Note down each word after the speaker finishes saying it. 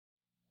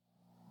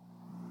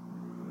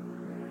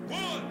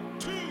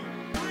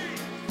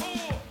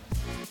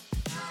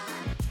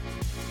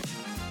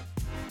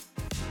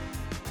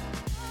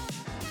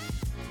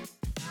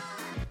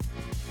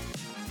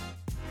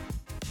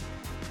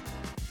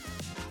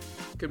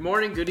Good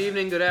morning, good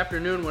evening, good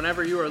afternoon,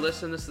 whenever you are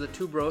listening. This is the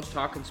Two Bros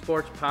Talking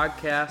Sports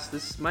podcast.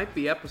 This might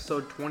be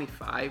episode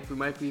 25. We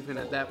might be even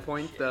at that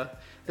point.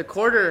 The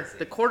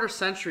quarter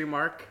century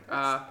mark.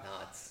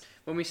 Nuts.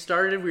 When we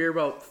started, we were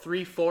about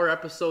 3-4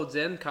 episodes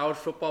in. College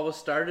football was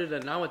started,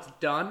 and now it's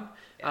done.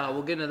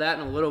 We'll get into that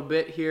in a little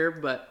bit here,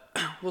 but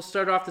we'll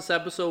start off this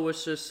episode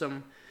with just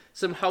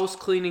some house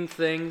cleaning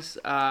things.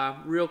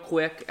 Real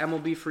quick,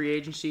 MLB Free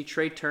Agency,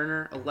 Trey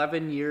Turner,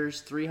 11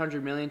 years,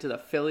 $300 million to the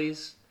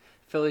Phillies.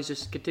 Phillies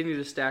just continue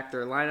to stack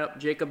their lineup.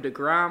 Jacob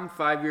DeGrom,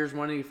 5 years,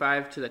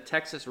 $185 to the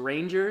Texas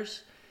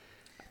Rangers.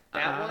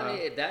 That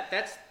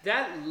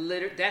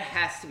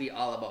has to be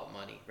all about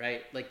money,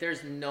 right? Like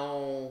there's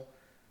no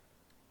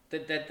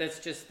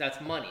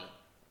that's money.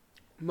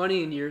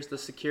 Money in years, the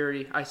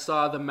security. I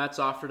saw the Mets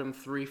offered him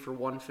 3 for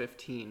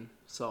 $115.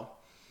 So,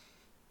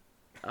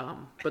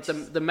 but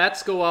the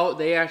Mets go out.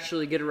 They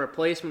actually get a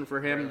replacement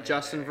for him,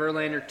 Justin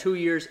Verlander, 2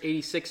 years,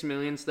 $86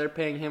 million. So they're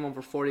paying him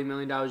over $40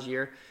 million a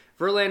year.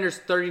 Verlander's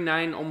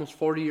 39, almost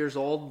 40 years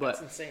old, but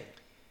that's insane.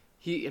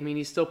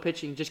 He's still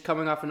pitching, just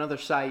coming off another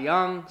Cy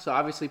Young, so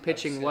obviously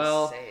pitching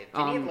well.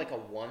 Did he have like a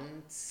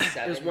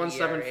 1.7? It was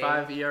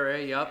 1.75 ERA,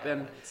 yep,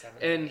 yeah,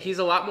 and he's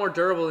a lot more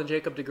durable than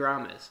Jacob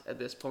DeGrom is at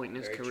this point in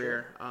his Very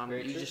career.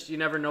 True. You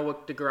never know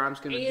what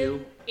DeGrom's going to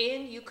do.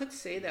 And you could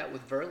say that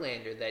with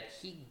Verlander, that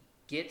he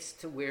gets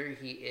to where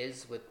he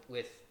is with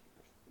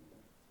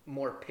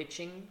more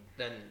pitching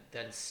than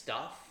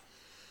stuff.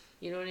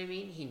 You know what I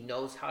mean? He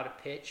knows how to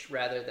pitch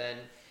rather than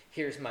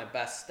here's my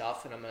best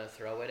stuff and I'm going to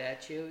throw it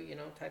at you,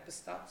 type of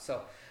stuff.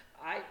 So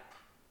I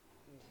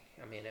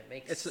mean, it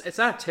makes it's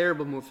not a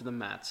terrible move for the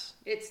Mets.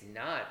 It's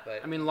not,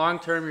 but long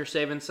term you're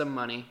saving some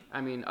money.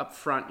 Up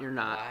front you're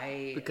not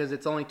because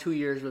it's only 2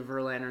 years with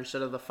Verlander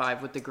instead of the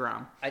 5 with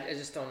DeGrom. I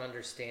just don't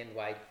understand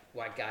why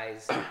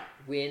guys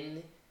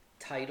win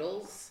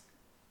titles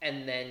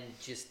and then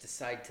just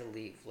decide to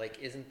leave. Like,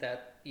 isn't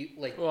that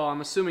Well, I'm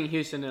assuming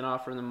Houston didn't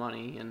offer the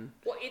money, and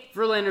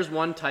Verlander's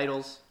won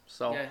titles,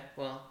 so. Yeah,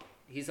 well,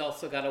 he's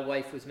also got a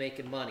wife who's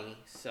making money,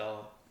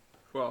 so.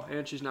 Well,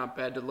 and she's not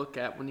bad to look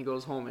at when he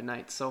goes home at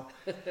night, so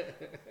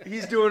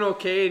he's doing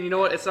okay. And you know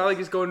what? It's not like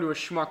he's going to a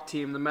schmuck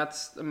team. The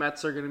Mets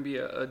are going to be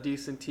a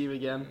decent team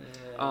again.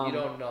 You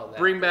don't know that.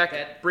 Bring back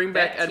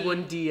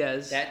Edwin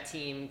Diaz. That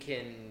team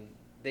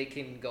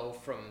can go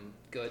from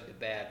good to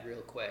bad real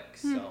quick.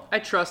 So I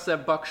trust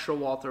that Buck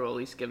Showalter will at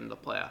least get into the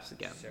playoffs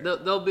again. Sure.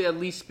 They'll at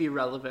least be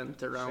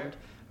relevant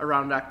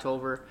around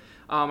October.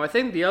 I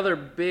think the other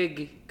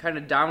big kind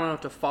of domino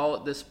to fall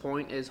at this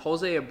point is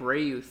Jose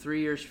Abreu,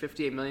 3 years,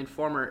 $58 million,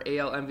 former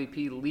AL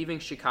MVP, leaving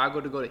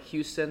Chicago to go to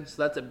Houston.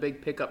 So that's a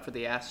big pickup for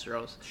the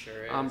Astros.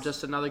 Sure is.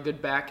 Just another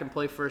good back, can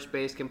play first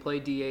base, can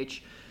play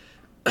DH.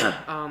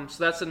 So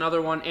that's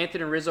another one.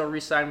 Anthony Rizzo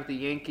re-signed with the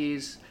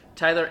Yankees.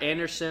 Tyler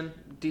Anderson,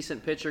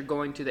 decent pitcher,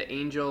 going to the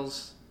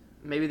Angels.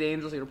 Maybe the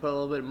Angels are going to put a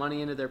little bit of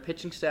money into their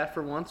pitching staff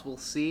for once. We'll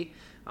see.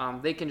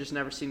 They can just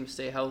never seem to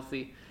stay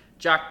healthy.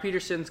 Jock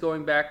Peterson's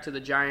going back to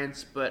the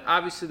Giants, but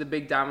obviously the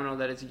big domino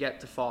that is yet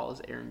to fall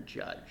is Aaron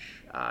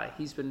Judge.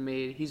 He's been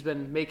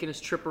making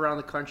his trip around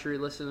the country,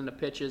 listening to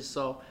pitches.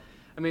 So,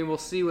 we'll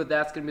see what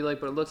that's going to be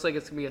like, but it looks like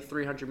it's going to be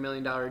a $300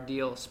 million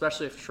deal,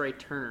 especially if Trey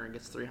Turner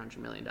gets $300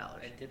 million.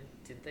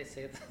 Didn't they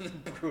say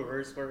that the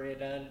Brewers were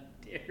in on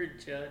Aaron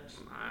Judge?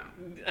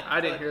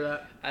 I didn't hear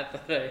that. I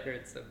thought I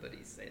heard somebody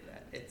say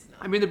that. It's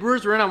not. The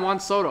Brewers were in on Juan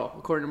Soto,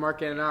 according to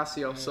Mark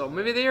Anastasio, so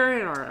maybe they are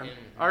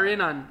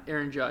in on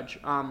Aaron Judge.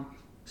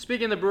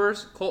 Speaking of the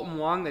Brewers, Colton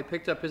Wong, they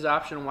picked up his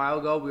option a while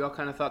ago. We all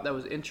kind of thought that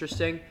was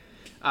interesting.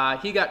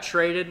 He got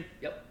traded.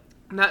 Yep.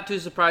 Not too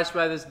surprised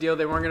by this deal.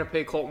 They weren't going to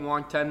pay Colton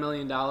Wong $10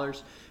 million.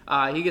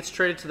 He gets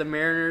traded to the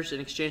Mariners in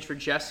exchange for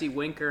Jesse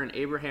Winker and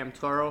Abraham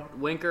Toro.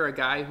 Winker, a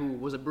guy who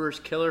was a Brewers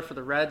killer for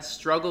the Reds,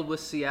 struggled with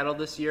Seattle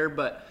this year,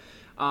 but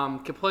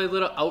can play a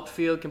little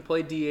outfield, can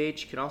play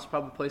DH, can also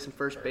probably play some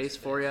first base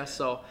for you.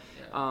 So,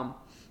 I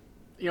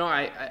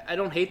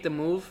don't hate the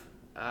move.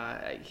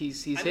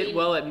 He's hit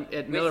well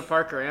at Miller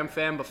Park or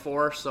AmFam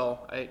before,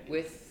 so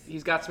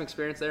he's got some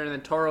experience there. And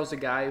then Toro's a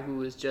guy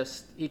who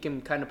is he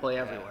can kind of play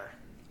everywhere.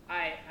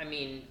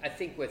 I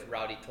think with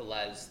Rowdy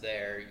Tellez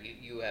there,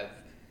 you have,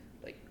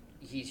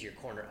 he's your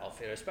corner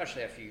outfielder,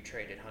 especially after you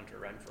traded Hunter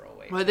Renfroe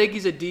away. Well, I think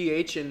he's a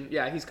DH, and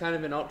he's kind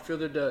of an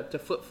outfielder to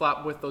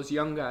flip-flop with those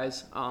young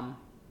guys.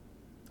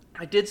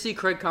 I did see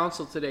Craig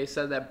Counsell today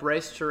said that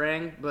Bryce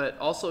Terang, but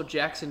also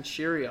Jackson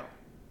Chourio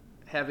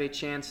have a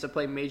chance to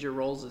play major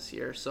roles this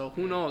year. So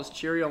who knows?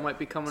 Chourio might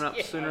be coming up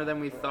sooner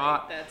than we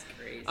thought. That's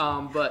crazy.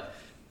 But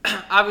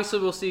obviously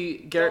we'll see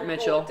Garrett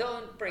Mitchell.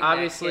 Don't bring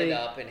that kid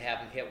up and have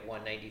him hit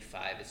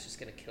 195. It's just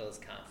going to kill his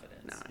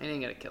confidence. No, it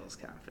ain't going to kill his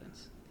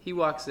confidence. He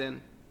walks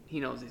in, he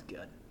knows he's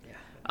good.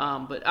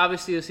 Yeah. But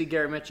obviously you'll see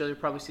Garrett Mitchell. You'll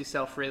probably see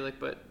Sal Frelick,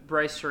 but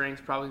Bryce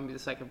Terang's probably going to be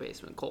the second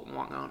baseman. Colton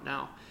Wong out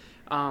now.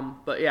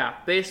 But yeah,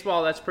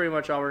 baseball, that's pretty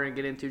much all we're going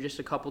to get into. Just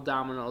a couple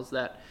dominoes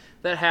that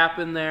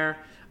happened there.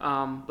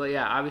 But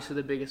yeah, obviously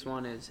the biggest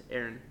one is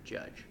Aaron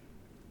Judge.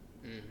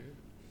 Mm-hmm.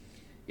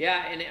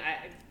 Yeah, and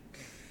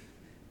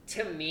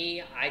to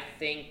me, I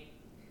think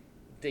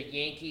the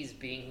Yankees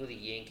being who the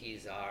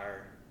Yankees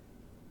are,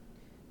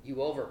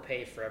 you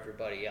overpay for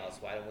everybody else.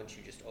 Why don't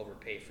you just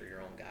overpay for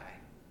your own guy?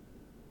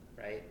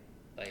 Right?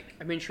 Like,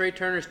 I mean, Trey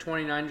Turner's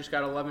 29, just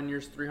got 11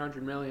 years,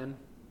 $300 million.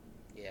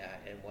 yeah,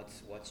 and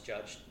what's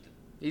Judge?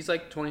 He's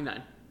like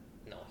 29.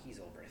 No, he's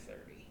over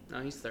 30.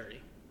 No, he's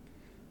 30.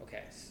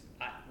 Okay,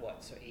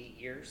 so 8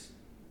 years?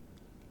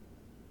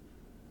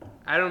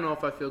 I don't know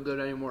if I feel good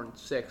any more than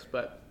 6,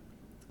 but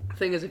the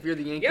thing is, if you're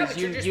the Yankees, Yeah, but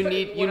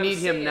you need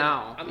him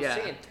now. I'm yeah.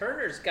 saying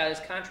Turner's got his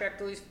contract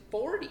till he's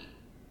 40.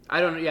 I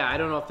don't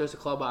know if there's a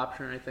club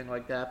option or anything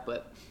like that,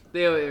 but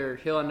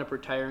he'll end up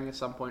retiring at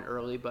some point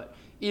early. But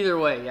either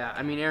way, yeah.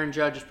 I mean, Aaron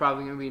Judge is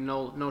probably going to be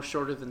no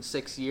shorter than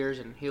 6 years,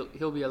 and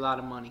he'll be a lot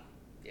of money.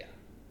 Yeah.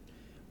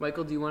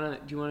 Michael, do you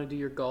want to do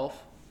your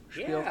golf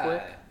spiel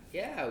quick?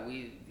 Yeah.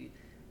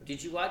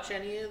 Did you watch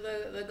any of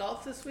the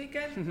golf this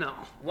weekend? No.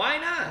 Why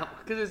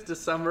not? Because it's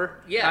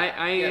December. Yeah.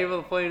 I ain't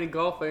able to play any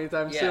golf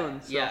anytime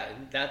soon. So. Yeah,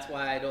 that's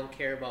why I don't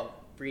care about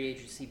free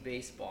agency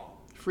baseball.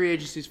 Free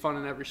agency's fun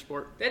in every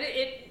sport. That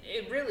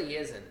it really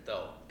isn't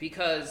though,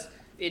 because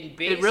in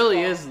baseball it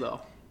really is though.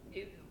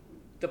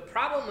 The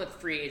problem with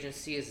free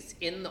agency is it's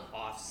in the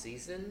off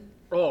season.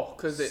 Oh,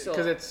 because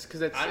it's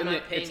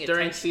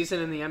during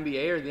season in the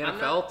NBA or the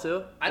NFL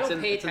too. I don't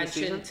pay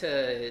attention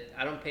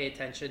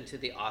to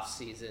the off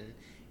season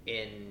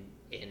in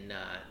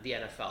the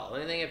NFL. The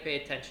only thing I pay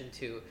attention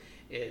to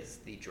is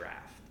the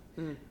draft.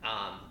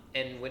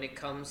 And when it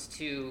comes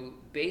to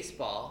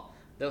baseball,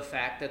 the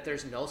fact that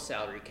there's no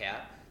salary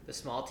cap, the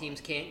small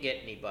teams can't get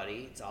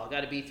anybody. It's all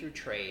got to be through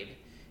trade.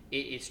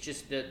 It's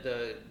just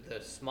the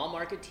small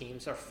market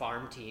teams are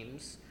farm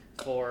teams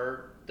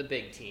for the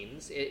big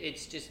teams.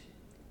 It's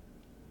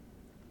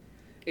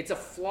a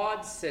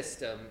flawed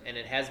system, and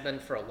it has been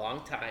for a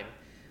long time.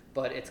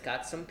 But it's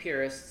got some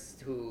purists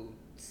who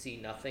see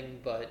nothing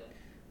but,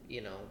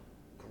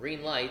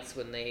 green lights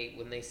when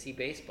they see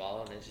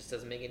baseball, and it just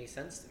doesn't make any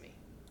sense to me.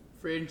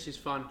 Free agency's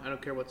fun. I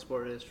don't care what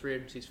sport it is. Free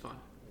agency's fun.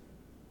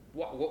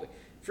 What?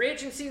 Free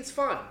agency is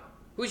fun.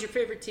 Who's your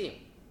favorite team?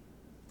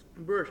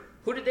 Brewers.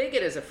 Who did they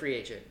get as a free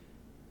agent?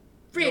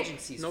 Free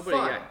agency's nobody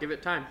fun. yet. Give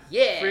it time.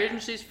 Yeah. Free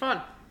agency's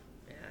fun.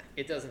 Yeah,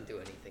 it doesn't do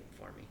anything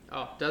for me.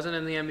 Oh, doesn't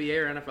in the NBA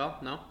or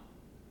NFL? No.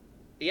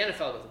 The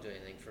NFL doesn't do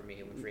anything for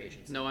me with free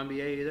agency. No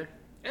NBA either.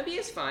 NBA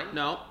is fine.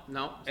 No. It's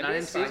not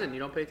in season. Fine. You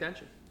don't pay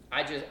attention.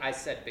 I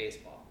said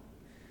baseball.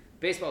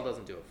 Baseball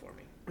doesn't do it for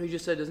me. You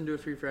just said it doesn't do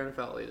it for you for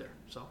NFL either.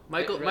 So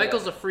Really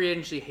Michael's doesn't. a free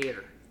agency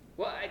hater.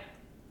 Well,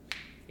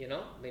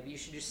 maybe you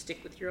should just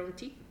stick with your own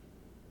team.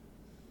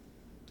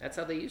 That's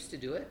how they used to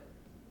do it.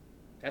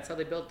 That's how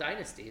they built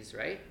dynasties,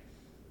 right?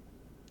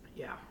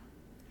 Yeah,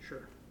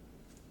 sure.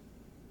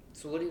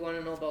 So what do you want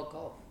to know about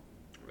golf?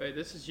 Right,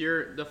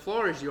 the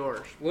floor is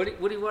yours. What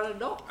do you want to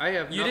know? I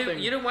have nothing.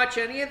 You didn't watch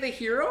any of the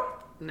Hero?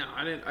 No,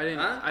 I didn't.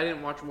 Huh? I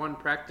didn't watch one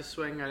practice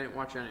swing. I didn't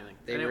watch anything.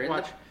 I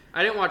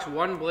I didn't watch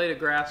one blade of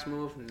grass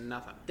move.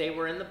 Nothing. They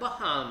were in the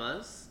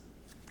Bahamas,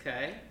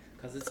 okay?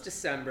 Because it's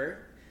December.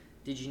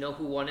 Did you know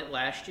who won it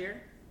last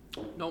year?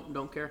 Nope,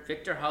 don't care.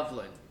 Victor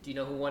Hovland. Do you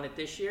know who won it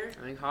this year?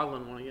 I think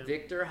Hovland won again.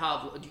 Victor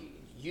Hovland.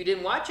 You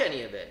didn't watch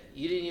any of it.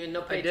 You didn't even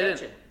pay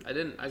attention. I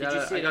didn't. Did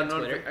you see it on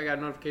Twitter? I got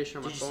a notification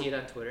on my phone. Did you see it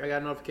on Twitter? I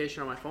got a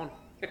notification on my phone.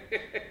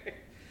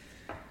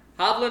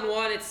 Hovland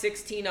won at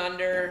 16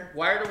 under,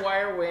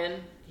 wire-to-wire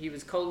win. He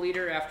was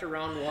co-leader after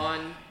round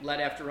 1,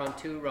 led after round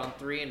 2, round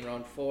 3, and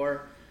round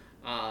 4.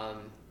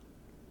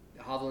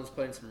 Hovland's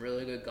playing some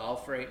really good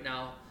golf right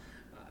now.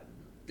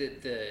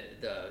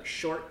 The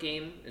short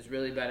game has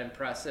really been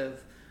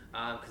impressive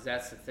because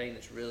that's the thing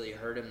that's really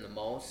hurt him the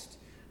most.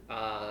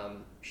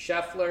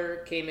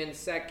 Scheffler came in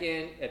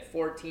second at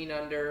 14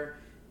 under.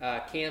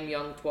 Cam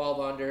Young 12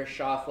 under.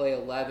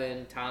 Schauffele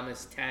 11.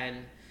 Thomas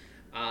 10.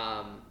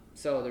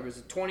 So there was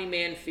a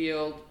 20-man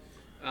field.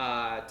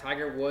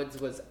 Tiger Woods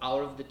was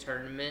out of the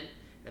tournament,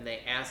 and they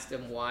asked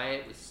him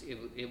why.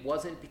 It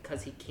wasn't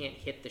because he can't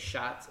hit the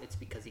shots. It's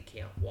because he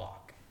can't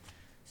walk.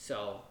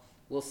 So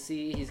we'll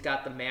see. He's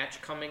got the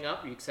match coming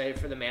up. Are you excited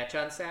for the match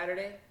on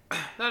Saturday?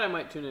 That I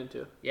might tune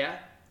into. Yeah?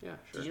 Yeah,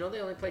 sure. Did you know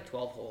they only play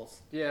 12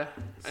 holes? Yeah,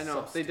 I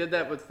know. So they did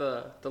that with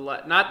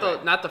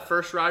not the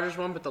first Rogers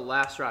one, but the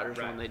last Rogers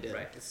one they did.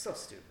 Right. It's so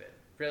stupid.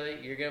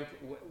 Really?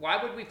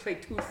 Why would we play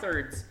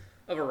 2/3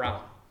 of a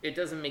round? It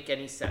doesn't make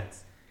any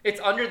sense. It's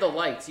under the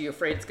lights. Are you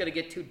afraid it's going to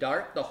get too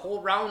dark? The whole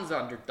round's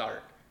under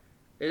dark.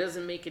 It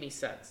doesn't make any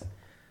sense.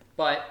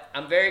 But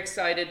I'm very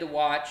excited to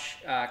watch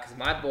because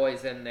my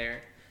boy's in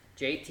there.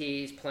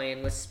 JT's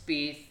playing with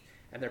Spieth,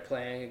 and they're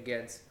playing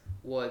against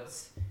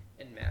Woods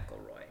and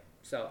McIlroy.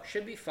 So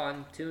should be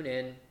fun. Tune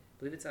in. I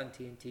believe it's on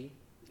TNT.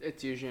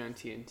 It's usually on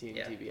TNT and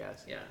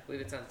TBS. Yeah, I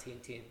believe it's on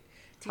TNT.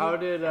 How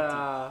did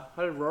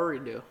Rory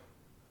do?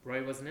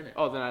 Rory wasn't in it.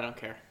 Oh, then I don't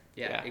care.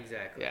 Yeah,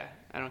 exactly. Yeah,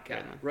 I don't care.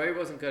 Yeah. Then. Rory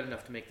wasn't good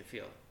enough to make the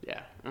field.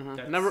 Yeah.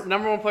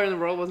 Number one player in the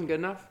world wasn't good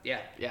enough. Yeah.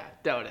 Yeah,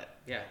 doubt it.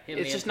 Yeah.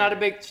 It's just not a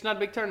big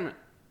tournament.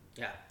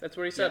 Yeah. That's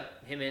what he said.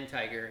 Yeah. Him and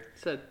Tiger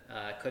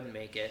couldn't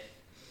make it.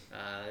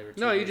 They were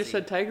too busy. Just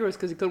said Tiger was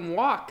because he couldn't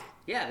walk.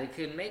 Yeah, they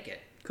couldn't make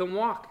it. Couldn't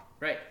walk.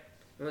 Right.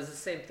 It was the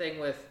same thing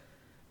with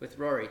with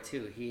Rory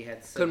too. He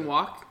had Couldn't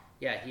walk.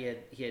 Yeah, he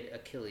had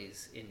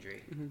Achilles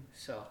injury. Mm-hmm.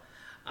 So,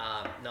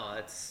 no,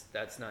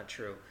 that's not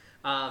true.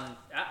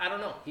 I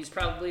don't know. He's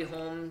probably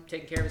home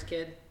taking care of his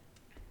kid.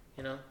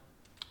 You know.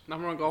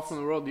 Number one golf in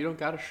the world. You don't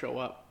got to show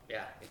up.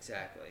 Yeah,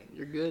 exactly.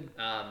 You're good.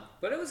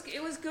 But it was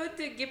good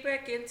to get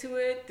back into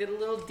it. Did a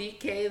little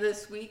DK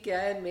this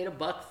weekend. Made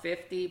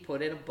 $1.50.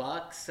 Put in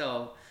 $1.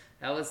 So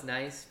that was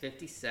nice.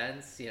 50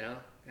 cents. You know.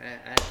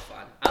 I had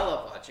fun. I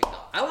love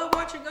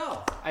watching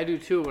golf. I do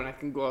too when I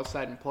can go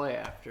outside and play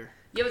after.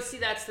 Yeah, but see,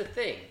 that's the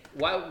thing.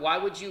 Why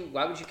would you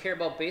care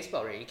about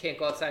baseball right? You can't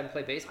go outside and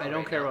play baseball. I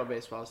don't care about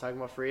baseball. I was talking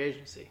about free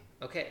agency.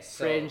 Okay,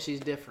 so free agency is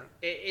different.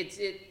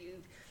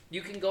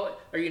 You can go.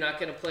 Are you not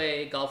going to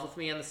play golf with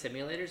me on the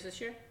simulators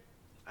this year?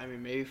 I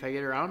mean, maybe if I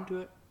get around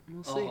to it,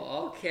 we'll see.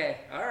 Oh,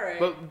 okay, all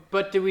right.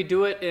 But did we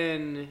do it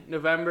in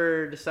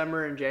November,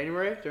 December, and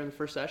January during the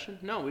first session?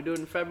 No, we do it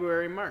in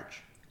February,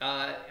 March.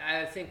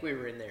 I think we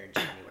were in there in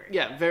January.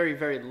 Yeah, very,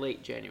 very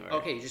late January.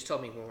 Okay, you just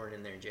told me we weren't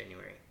in there in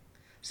January.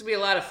 There's going to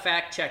be a lot of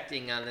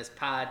fact-checking on this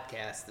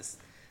podcast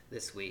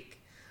this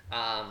week.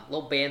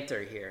 Little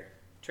banter here.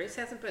 Trace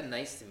hasn't been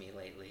nice to me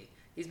lately.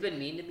 He's been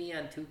mean to me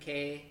on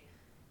 2K.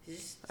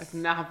 I've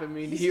not been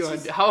mean to you.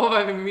 How have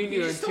I been mean to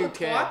you on 2K? You just don't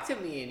talk to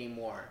me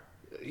anymore.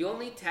 You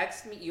only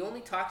text me. You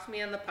only talk to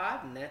me on the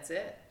pod, and that's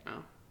it.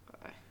 Oh,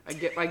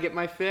 I get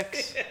my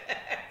fix.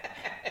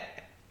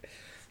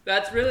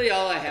 That's really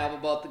all I have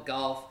about the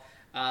golf.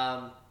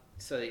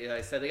 So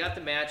I said they got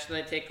the match,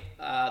 then they take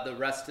the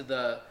rest of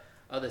the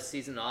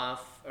season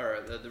off,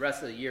 or the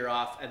rest of the year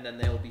off, and then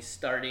they'll be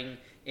starting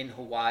in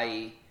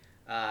Hawaii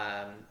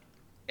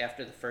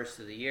after the first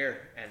of the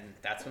year, and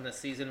that's when the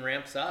season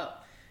ramps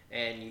up.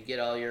 And you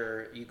go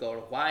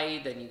to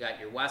Hawaii, then you got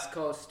your West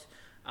Coast,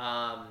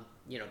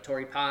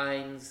 Torrey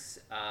Pines,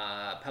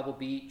 Pebble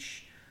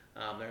Beach.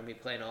 They're going to be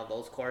playing all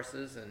those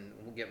courses, and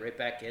we'll get right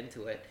back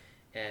into it.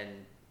 And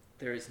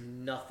there is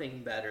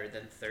nothing better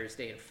than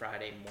Thursday and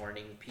Friday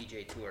morning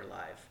PJ Tour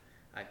Live.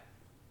 I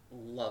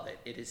love it.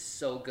 It is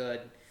so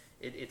good.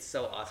 It's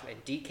so awesome.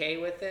 And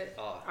DK with it.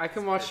 Oh, I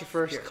can watch the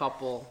first pure.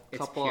 couple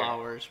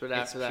hours, but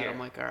after that, I'm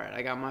like, all right,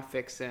 I got my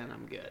fix in.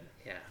 I'm good.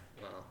 Yeah.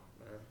 Well,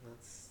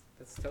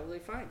 that's totally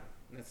fine.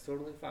 That's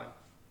totally fine.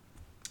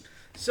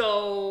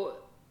 So,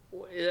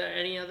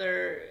 any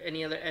other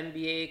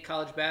NBA,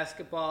 college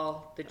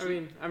basketball that you? I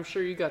mean, I'm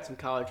sure you got some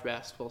college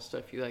basketball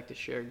stuff you like to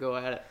share. Go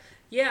at it.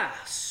 Yeah,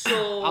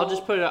 so I'll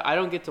just put it. I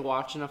don't get to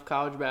watch enough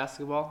college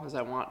basketball as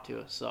I want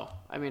to. So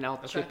I mean, I'll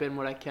chip in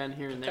what I can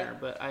here and there.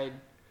 But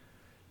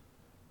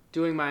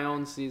doing my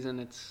own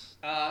season,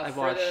 I've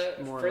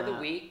watched more for of the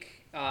that.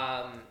 week.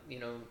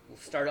 We'll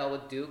start out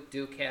with Duke.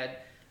 Duke had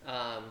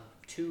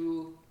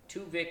two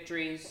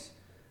victories.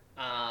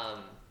 I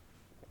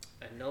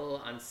know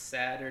on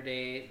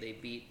Saturday they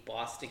beat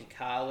Boston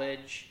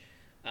College,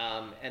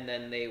 and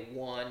then they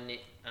won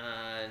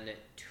on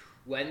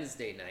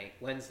Wednesday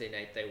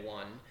night they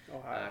won.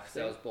 Because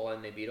that was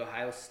bowling. They beat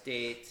Ohio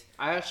State.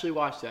 I actually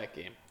watched that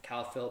game.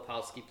 Kyle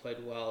Filipowski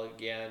played well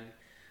again.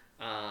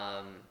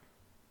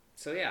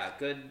 So yeah,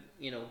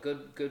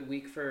 good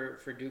week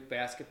for Duke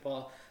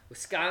basketball.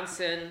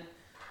 Wisconsin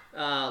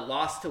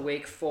lost to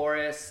Wake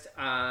Forest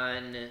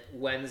on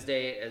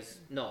Wednesday.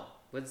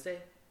 Wednesday?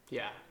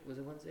 Yeah. Was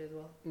it Wednesday as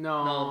well?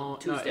 No,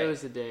 Tuesday. It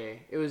was the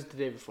day. It was the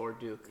day before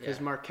Duke because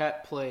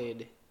Marquette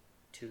played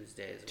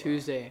Tuesday as well.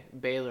 Tuesday,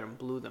 Baylor and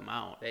blew them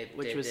out,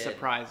 which was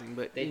surprising.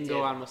 But you can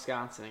go on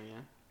Wisconsin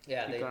again.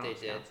 Yeah, they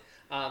did.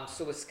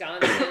 So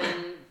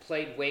Wisconsin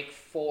played Wake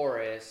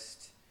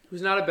Forest.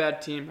 Who's not a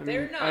bad team. I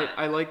They're mean, not.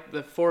 I like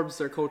the Forbes.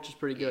 Their coach is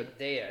pretty good.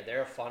 They are.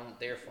 They're a fun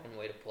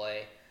way to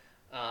play.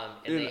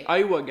 An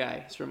Iowa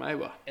guy. He's from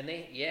Iowa. And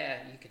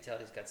you could tell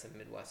he's got some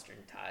Midwestern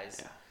ties.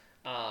 Yeah.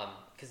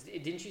 Because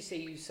didn't you say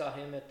you saw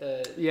him at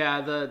the?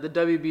 Yeah, the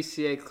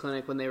WBCA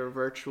clinic when they were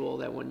virtual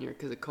that one year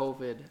because of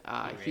COVID.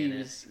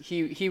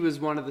 He was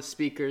one of the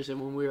speakers,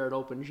 and when we were at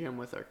open gym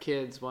with our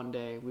kids one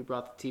day, we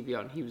brought the TV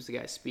out, and he was the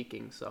guy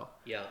speaking. So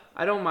yeah,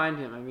 I don't mind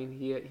him. I mean,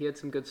 he had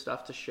some good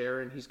stuff to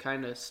share, and he's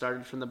kind of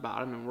started from the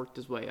bottom and worked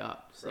his way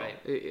up. So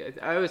right.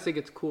 I always think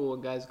it's cool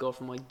when guys go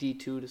from like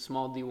D2 to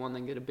small D1,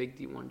 then get a big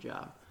D1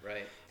 job.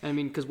 Right. I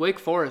mean, because Wake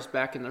Forest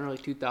back in the early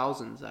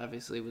 2000s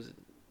obviously was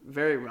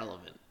very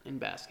relevant in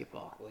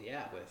basketball. Well,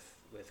 yeah,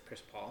 with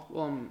Chris Paul.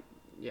 Well,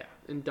 yeah,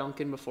 and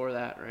Duncan before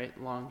that, right?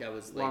 That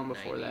was long late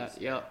before 90s,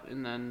 that. Yep,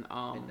 and then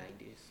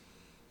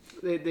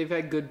mid-90s. They've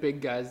had good big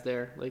guys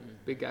there, like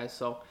big guys.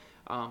 So,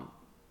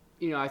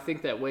 I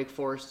think that Wake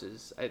Forest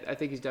is. I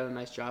think he's done a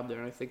nice job there,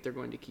 and I think they're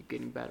going to keep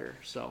getting better.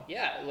 So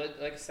yeah,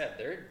 like I said,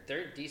 they're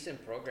a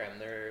decent program.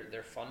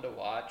 They're fun to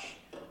watch.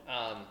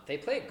 They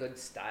play a good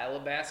style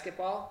of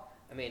basketball.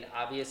 I mean,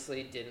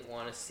 obviously, didn't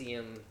want to see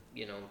him,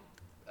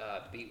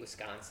 beat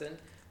Wisconsin.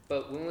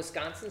 But when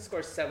Wisconsin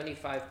scores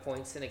 75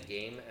 points in a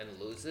game and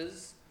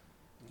loses,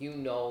 you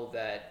know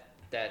that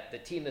the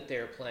team that they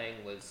were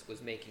playing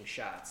was making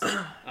shots.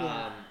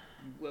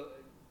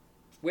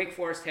 Wake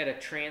Forest had a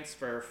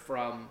transfer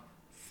from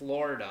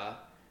Florida.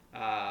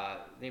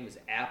 His name was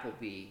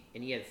Appleby,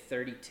 and he had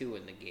 32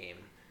 in the game.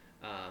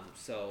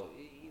 So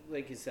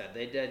like you said,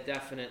 they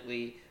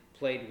definitely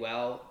played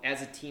well.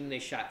 As a team, they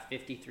shot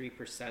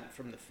 53%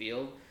 from the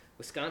field.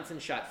 Wisconsin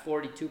shot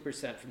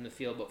 42% from the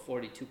field, but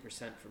 42%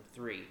 from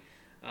three.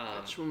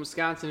 From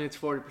Wisconsin, it's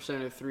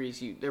 40% of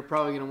threes. They're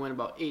probably going to win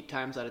about 8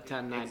 times out of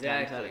 10, 9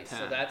 times out of 10.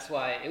 So that's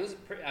why it was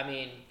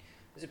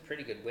it was a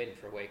pretty good win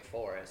for Wake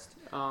Forest.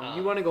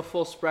 You want to go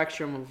full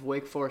spectrum of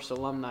Wake Forest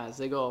alumni.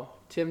 They go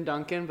Tim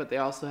Duncan, but they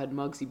also had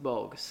Muggsy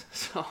Bogues.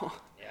 So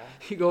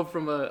you go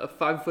from a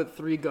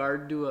 5'3"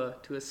 guard to a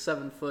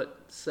 7-foot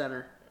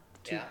center.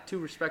 Two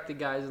respected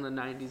guys in the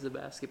 90s of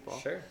basketball.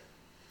 Sure.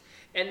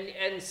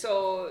 And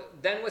so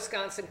then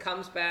Wisconsin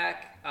comes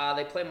back.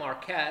 They play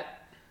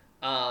Marquette,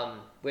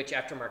 which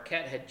after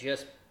Marquette had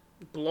just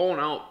blown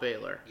out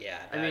Baylor. Yeah.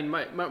 I mean,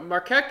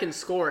 Marquette can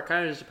score. It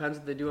kind of just depends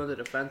what they do on the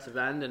defensive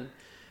end. And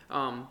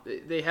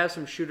they have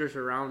some shooters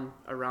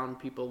around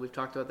people. We've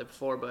talked about that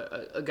before.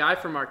 But a guy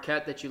from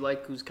Marquette that you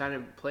like who's kind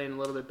of playing a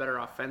little bit better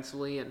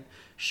offensively and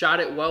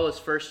shot it well his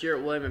first year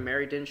at William &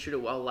 Mary, didn't shoot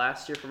it well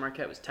last year for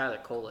Marquette, was Tyler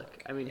Kolek.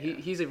 I mean,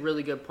 he's a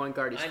really good point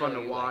guard. He's fun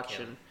to watch.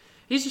 And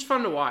he's just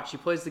fun to watch. He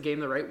plays the game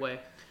the right way.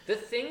 The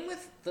thing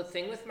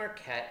with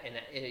Marquette, and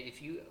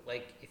if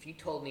you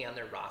told me on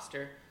their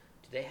roster,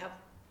 do they have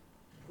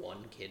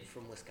one kid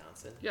from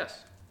Wisconsin?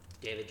 Yes.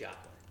 David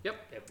Joplin.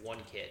 Yep. They have one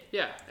kid.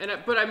 Yeah,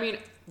 but I mean,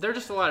 they're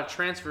just a lot of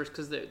transfers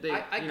because they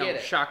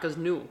Shaka's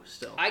new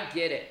still. I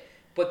get it,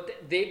 but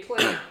they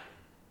play.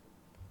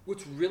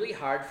 What's really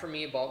hard for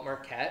me about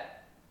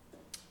Marquette,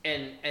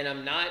 and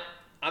I'm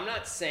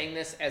not saying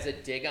this as a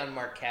dig on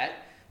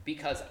Marquette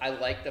because I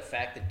like the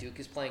fact that Duke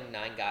is playing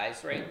 9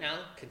 guys right now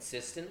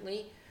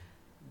consistently.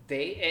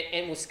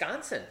 And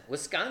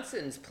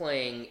Wisconsin's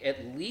playing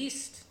at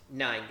least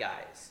 9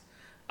 guys.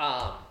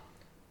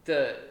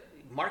 The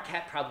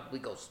Marquette probably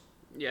goes.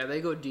 Yeah,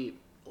 they go deep.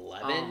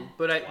 11,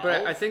 but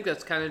I think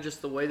that's kind of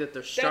just the way that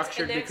they're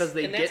structured because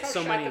they get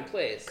so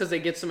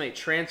many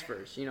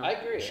transfers. You know, I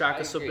agree.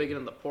 Shaka's so big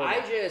in the portal.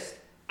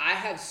 I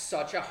have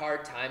such a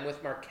hard time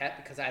with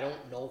Marquette because I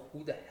don't know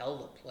who the hell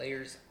the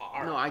players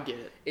are. No, I get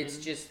it. It's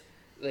just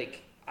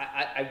like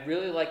I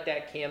really like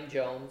that Cam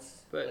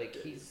Jones. But like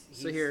he's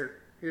so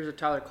here's a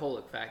Tyler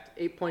Kolek fact: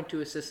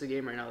 8.2 assists a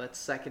game right now. That's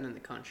second in the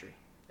country.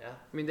 Yeah.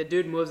 I mean, the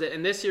dude moves it,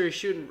 and this year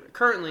he's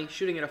currently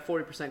shooting at a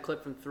 40%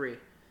 clip from 3.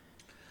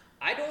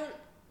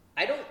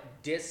 I don't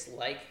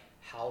dislike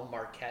how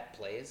Marquette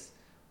plays.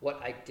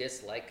 What I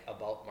dislike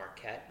about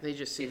Marquette, they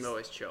just seem to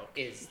always choke.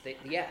 And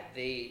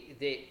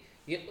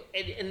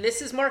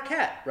this is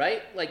Marquette,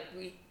 right? Like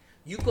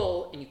you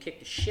go and you kick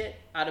the shit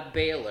out of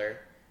Baylor,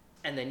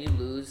 and then you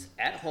lose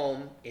at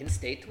home in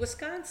state to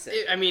Wisconsin.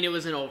 It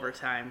was in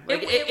overtime.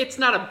 Like it's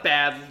not a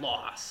bad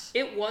loss.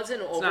 It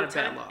wasn't overtime. Not a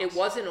bad loss. It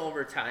wasn't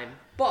overtime.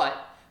 But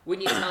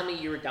when you tell me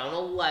you were down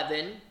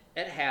 11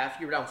 at half,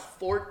 you were down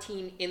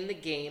 14 in the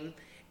game,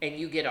 and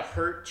you get a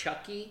hurt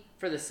Chucky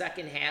for the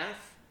second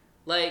half,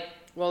 like.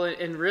 Well,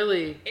 and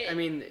really,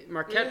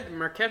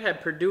 Marquette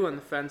had Purdue on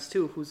the fence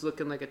too, who's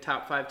looking like a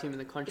top 5 team in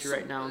the country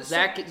right now.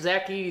 Zach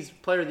Eady's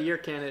Player of the Year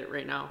candidate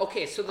right now.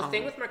 Okay, so the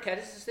thing with Marquette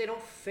is they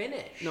don't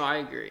finish. No, I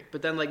agree.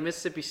 But then, like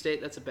Mississippi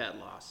State, that's a bad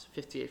loss,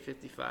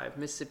 58-55.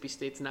 Mississippi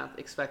State's not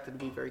expected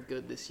to be very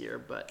good this year,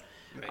 but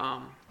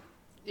right.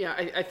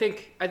 I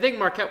think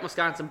Marquette and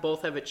Wisconsin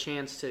both have a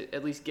chance to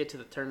at least get to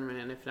the tournament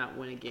and if not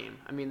win a game.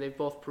 I mean, they've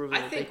both proven.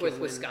 I think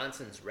with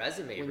Wisconsin's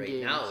resume right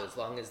games. now, as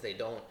long as they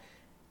don't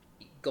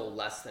go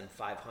less than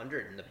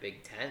 500 in the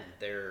Big Ten,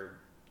 they're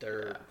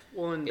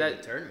in the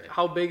tournament.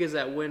 How big is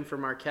that win for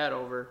Marquette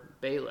over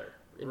Baylor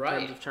in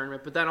terms of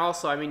tournament? But then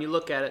also, I mean, you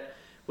look at it,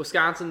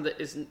 Wisconsin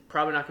is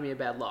probably not going to be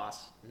a bad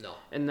loss. No.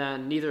 And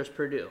then neither is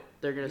Purdue.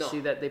 They're going to see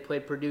that they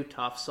played Purdue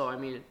tough. So I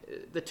mean,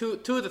 the two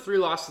of the 3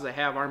 losses they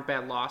have aren't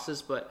bad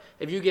losses. But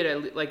if you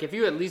if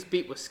you at least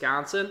beat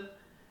Wisconsin,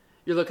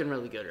 you're looking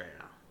really good right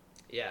now.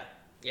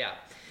 Yeah.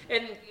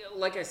 And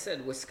like I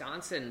said,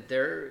 Wisconsin,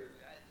 they're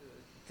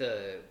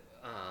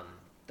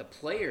the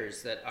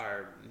players that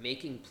are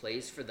making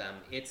plays for them,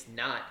 it's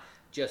not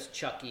just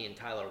Chucky and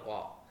Tyler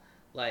Wall,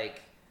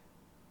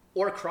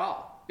 or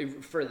Crawl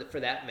for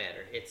that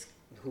matter. It's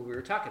who we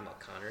were talking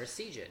about, Connor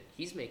Essegian.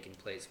 He's making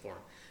plays for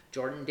him.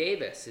 Jordan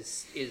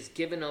Davis is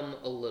giving them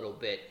a little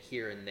bit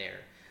here and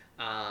there.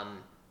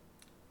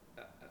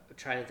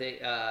 Trying to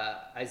think,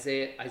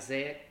 Isaac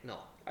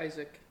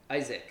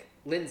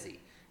Lindsey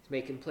is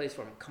making plays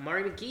for him.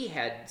 Kamari McGee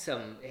had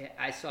some.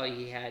 I saw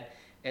he had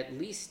at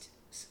least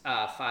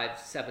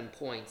 5-7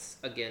 points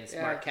against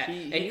Marquette.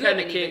 He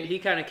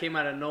kind of came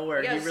out of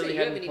nowhere. Yeah, he really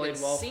hadn't played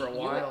well for a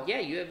while.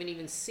 You haven't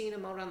even seen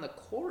him out on the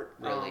court,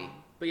 really.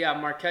 But yeah,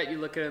 Marquette, you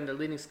look at them, their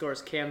leading scorer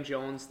is Cam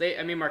Jones.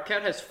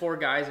 Marquette has 4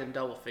 guys in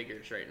double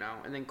figures right now,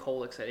 and then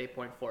Kolek's at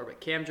 8.4. But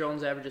Cam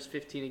Jones averages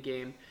 15 a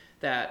game.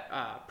 That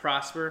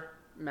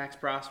Max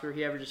Prosper,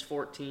 he averages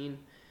 14.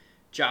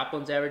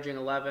 Joplin's averaging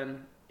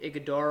 11.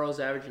 Iguodoro's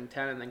averaging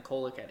 10, and then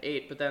Kolek at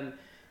 8. But then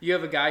you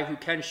have a guy who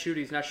can shoot.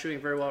 He's not shooting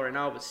very well right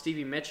now, but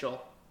Stevie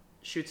Mitchell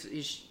shoots.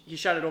 He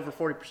shot it over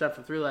 40%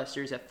 from 3 last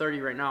year. He's at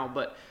 30 right now.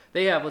 But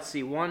they have, let's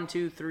see, 1,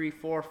 2, 3,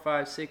 4,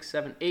 5, 6,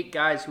 7, 8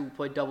 guys who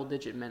play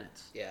double-digit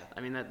minutes. Yeah.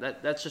 I mean,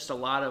 that's just a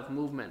lot of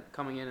movement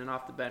coming in and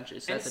off the bench.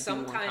 It's at the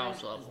D1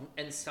 college level.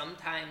 And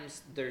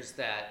sometimes there's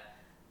that.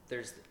 Oh,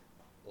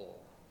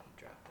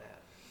 he dropped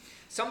that.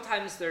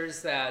 Sometimes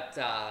there's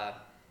that.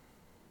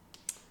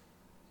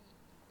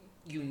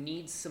 You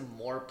need some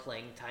more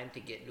playing time to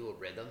get into a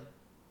rhythm.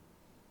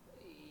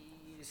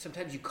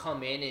 Sometimes you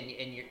come in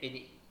and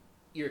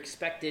you're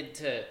expected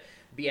to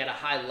be at a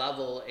high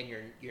level and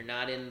you're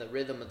not in the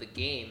rhythm of the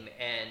game,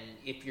 and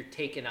if you're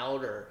taken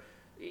out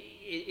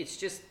it's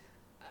just,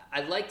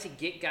 I like to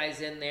get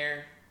guys in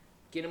there,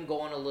 get them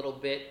going a little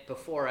bit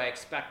before I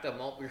expect them.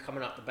 Oh, you're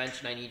coming off the bench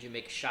and I need you to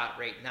make a shot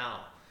right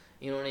now.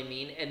 You know what I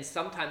mean? And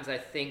sometimes I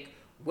think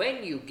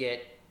when you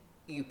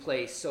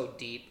play so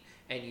deep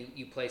and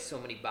you play so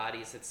many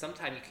bodies that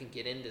sometimes you can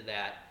get into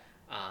that.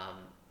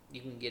 You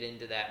can get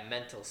into that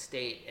mental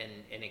state,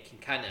 and it can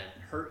kind of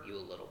hurt you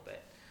a little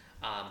bit.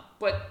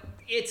 But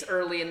it's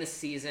early in the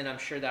season. I'm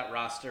sure that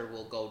roster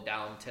will go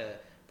down to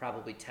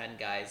probably 10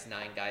 guys,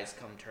 9 guys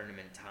come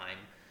tournament time.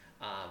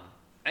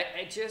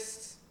 I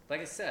just,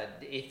 like I said,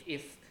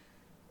 if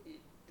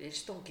they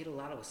just don't get a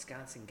lot of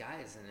Wisconsin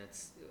guys, and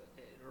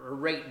or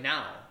right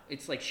now,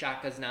 it's like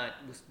Shaka's not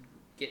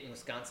getting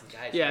Wisconsin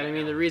guys. Yeah, right I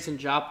mean, now. the reason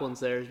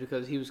Joplin's there is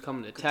because he was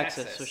coming to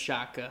Texas with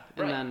Shaka,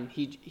 and then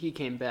he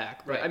came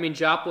back. But, right. I mean,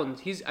 Joplin,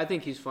 I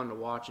think he's fun to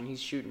watch, and he's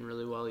shooting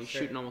really well. He's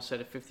Sure. shooting almost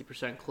at a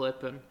 50%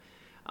 clip, and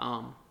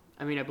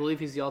I mean, I believe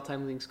he's the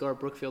all-time leading scorer at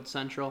Brookfield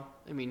Central.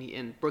 I mean,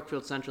 and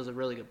Brookfield Central is a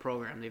really good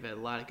program. They've had a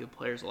lot of good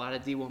players, a lot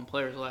of D1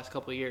 players the last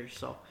couple of years.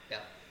 So, Yeah.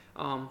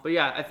 But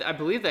yeah, I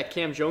believe that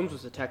Cam Jones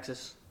was a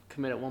Texas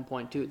commit at one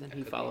point too. Then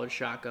he followed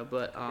Shaka.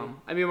 But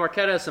I mean,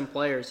 Marquette has some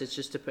players. It's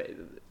just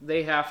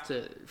they have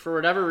to, for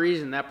whatever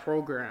reason, that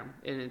program,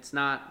 and it's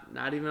not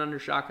even under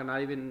Shaka,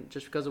 not even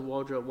just because of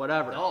Wodrow,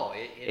 whatever. No,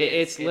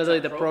 it's literally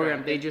the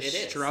program. They It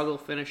just struggle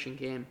finishing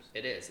games.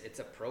 It is. It's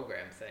a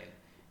program thing.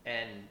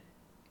 And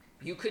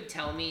you could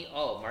tell me,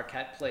 oh,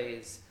 Marquette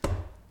plays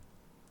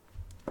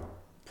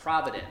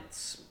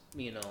Providence,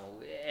 you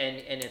know,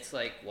 and it's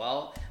like,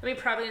 well, I mean,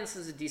 Providence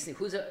is a decent.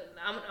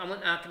 I'm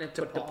not going to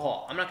put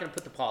DePaul. I'm not going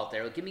to put DePaul out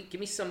there. Give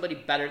me somebody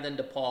better than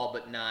DePaul,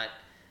 but not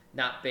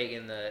big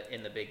in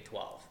the Big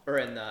 12 or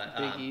in the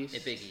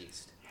Big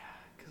East. Yeah,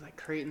 because like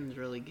Creighton's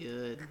really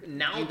good.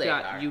 Now they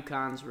are.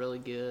 UConn's really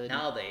good.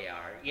 Now they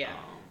are. Yeah.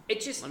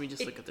 Let me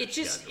just look at this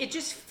schedule. It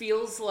just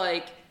feels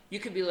like. You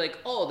could be like,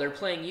 oh, they're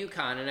playing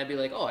UConn, and I'd be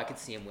like, oh, I could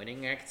see him winning,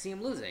 and I could see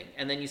him losing.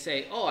 And then you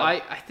say, oh,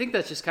 I think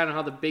that's just kind of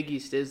how the Big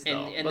East is,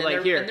 though. And but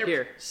like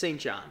here, St.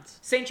 John's.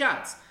 St.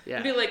 John's. Yeah.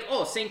 You'd be like,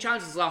 oh, St.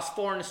 John's has lost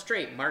 4 in a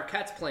straight.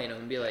 Marquette's playing them,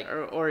 and be like,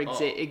 or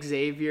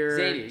Xavier,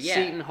 yeah.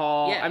 Seton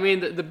Hall. Yeah. I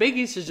mean, the Big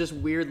East is just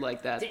weird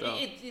like that, though.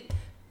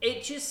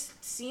 It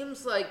just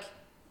seems like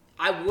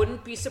I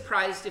wouldn't be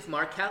surprised if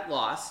Marquette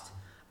lost.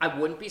 I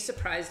wouldn't be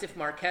surprised if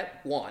Marquette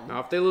won.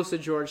 Now, if they lose to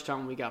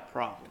Georgetown, we got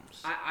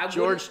problems.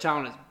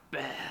 Georgetown is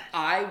bad.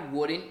 I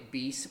wouldn't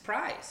be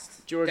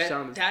surprised.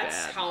 Georgetown is bad.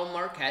 That's how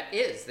Marquette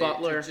is.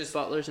 Butler's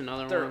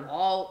another one. They're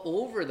all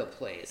over the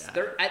place.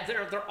 Yeah.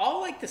 They're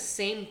all like the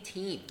same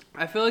team.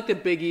 I feel like the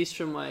Big East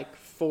from like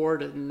 4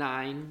 to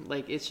 9,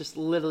 like it's just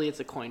literally it's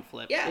a coin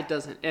flip. Yeah. It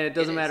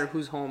doesn't matter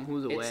who's home,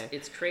 who's away.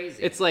 It's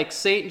crazy. It's like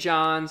St.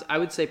 John's, I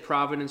would say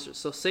Providence.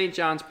 So St.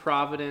 John's,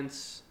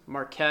 Providence,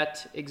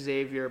 Marquette,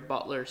 Xavier,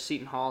 Butler,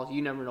 Seton Hall.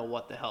 You never know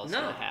what the hell's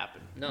going to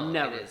happen. No,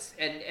 never. It is.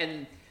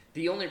 And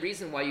the only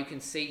reason why you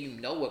can say you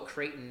know what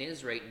Creighton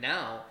is right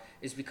now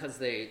is because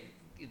they've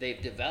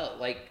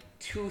developed. Like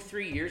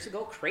 2-3 years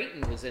ago,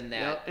 Creighton was in that.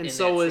 Yep. And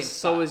so was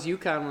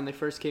UConn when they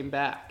first came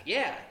back.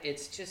 Yeah,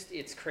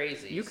 it's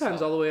crazy.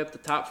 UConn's all the way up to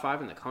top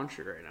 5 in the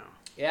country right now.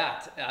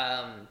 Yeah,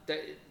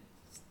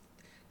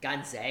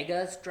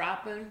 Gonzaga's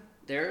dropping.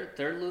 They're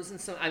losing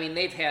some. I mean,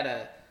 they've had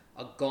a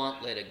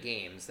gauntlet of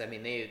games. I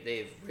mean,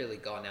 they've really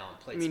gone out and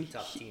played some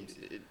tough teams.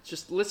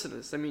 Just listen to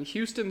this. I mean,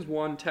 Houston's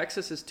 1,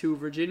 Texas is 2,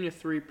 Virginia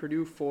 3,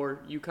 Purdue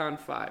 4, UConn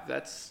 5.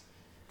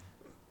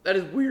 That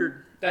is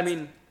weird.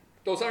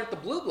 Those aren't the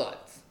Blue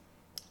Bloods.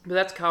 But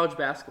that's college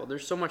basketball.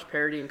 There's so much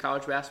parity in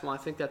college basketball. I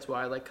think that's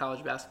why I like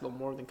college basketball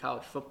more than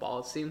college football.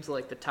 It seems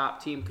like the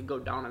top team could go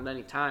down at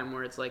any time,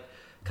 where it's like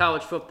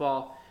college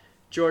football,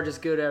 Georgia's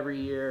good every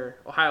year,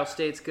 Ohio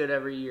State's good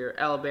every year,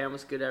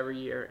 Alabama's good every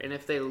year, and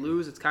if they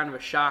lose, it's kind of a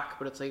shock.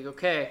 But it's like,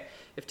 okay,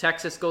 if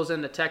Texas goes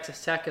into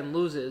Texas Tech and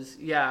loses,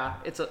 yeah,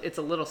 it's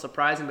a little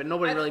surprising, but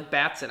nobody really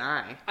bats an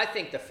eye. I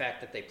think the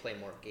fact that they play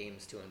more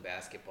games too in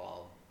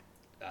basketball,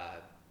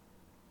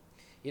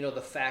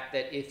 the fact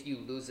that if you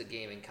lose a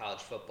game in college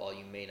football,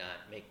 you may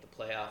not make the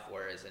playoff,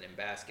 whereas in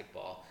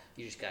basketball,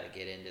 you just got to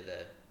get into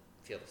the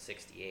field of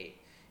 68.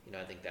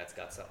 I think that's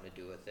got something to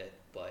do with it,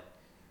 but.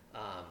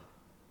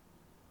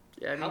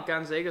 Yeah, I mean,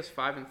 Gonzaga's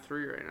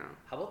 5-3 right now.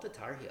 How about the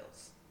Tar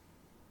Heels?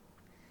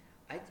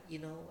 I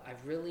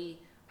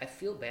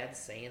feel bad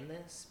saying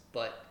this,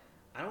 but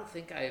I don't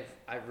think I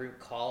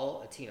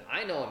recall a team.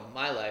 I know in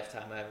my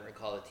lifetime I haven't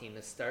recalled a team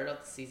that started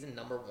out the season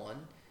number 1,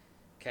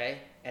 Okay,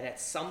 and at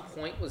some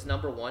point was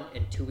number 1,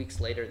 and 2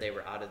 weeks later they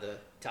were out of the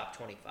top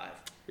 25.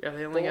 Yeah,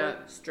 they only 4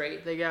 got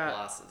straight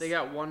losses. They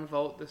got 1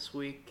 vote this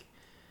week.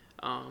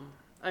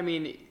 I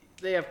mean,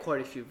 they have quite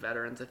a few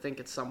veterans. I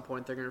think at some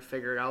point they're going to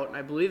figure it out, and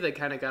I believe they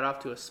kind of got off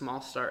to a small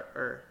start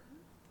or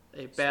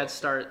a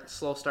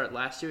slow start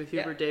last year with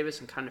Hubert Davis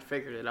and kind of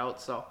figured it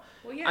out. So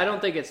I don't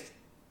think it's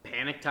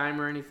panic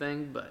time or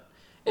anything, but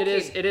it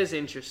is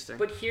interesting.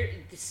 But here,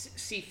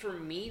 see, for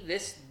me,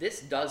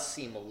 this does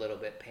seem a little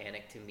bit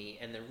panic to me,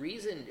 and the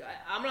reason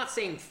I'm not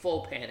saying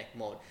full panic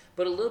mode,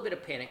 but a little bit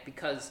of panic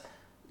because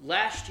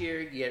last year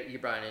you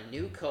brought in a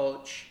new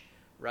coach,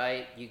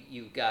 right?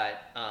 You got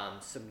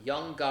some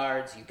young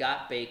guards, you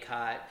got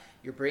Baycott,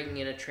 you're bringing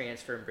in a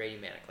transfer in Brady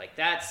Manick. Like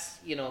that's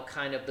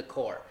kind of the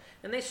core,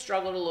 and they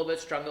struggled a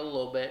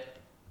little bit,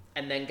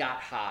 and then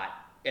got hot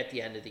at the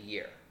end of the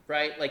year,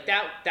 right? Like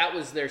that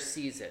was their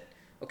season.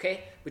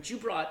 Okay, but you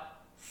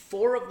brought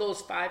 4 of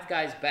those 5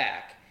 guys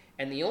back,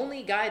 and the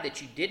only guy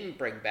that you didn't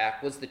bring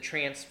back was the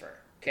transfer.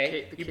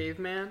 Okay, the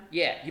caveman.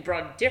 Yeah, you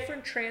brought a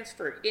different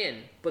transfer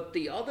in, but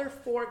the other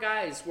 4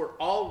 guys were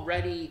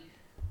already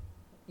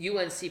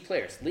UNC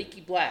players: Leaky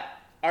Black,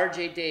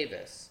 R.J.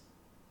 Davis,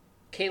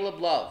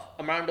 Caleb Love,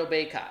 Armando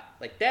Baycott.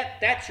 Like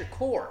that's your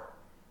core.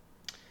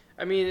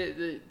 I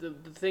mean,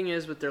 the thing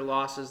is with their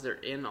losses, they're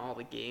in all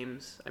the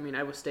games. I mean,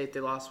 Iowa State, they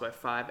lost by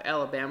 5.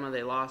 Alabama,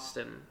 they lost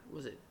in,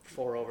 was it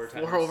 4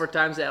 overtimes? 4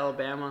 overtimes at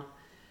Alabama.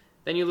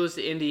 Then you lose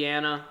to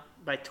Indiana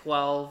by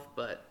 12.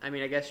 But, I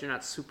mean, I guess you're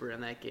not super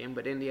in that game.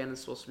 But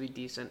Indiana's supposed to be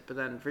decent. But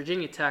then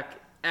Virginia Tech,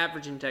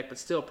 but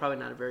still probably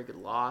not a very good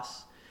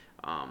loss.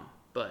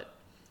 But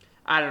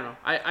I don't know.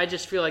 I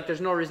just feel like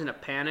there's no reason to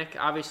panic.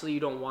 Obviously, you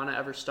don't want to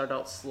ever start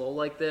out slow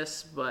like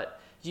this. But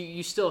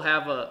you still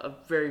have a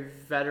very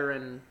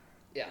veteran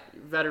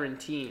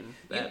team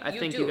that I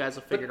think you guys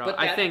will figure it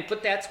out.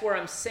 But that's where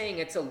I'm saying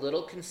it's a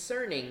little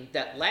concerning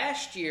that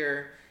last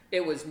year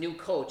it was new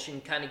coach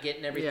and kind of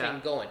getting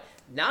everything going.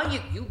 Now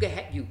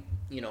you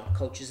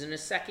coaches in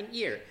his second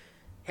year,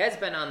 has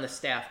been on the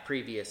staff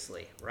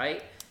previously,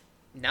 right?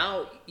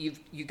 Now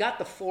you got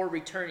the 4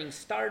 returning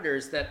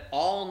starters that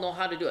all know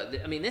how to do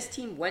it. I mean, this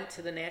team went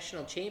to the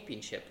national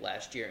championship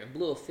last year and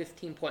blew a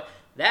 15-point.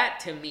 That,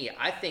 to me,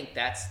 I think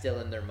that's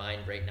still in their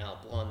mind right now,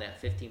 blowing that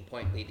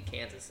 15-point lead to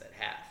Kansas at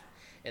half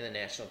in the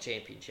national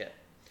championship.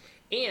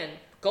 And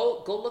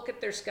go look at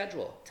their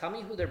schedule. Tell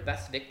me who their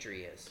best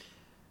victory is.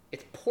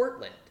 It's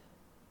Portland.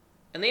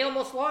 And they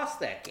almost lost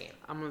that game.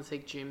 I'm going to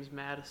take James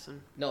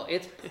Madison. No,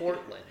 it's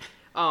Portland.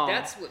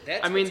 That's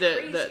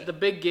the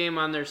big game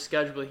on their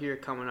schedule here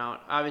coming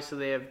out.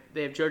 Obviously,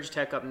 they have Georgia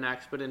Tech up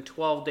next, but in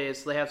 12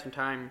 days, so they have some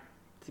time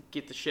to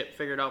get the shit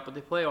figured out. But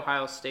they play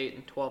Ohio State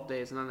in 12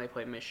 days, and then they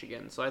play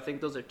Michigan. So I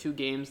think those are 2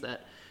 games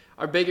that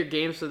are bigger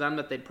games for them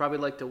that they'd probably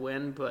like to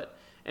win.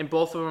 And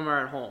both of them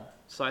are at home.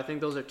 So I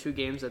think those are 2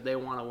 games that they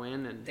want to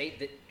win. And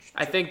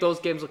I think those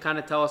games will kind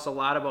of tell us a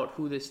lot about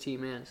who this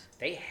team is.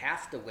 They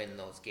have to win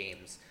those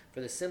games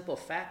for the simple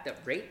fact that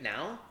right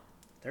now,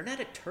 they're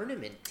not a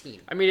tournament team.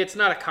 I mean, it's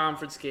not a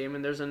conference game,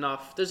 and there's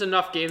enough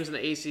games in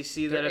the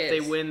ACC that if they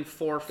win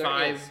 4 or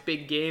 5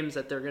 big games,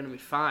 that they're going to be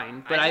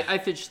fine. But I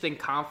just think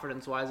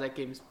confidence-wise,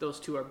 those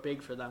 2 are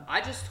big for them.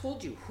 I just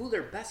told you who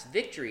their best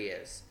victory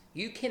is.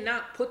 You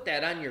cannot put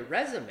that on your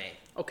resume.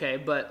 Okay,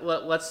 but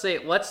let's say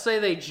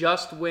they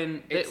just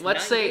win.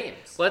 Let's say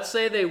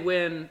they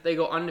win. They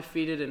go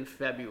undefeated in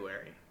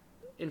February.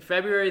 In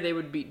February, they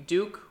would beat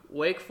Duke,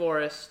 Wake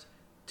Forest,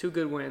 2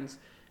 good wins.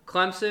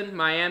 Clemson,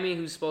 Miami,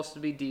 who's supposed to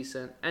be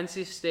decent,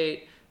 NC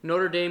State,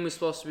 Notre Dame, who's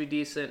supposed to be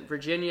decent,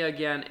 Virginia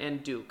again,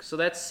 and Duke. So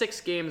that's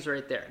 6 games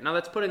right there. Now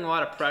that's putting a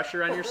lot of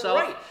pressure on yourself.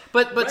 Right.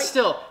 But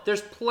still,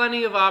 there's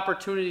plenty of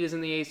opportunities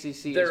in the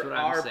ACC. There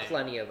are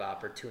plenty of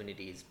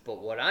opportunities.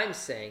 But what I'm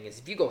saying is,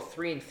 if you go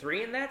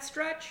 3-3 in that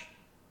stretch,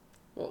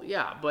 well,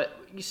 yeah, but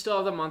you still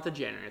have the month of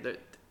January.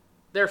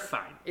 They're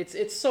fine.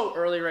 It's so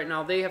early right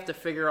now. They have to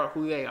figure out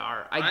who they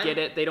are. I get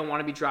it. They don't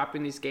want to be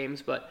dropping these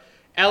games, but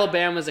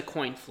Alabama's a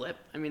coin flip.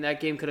 I mean,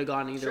 that game could have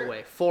gone either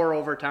way. 4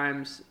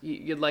 overtimes.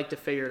 You'd like to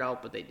figure it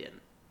out, but they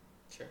didn't.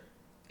 Sure.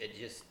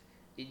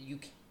 You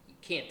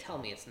can't tell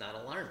me it's not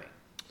alarming.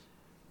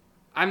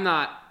 I'm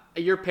not.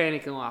 You're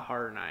panicking a lot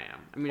harder than I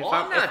am. I mean,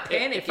 I'm not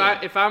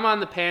panicking. If I'm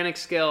on the panic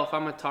scale, if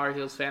I'm a Tar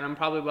Heels fan, I'm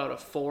probably about a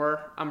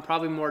 4. I'm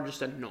probably more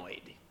just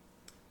annoyed.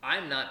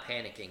 I'm not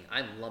panicking.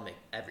 I'm lumming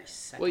every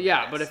second. Well,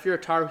 yeah, but if you're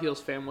a Tar Heels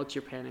fan, what's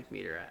your panic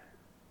meter at?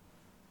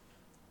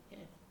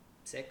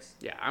 6.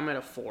 Yeah, I'm at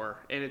a 4,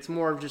 and it's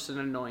more of just an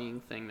annoying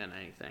thing than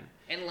anything.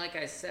 And like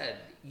I said,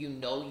 you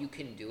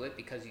can do it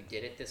because you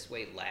did it this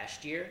way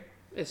last year.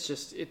 It's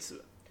just it's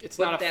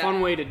not a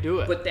fun way to do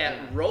it. But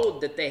that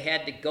road that they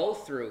had to go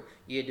through,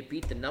 you had to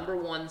beat the number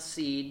 1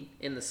 seed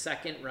in the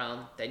second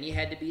round, then you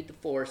had to beat the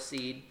 4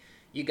 seed.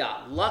 You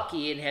got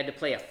lucky and had to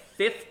play a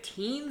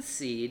 15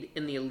 seed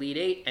in the Elite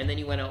 8, and then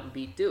you went out and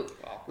beat Duke.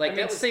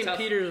 Well, St.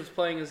 Peter's was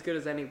playing as good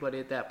as anybody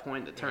at that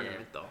point in the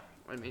tournament, though.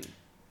 I mean,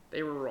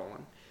 they were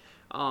rolling.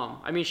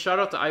 Shout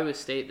out to Iowa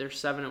State. They're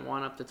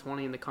 7-1 up to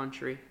 20 in the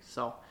country.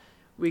 So,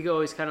 we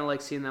always kind of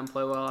like seeing them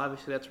play well.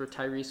 Obviously, that's where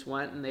Tyrese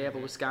went, and they have a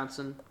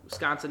Wisconsin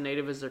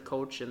native as their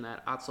coach in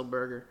that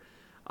Otzelberger.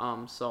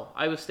 So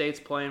Iowa State's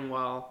playing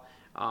well.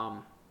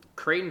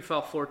 Creighton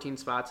fell 14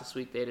 spots this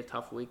week. They had a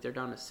tough week. They're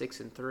down to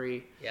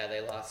 6-3. Yeah,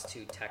 they lost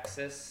to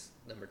Texas,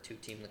 number 2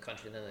 team in the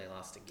country. Then they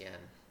lost again.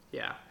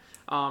 Yeah.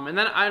 And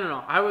then, I don't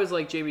know. I always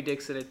like Jamie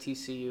Dixon at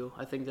TCU.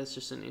 I think that's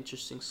just an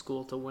interesting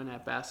school to win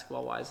at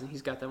basketball-wise, and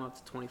he's got them up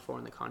to 24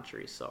 in the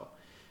country. So,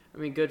 I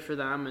mean, good for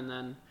them. And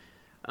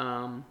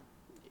then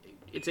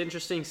it's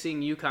interesting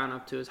seeing UConn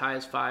up to as high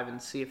as 5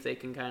 and see if they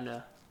can kind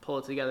of pull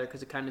it together,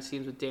 because it kind of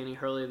seems with Danny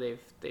Hurley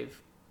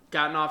they've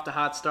gotten off to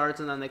hot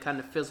starts and then they kind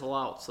of fizzle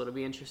out. So it'll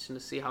be interesting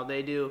to see how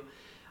they do.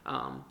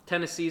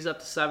 Tennessee's up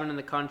to 7 in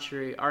the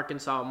country.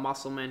 Arkansas,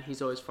 Musselman,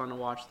 he's always fun to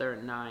watch. They're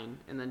at 9.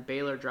 And then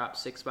Baylor dropped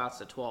 6 spots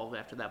to 12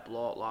 after that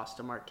blowout loss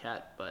to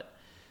Marquette. But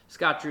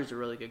Scott Drew's a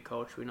really good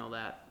coach. We know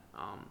that.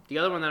 The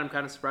other one that I'm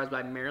kind of surprised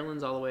by,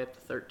 Maryland's all the way up to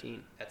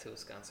 13. That's who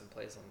Wisconsin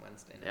plays on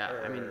Wednesday night.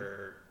 Yeah, I mean,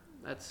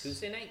 that's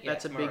Tuesday night. Yeah,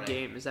 that's a big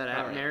game. Is that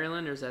at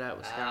Maryland or is that at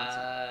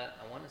Wisconsin?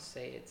 I want to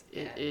say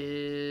it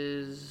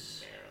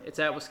is. It's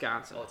at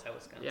Wisconsin. Oh, it's at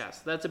Wisconsin. Yeah,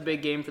 so that's a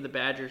big game for the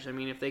Badgers. I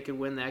mean, if they could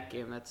win that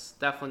game, that's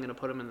definitely going to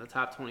put them in the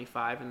top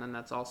 25, and then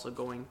that's also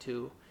going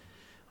to,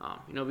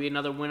 be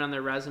another win on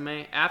their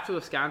resume. After the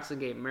Wisconsin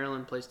game,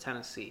 Maryland plays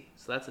Tennessee,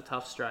 so that's a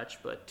tough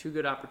stretch, but 2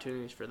 good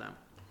opportunities for them.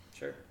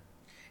 Sure.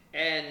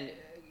 And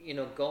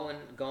going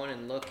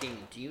and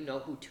looking, do you know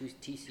who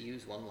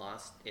TCU's one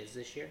loss is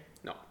this year?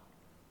 No.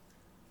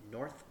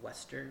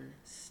 Northwestern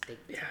State.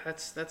 Yeah,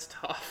 that's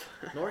tough.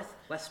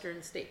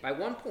 Northwestern State by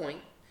 1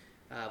 point.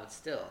 But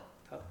still,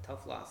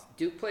 tough loss.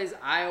 Duke plays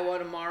Iowa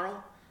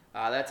tomorrow.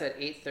 That's at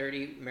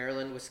 8:30.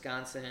 Maryland,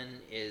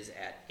 Wisconsin is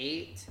at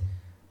 8.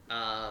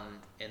 And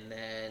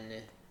then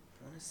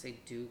I want to say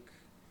Duke.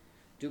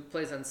 Duke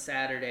plays on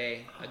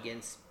Saturday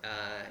against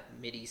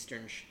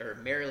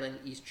Maryland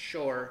East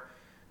Shore.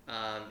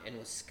 And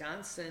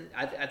Wisconsin,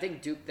 I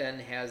think Duke then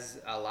has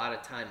a lot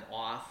of time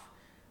off.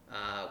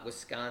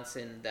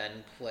 Wisconsin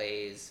then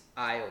plays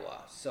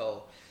Iowa.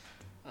 So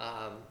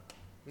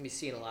I'm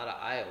seeing a lot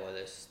of Iowa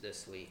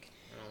this week.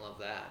 I don't love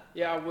that.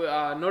 Yeah,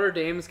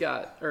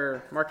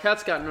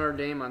 Marquette's got Notre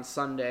Dame on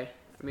Sunday.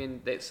 I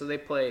mean, they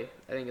play,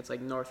 I think it's like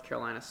North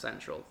Carolina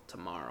Central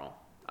tomorrow.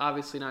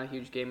 Obviously not a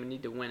huge game and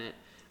need to win it.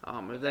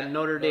 But then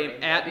Notre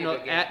Dame at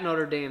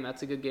Notre Dame,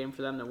 that's a good game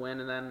for them to win.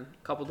 And then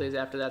a couple days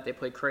after that, they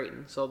play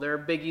Creighton. So their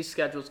Big East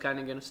schedule's kind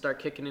of going to start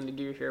kicking into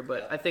gear here.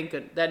 But I think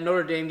that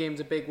Notre Dame game's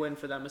a big win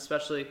for them,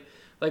 especially,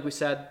 like we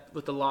said,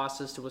 with the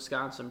losses to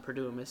Wisconsin,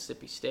 Purdue, and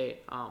Mississippi State.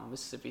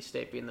 Mississippi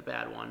State being the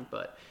bad one.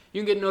 But you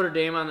can get Notre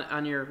Dame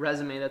on your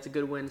resume. That's a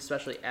good win,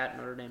 especially at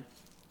Notre Dame.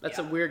 That's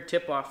a weird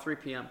tip-off, 3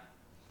 p.m.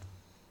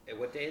 Hey,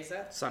 what day is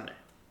that? Sunday.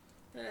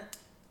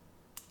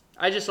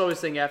 I just always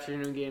think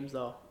afternoon games,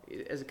 though.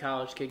 As a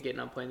college kid,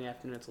 getting up playing in the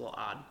afternoon, it's a little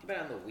odd. But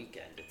on the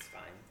weekend, it's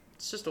fine.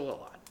 It's just a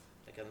little odd.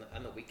 Like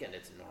on the weekend,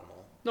 it's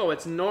normal. No,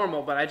 it's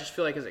normal, but I just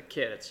feel like as a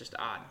kid, it's just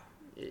odd.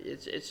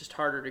 It's just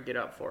harder to get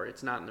up for.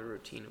 It's not in the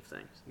routine of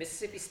things.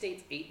 Mississippi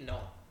State's 8-0.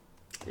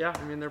 Yeah,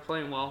 I mean, they're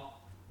playing well,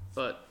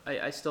 but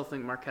I still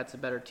think Marquette's a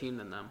better team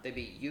than them. They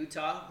beat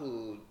Utah,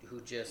 who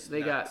just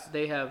they killed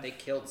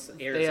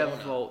Arizona. They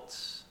have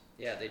votes.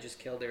 Yeah, they just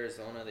killed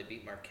Arizona. They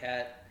beat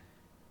Marquette.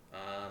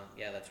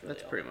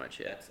 That's pretty much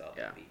it. That's all.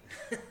 Yeah.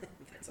 They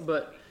beat.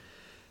 But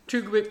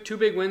two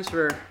big wins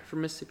for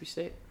Mississippi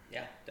State.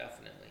 Yeah,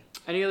 definitely.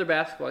 Any other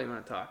basketball you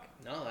want to talk?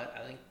 No,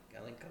 I think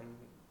I'm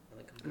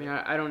I mean,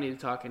 I don't need to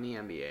talk any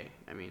NBA.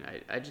 I mean,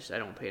 I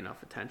don't pay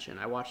enough attention.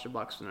 I watch the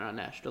Bucks when they're on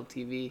national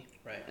TV.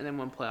 Right. And then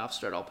when playoffs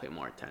start, I'll pay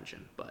more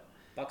attention. But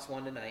Bucks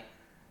won tonight.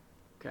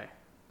 Okay,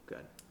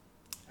 good.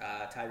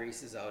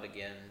 Tyrese is out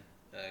again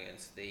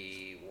against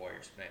the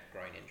Warriors,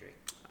 groin injury.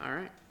 All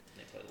right.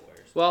 They play the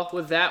Warriors. Well,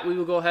 with that, we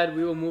will go ahead.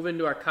 We will move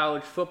into our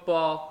college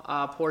football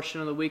portion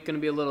of the week. Going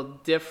to be a little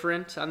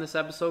different on this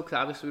episode because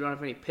obviously we don't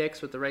have any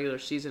picks with the regular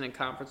season and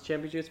conference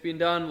championships being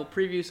done. We'll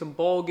preview some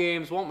bowl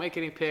games. Won't make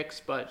any picks,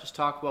 but just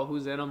talk about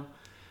who's in them.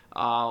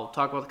 We'll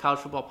talk about the college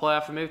football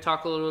playoff and maybe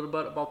talk a little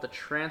bit about the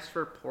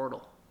transfer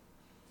portal.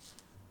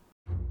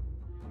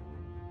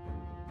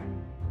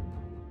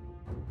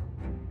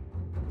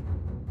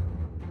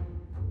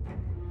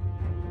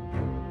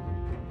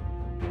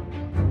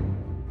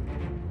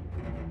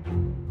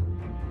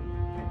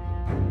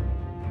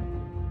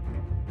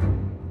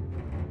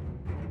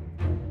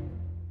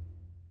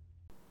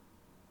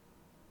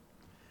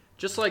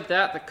 Just like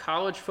that, the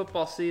college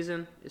football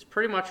season is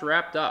pretty much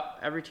wrapped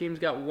up. Every team's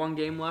got one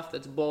game left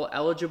that's bowl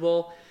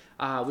eligible.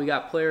 We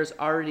got players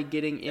already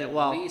getting in.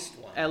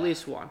 At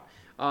least one.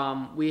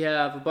 We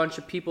have a bunch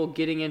of people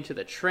getting into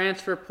the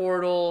transfer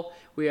portal.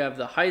 We have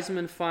the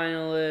Heisman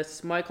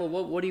finalists. Michael,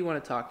 what do you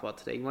want to talk about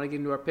today? You want to get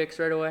into our picks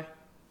right away?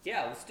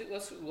 Yeah,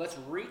 let's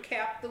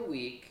recap the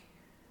week,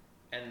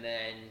 and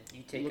then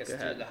you take us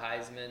through the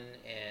Heisman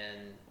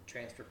and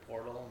transfer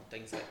portal and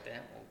things like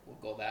that. We'll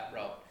go that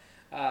route.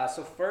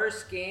 So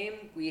first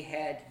game, we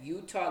had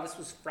Utah. This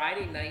was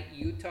Friday night,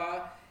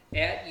 Utah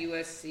at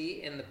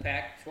USC in the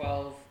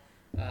Pac-12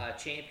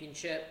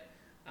 championship.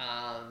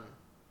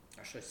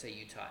 or should I say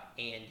Utah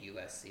and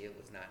USC. It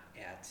was not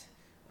at.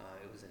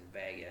 It was in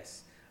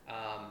Vegas.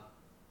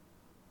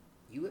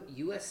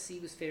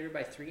 USC was favored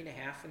by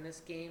 3.5 in this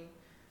game.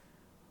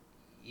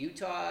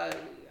 Utah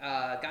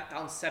got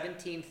down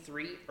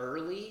 17-3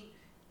 early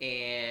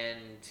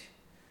and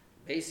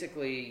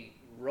basically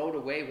rode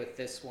away with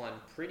this one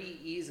pretty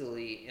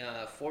easily.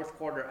 Fourth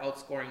quarter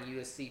outscoring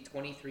USC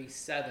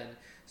 23-7,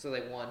 so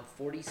they won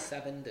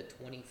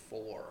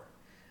 47-24.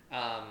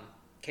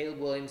 Caleb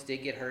Williams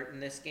did get hurt in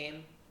this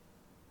game.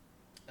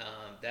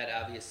 That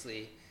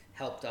obviously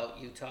helped out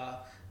Utah.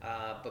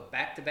 But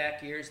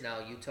back-to-back years now,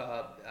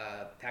 Utah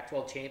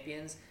Pac-12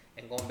 champions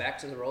and going back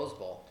to the Rose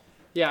Bowl.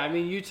 Yeah, I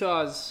mean,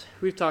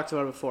 we've talked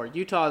about it before.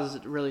 Utah's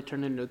really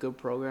turned into a good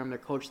program. Their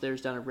coach there's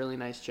done a really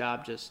nice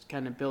job just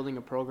kind of building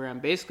a program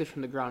basically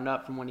from the ground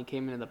up from when he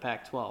came into the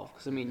Pac-12.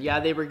 Because, I mean, yeah,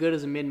 they were good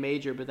as a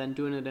mid-major, but then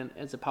doing it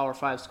as a Power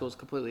 5 school is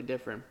completely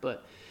different.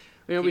 But,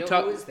 you know,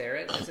 who was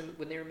there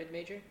when they were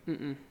mid-major?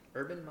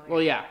 Urban Meyer?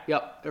 Well, yeah,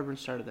 yep. Urban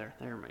started there.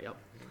 Yep.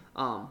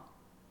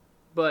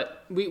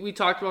 But we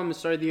talked about them at the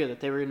start of the year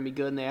that they were going to be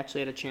good, and they actually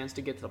had a chance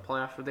to get to the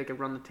playoff where they could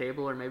run the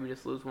table or maybe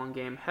just lose one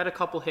game. Had a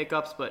couple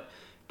hiccups, but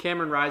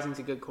Cameron Rising's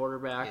a good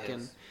quarterback.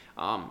 And,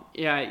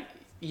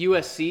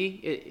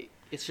 USC,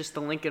 it's just the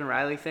Lincoln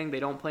Riley thing.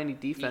 They don't play any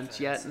defense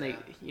yet, and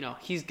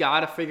he's got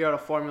to figure out a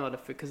formula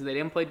because they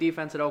didn't play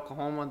defense at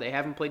Oklahoma. They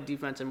haven't played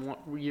defense in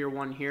year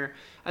one here.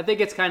 I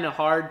think it's kind of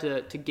hard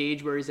to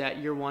gauge where he's at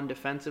year one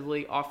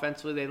defensively.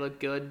 Offensively, they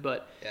look good,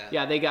 but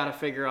they got to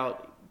figure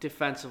out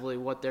defensively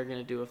what they're going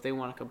to do if they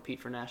want to compete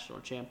for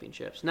national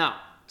championships. Now,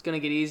 it's going to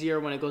get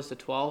easier when it goes to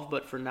 12,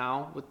 but for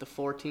now, with the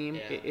 4-team,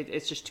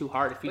 it's just too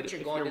hard if you're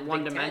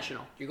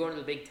one-dimensional. You're going to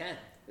the Big Ten.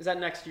 Is that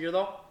next year,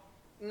 though?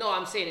 No,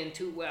 I'm saying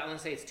I'm going to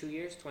say it's 2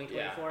 years,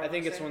 2024. Yeah, I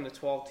think it's when the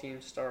 12 team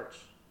starts,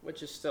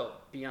 which is still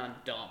beyond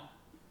dumb,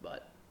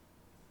 but...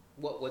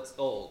 What's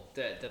old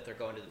that they're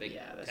going to the Big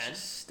Ten? Yeah, that's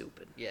just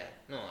stupid. Yeah,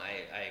 no,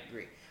 I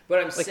agree.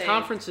 But I'm saying...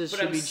 conferences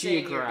should be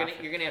geographic.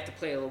 You're going to have to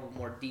play a little bit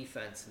more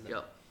defense.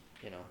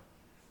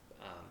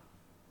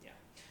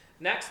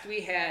 Next, we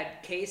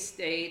had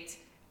K-State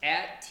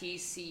at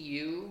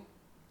TCU.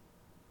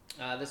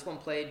 This one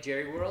played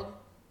Jerry World,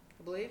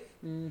 I believe.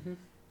 Mm-hmm.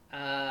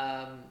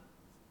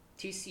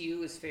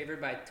 TCU is favored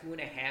by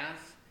 2.5.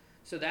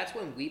 So that's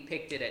when we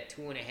picked it at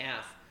 2.5.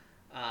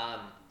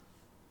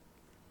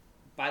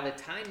 By the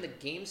time the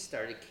game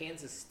started,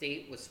 Kansas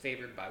State was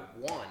favored by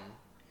 1.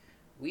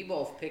 We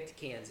both picked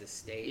Kansas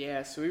State.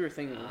 Yeah, so we were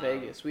thinking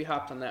Vegas. We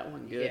hopped on that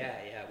one good.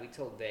 Yeah. We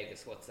told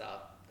Vegas what's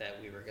up,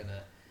 that we were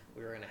gonna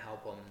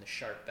help them in the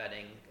sharp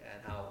betting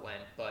and how it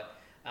went. But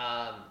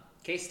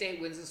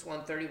K-State wins this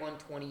one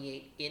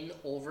 31-28 in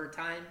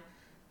overtime.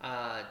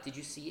 Did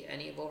you see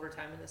any of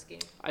overtime in this game?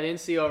 I didn't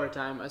see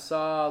overtime. I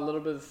saw a little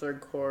bit of the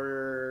third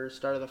quarter,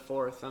 start of the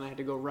fourth, and I had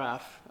to go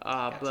ref.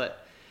 Gotcha.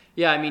 But,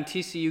 yeah, I mean,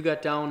 TCU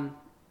got down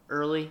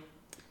early,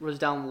 was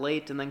down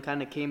late, and then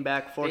kind of came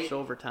back, forced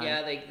overtime.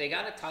 Yeah, they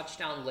got a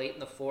touchdown late in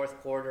the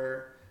fourth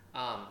quarter. It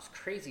was a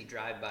crazy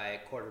drive by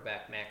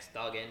quarterback Max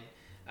Duggan.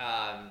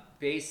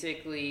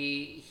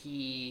 Basically,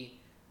 he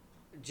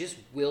just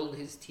willed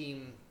his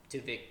team to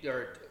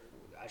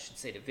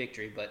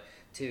victory, but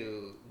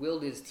to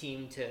willed his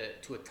team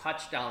to a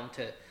touchdown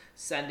to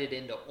send it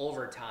into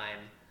overtime.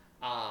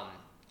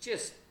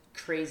 Just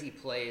crazy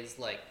plays,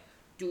 like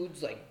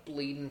dude's like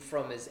bleeding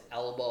from his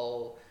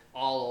elbow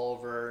all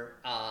over.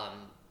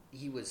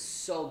 He was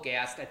so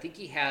gassed. I think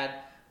he had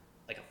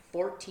like a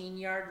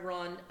 14-yard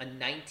run, a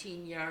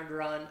 19-yard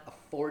run, a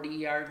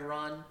 40-yard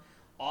run,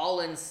 all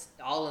in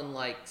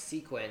like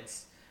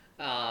sequence,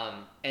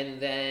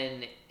 and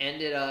then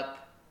ended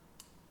up.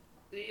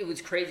 It was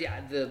crazy.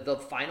 The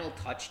final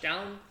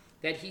touchdown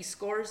that he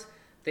scores,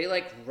 they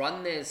like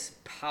run this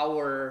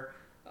power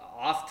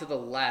off to the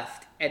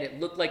left, and it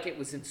looked like it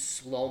was in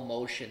slow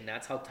motion.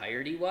 That's how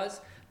tired he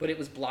was. But it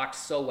was blocked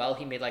so well,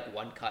 he made like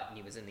one cut and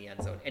he was in the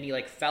end zone. And he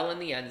like fell in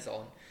the end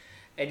zone,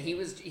 and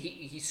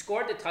he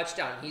scored the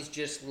touchdown. He's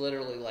just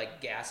literally like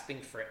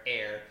gasping for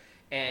air,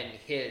 and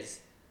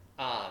his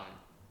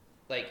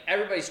like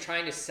everybody's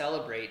trying to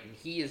celebrate, and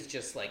he is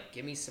just like,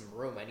 give me some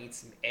room. I need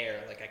some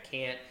air. Like I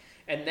can't.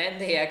 And then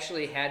they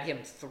actually had him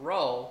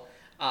throw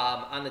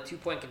on the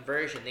 2-point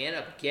conversion. They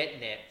ended up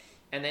getting it,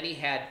 and then he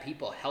had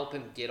people help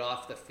him get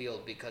off the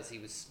field because he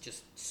was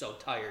just so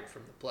tired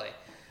from the play.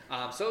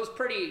 So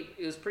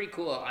it was pretty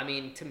cool. I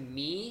mean, to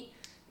me,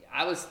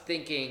 I was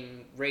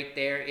thinking right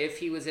there, if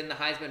he was in the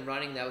Heisman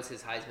running, that was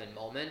his Heisman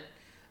moment.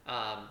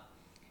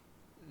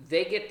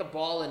 They get the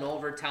ball in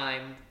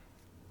overtime.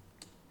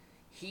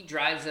 He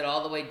drives it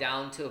all the way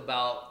down to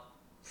about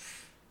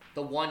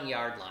the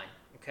 1-yard line.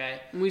 Okay.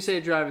 When we say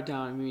drive it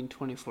down, I mean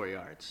 24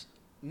 yards.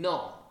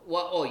 No.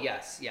 Well, oh,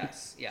 yes,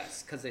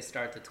 because they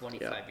start at the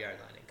 25-yard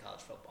line in college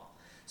football.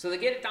 So they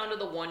get it down to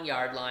the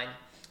 1-yard line,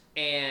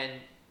 and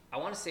I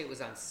want to say it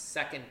was on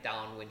second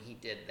down when he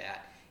did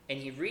that. And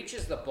he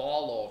reaches the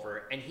ball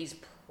over, and he's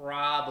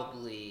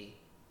probably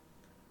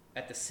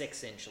at the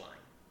 6-inch line,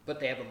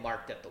 but they have him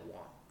marked at the 1.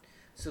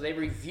 So they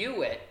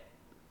review it,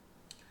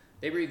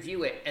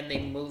 and they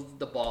move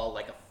the ball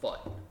like a foot.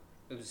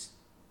 it was.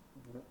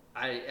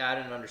 I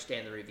didn't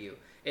understand the review.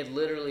 It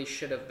literally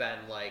should have been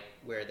like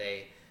where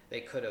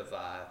they could have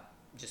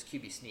just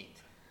QB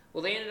sneaked.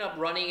 Well, they ended up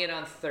running it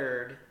on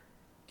third,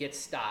 get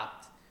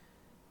stopped.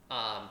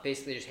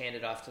 Basically, just hand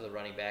it off to the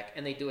running back,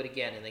 and they do it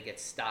again, and they get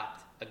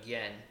stopped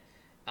again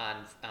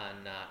on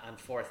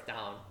fourth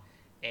down,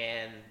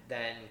 and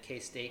then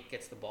K-State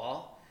gets the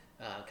ball,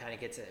 kind of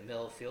gets it in the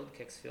middle of the field,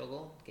 kicks field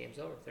goal, game's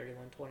over,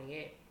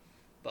 31-28.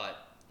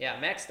 But yeah,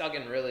 Max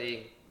Duggan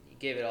really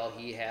gave it all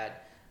he had.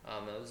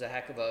 It was a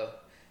heck of a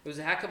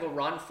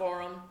run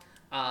for him.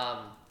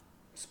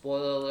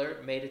 Spoiler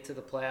alert, made it to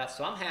the playoffs,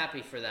 so I'm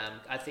happy for them.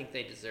 I think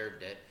they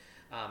deserved it,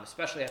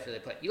 especially after they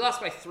played. You lost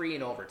by 3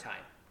 in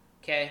overtime.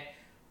 Okay,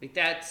 like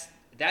that's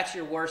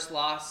your worst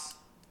loss.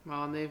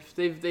 Well, and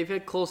they've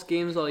had close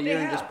games all year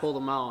and just pulled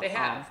them out. They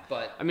have,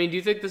 but I mean, do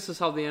you think this is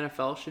how the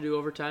NFL should do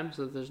overtime,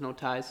 so that there's no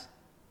ties?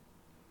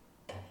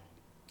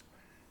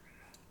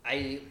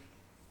 I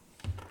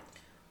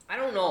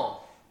don't know,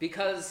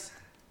 because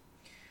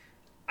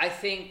I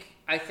think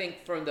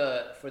for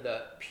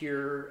the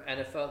pure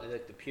NFL,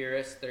 like the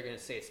purists, they're gonna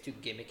say it's too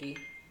gimmicky.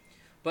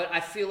 But I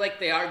feel like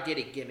they are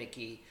getting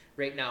gimmicky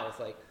right now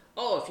with like,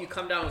 oh, if you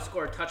come down and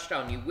score a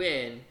touchdown, you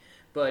win.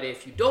 But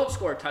if you don't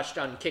score a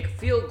touchdown, you kick a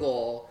field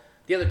goal,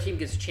 the other team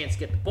gets a chance to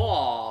get the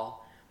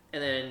ball.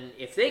 And then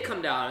if they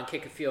come down and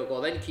kick a field goal,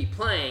 then you keep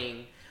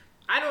playing.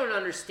 I don't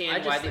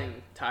understand why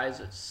think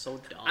ties are so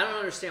dumb. I don't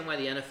understand why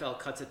the NFL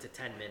cuts it to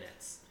 10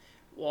 minutes.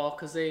 Well,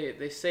 because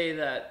they say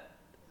that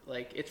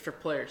like it's for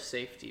player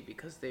safety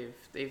because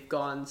they've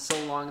gone so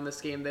long in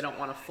this game they don't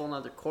want a full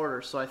another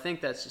quarter. So I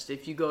think that's just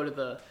if you go to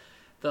the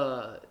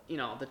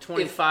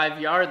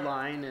 25-yard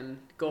line and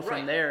go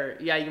from there,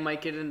 yeah, you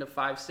might get into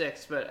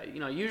 5-6, but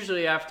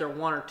usually after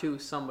 1 or 2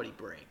 somebody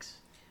breaks.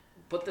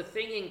 But the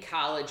thing in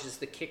college is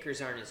the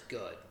kickers aren't as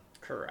good.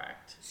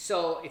 Correct.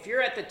 So if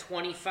you're at the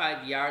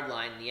 25-yard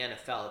line in the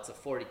NFL, it's a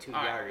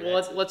 42-yarder.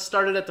 Well, let's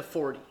start it at the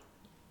 40.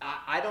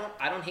 I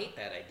don't hate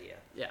that idea.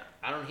 Yeah,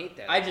 I don't hate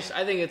that. I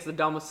think it's the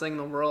dumbest thing in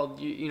the world.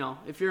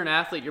 If you're an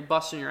athlete, you're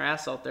busting your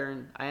ass out there,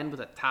 and I end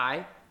with a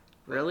tie.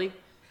 Really?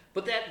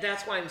 But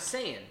that's why I'm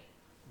saying,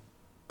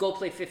 go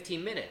play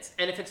 15 minutes,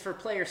 and if it's for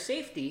player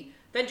safety,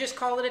 then just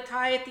call it a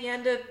tie at the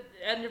end of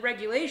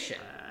regulation.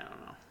 I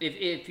don't know.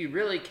 If you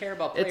really care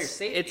about player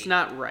safety, it's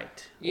not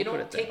right. You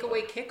don't take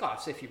away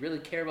kickoffs if you really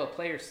care about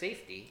player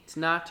safety. It's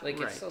not right.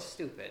 It's so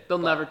stupid. They'll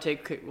never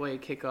take away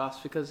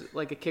kickoffs because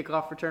like a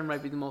kickoff return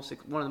might be one of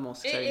the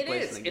most exciting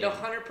plays in the game. It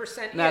 100% is.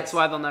 And that's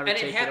why they'll never take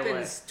it away. And it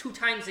happens 2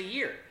 times a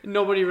year.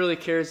 Nobody really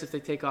cares if they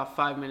take off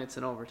 5 minutes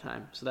in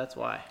overtime, so that's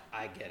why.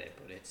 I get it,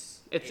 but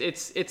it's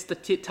the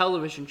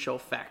television show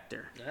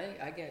factor.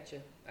 I get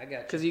you.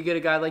 Because you get a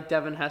guy like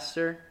Devin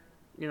Hester.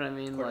 You know what I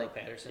mean? Cordell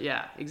Patterson.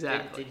 Yeah,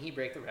 exactly. Did he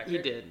break the record? He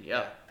did. Yep.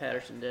 Yeah.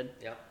 Patterson did.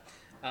 Yep.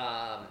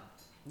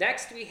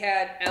 Next we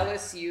had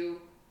LSU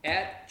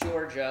at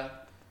Georgia.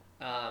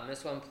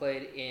 This one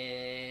played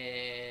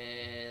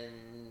in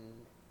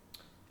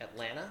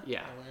Atlanta.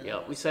 Yeah.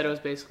 Yeah. We said it was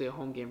basically a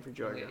home game for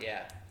Georgia.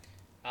 Yeah.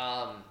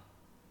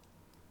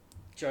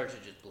 Georgia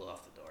just blew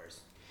off the doors.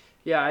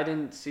 Yeah, I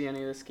didn't see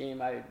any of this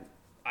game. I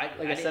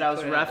said, I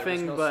was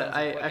reffing, but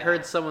I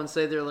heard someone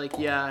say they're like,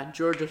 yeah,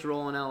 Georgia's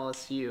rolling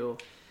LSU.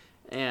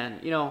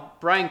 And,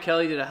 Brian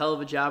Kelly did a hell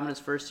of a job in his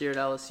first year at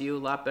LSU, a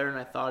lot better than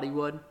I thought he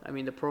would. I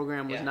mean, the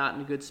program was not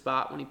in a good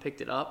spot when he picked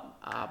it up.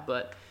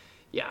 But,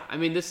 yeah, I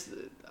mean,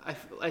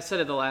 I said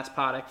it the last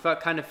pod. I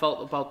kind of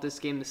felt about this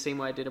game the same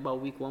way I did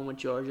about week 1 with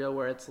Georgia,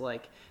 where it's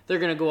like they're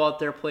going to go out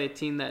there, play a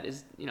team that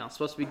is,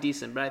 supposed to be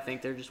decent, but I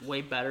think they're just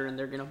way better and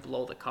they're going to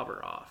blow the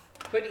cover off.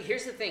 But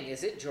here's the thing: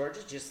 is it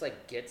Georgia just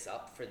gets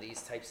up for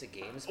these types of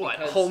games? What,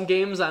 home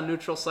games on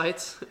neutral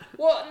sites?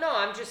 Well, no,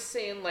 I'm just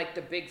saying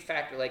the big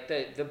factor,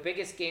 the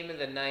biggest game of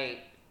the night.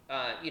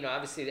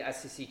 Obviously the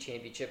SEC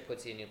championship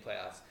puts you in the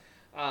playoffs.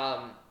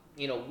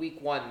 Week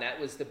 1, that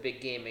was the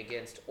big game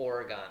against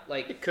Oregon.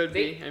 It could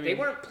be. I mean, they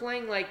weren't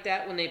playing like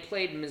that when they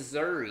played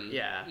Missouri.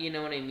 Yeah. You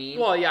know what I mean?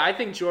 Well, yeah, I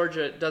think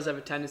Georgia does have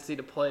a tendency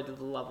to play to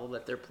the level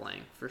that they're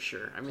playing, for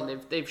sure. I mean,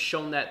 they've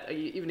shown that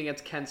even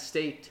against Kent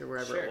State or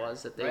wherever it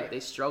was that they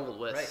struggled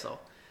with. Right. So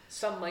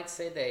some might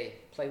say they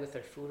play with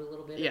their food a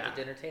little bit at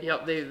the dinner table.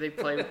 Yep, they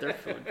play with their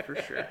food for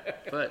sure.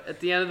 But at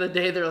the end of the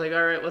day, they're like,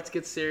 all right, let's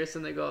get serious,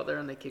 and they go out there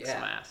and they kick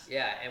some ass.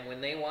 Yeah, and when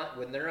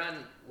they're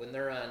on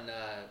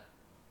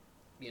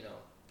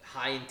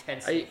high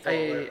intensity.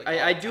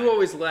 I do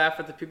always laugh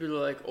at the people who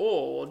are like,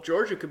 oh, well,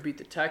 Georgia could beat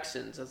the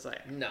Texans. I was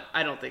like, no,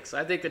 I don't think so.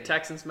 I think the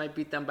Texans might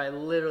beat them by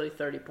literally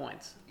 30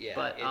 points. Yeah,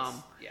 but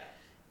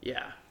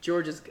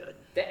Georgia's good.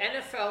 The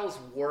NFL's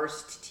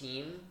worst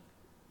team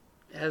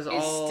has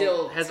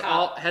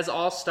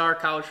all-star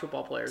college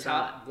football players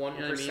top on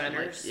it.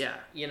 1%ers.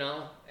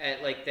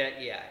 And like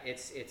that. Yeah,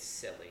 it's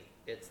silly.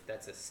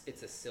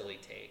 It's a silly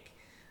take.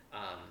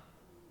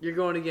 You're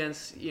going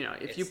against,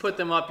 if you put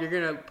them up, you're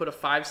going to put a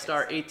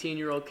 5-star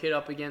 18-year-old kid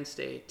up against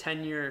a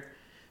 10-year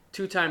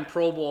 2-time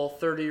Pro Bowl,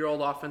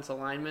 30-year-old offensive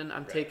lineman.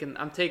 I'm taking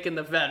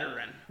the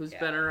veteran who's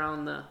been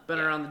around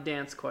the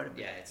dance quite a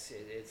bit. Yeah,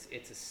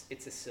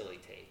 it's a silly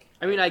take.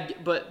 I mean,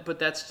 but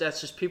that's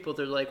just people.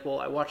 They're like, well,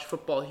 I watch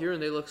football here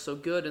and they look so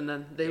good, and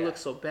then they look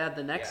so bad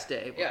the next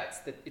day.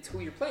 But it's who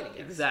you're playing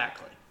against.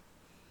 Exactly.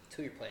 It's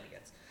who you're playing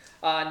against.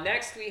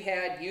 Next we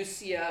had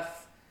UCF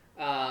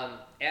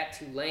at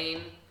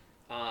Tulane.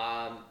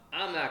 I'm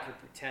not going to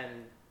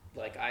pretend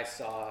like I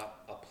saw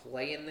a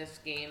play in this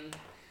game.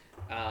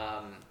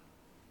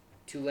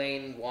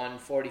 Tulane won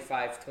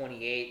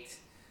 45-28.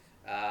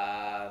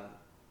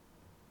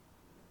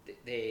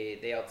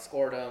 They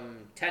outscored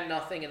them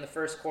 10-0 in the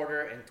first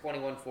quarter and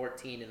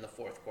 21-14 in the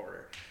fourth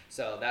quarter.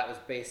 So that was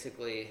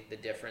basically the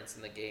difference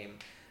in the game.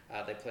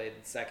 They played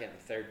second and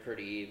third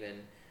pretty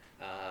even.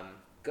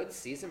 Good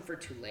season for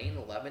Tulane,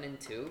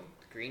 11-2,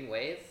 Green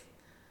Wave.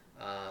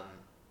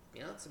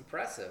 It's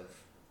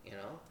impressive.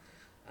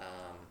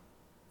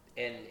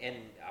 And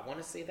I want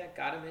to say that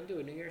got him into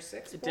a New Year's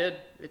Six. It did.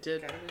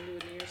 Got him into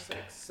a New Year's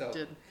Six. So it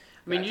did.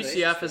 I mean,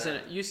 UCF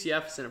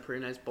is in a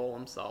pretty nice bowl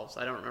themselves.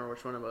 I don't remember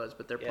which one it was,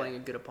 but they're playing a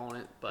good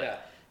opponent.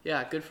 But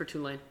good for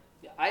Tulane.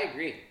 Yeah, I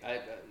agree.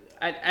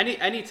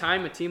 Any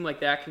time a team like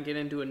that can get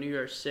into a New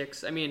Year's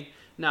Six, I mean,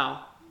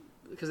 now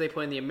because they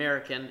play in the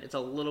American, it's a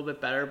little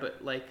bit better.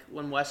 But like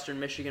when Western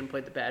Michigan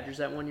played the Badgers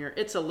that one year,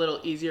 it's a little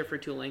easier for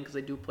Tulane because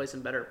they do play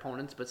some better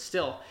opponents. But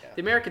still,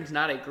 the American's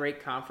not a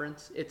great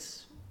conference.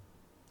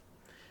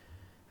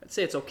 I'd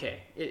say it's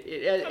okay.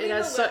 It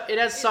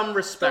has some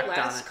respect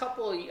on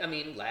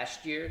it.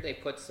 Last year they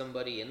put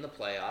somebody in the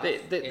playoff.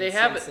 They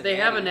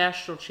have a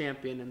national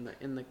champion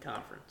in the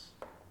conference.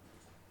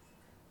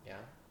 Yeah.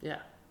 Yeah.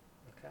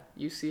 Okay.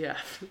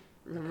 UCF.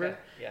 Remember? Okay.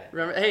 Yeah.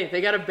 Remember? Hey,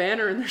 they got a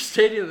banner in their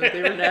stadium that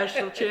they were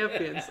national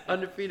champions,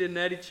 undefeated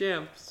natty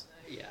champs.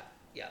 Yeah.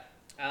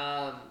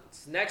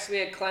 So next we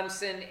had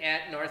Clemson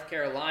at North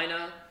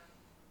Carolina.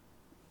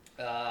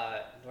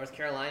 North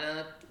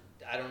Carolina,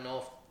 I don't know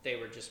if they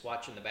were just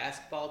watching the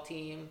basketball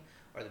team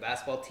or the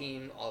basketball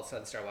team all of a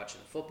sudden started watching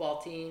the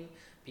football team,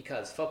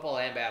 because football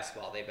and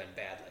basketball, they've been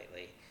bad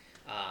lately.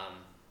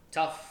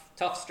 Tough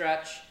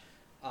stretch.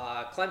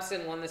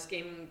 Clemson won this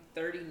game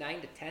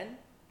 39-10.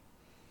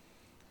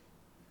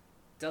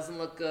 Doesn't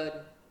look good.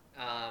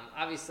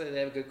 Obviously,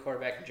 they have a good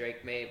quarterback in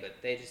Drake May,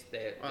 but their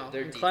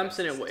defense.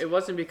 Clemson, it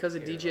wasn't because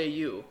of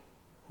DJU.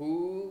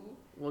 Who?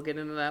 We'll get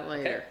into that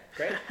later.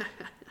 Okay, great.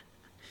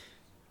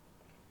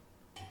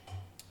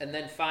 And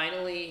then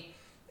finally,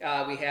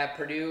 we have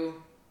Purdue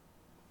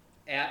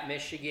at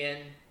Michigan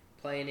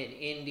playing in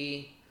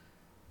Indy.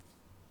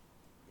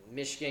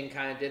 Michigan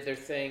kind of did their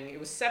thing. It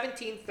was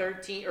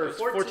 17-13 or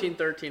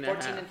 14-13.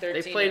 14-13.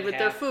 They played with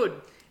their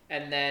food.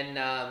 And then,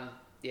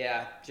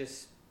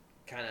 just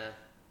kind of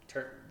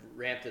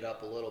ramped it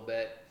up a little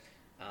bit.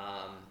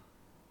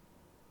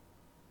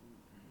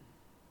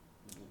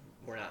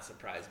 We're not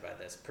surprised by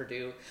this.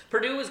 Purdue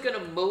is going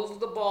to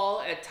move the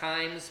ball at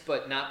times,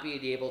 but not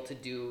be able to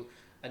do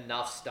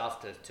enough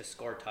stuff to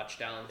score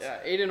touchdowns. Yeah,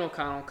 Aiden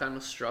O'Connell kind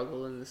of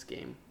struggled in this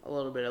game a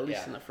little bit, at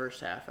least in the first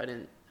half. I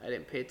didn't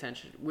pay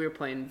attention. We were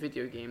playing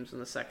video games when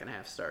the second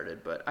half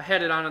started, but I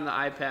had it on the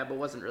iPad, but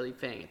wasn't really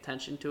paying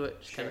attention to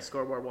it. Just kind of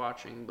scoreboard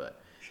watching,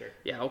 but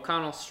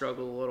O'Connell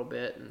struggled a little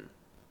bit, and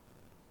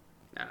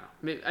I don't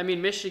know. I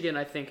mean, Michigan,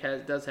 I think,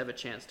 does have a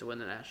chance to win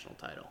the national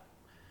title.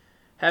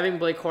 Having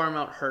Blake Corum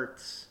out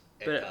hurts.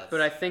 But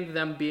I think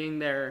them being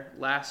there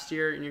last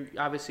year, and you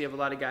obviously have a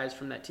lot of guys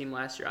from that team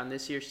last year on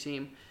this year's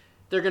team,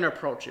 they're going to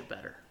approach it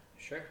better.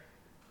 Sure.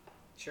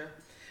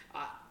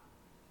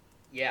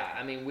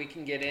 I mean, we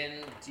can get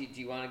in. Do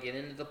you want to get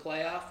into the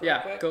playoff real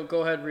quick?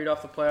 Go ahead, read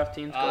off the playoff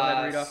teams. Go ahead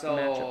and read off the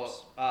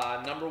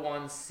matchups. Number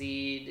 1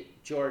 seed,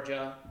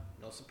 Georgia.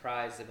 No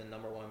surprise, they've been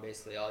number 1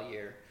 basically all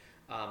year.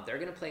 They're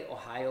going to play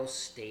Ohio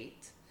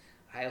State.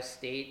 Ohio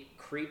State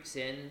creeps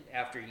in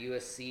after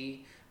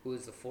USC, who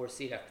is the 4th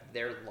seed after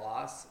their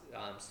loss.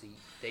 So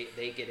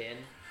they get in.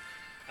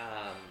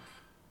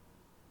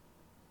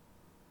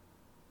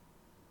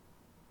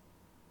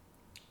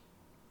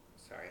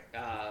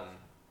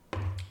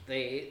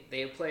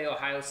 They play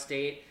Ohio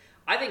State.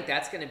 I think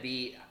that's going to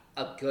be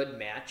a good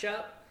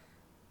matchup.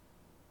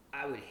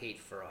 I would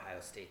hate for Ohio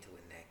State to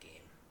win that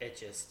game. It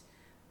just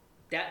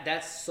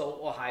that's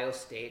so Ohio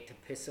State to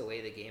piss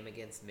away the game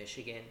against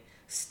Michigan,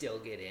 still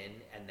get in,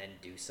 and then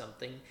do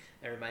something.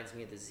 That reminds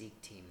me of the Zeke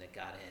team that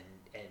got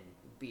in and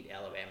beat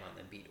Alabama and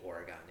then beat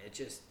Oregon. It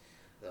just,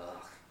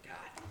 oh,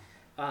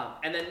 God.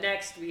 And then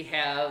next we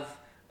have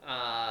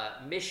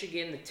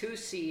Michigan, the 2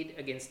 seed,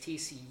 against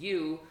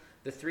TCU,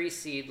 the 3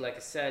 seed. Like I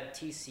said,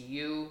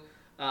 TCU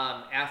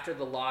after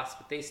the loss,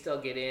 but they still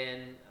get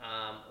in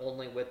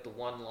only with the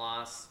 1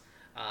 loss.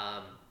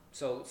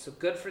 So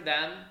good for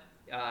them.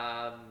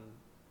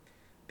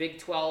 Big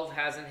 12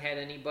 hasn't had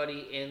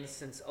anybody in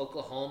since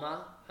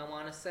Oklahoma, I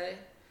want to say.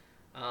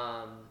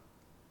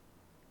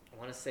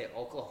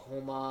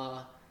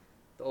 Oklahoma,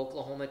 the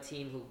Oklahoma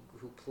team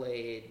who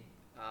played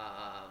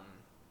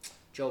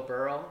Joe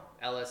Burrow,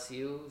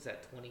 LSU, is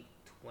that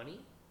 2020?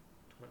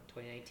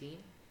 2019?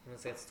 I want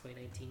to say it's the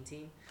 2019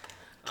 team.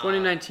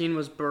 2019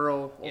 was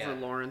Burrow over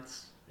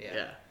Lawrence.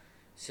 Yeah.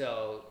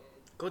 So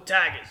go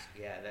Tigers.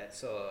 Yeah,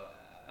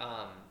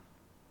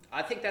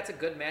 I think that's a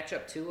good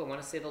matchup too. I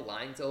want to say the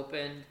line's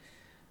opened.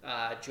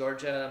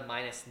 Georgia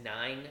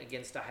 -9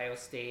 against Ohio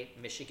State.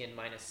 Michigan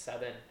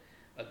 -7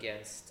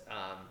 against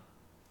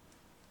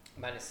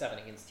 -7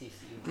 against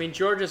TCU. I mean,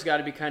 Georgia's got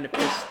to be kind of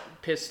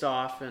pissed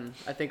off, and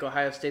I think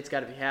Ohio State's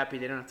got to be happy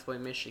they don't have to play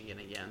Michigan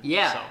again.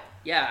 Yeah, so.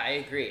 Yeah, I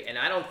agree, and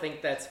I don't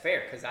think that's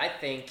fair because I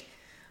think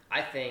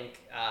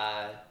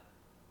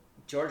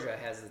Georgia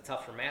has the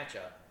tougher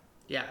matchup.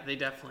 Yeah, they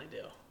definitely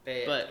do.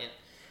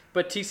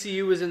 But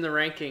TCU was in the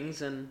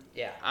rankings, and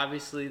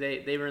obviously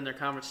they were in their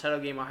conference title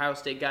game. Ohio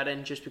State got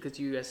in just because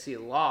USC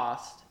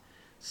lost,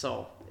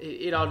 so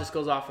it all just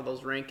goes off of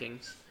those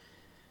rankings.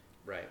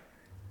 Right.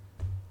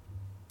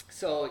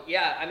 So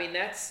yeah, I mean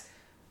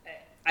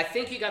I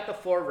think you got the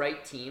 4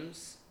 right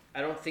teams.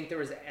 I don't think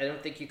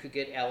you could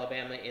get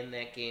Alabama in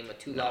that game. A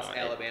 2-loss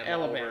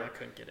Alabama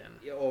couldn't get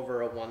in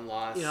over a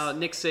 1-loss.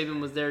 Nick Saban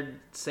was there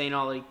saying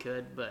all he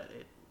could, but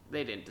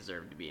they didn't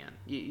deserve to be in.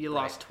 You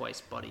lost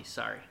twice, buddy.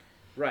 Sorry.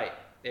 Right.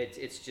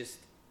 It's just.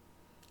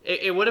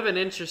 It would have been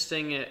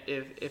interesting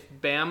if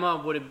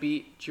Bama would have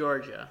beat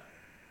Georgia,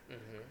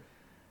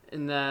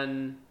 and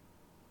then,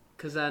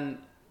 because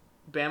then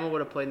Bama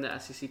would have played in the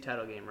SEC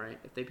title game, right?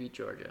 If they beat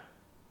Georgia.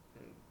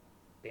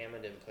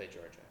 Bama didn't play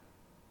Georgia.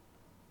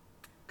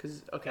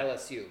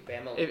 LSU.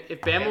 Bama.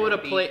 If Bama would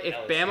have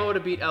Bama would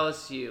have beat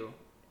LSU,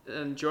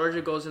 and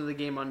Georgia goes into the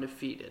game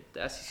undefeated,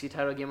 the SEC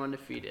title game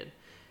undefeated.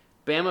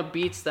 Bama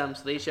beats them,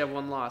 so they each have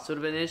 1 loss. So it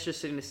would have been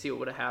interesting to see what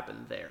would have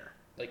happened there.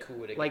 Like who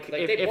would have? Like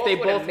if they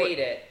both made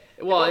it.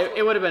 Well,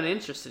 it would have been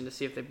interesting to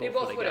see if they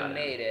both would have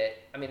made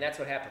it. I mean, that's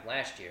what happened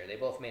last year. They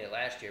both made it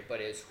last year,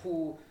 but it's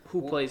who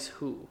plays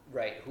who.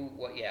 Right.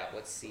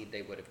 What seed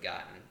they would have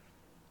gotten.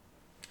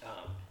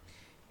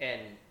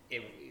 And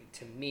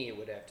to me, it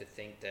would have to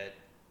think that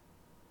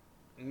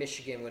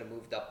Michigan would have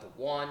moved up to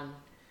 1.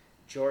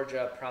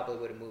 Georgia probably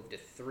would have moved to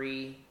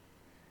 3.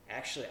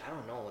 Actually, I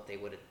don't know what they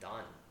would have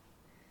done.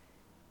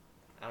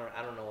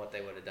 I don't know what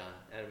they would have done.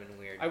 That would have been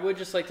weird. I would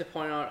just like to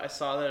point out, I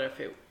saw that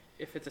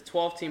if it's a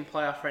 12-team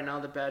playoff right now,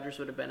 the Badgers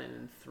would have been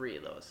in 3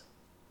 of those.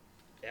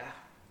 Yeah.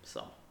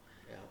 So.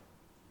 Yeah.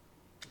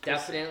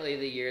 Definitely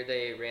the year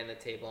they ran the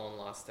table and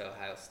lost to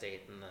Ohio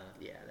State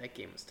that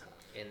game was tough.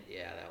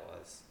 That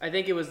was. I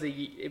think it was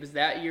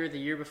that year, the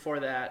year before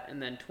that,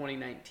 and then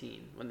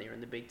 2019 when they were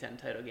in the Big Ten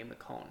title game at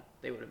Cone.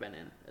 They would have been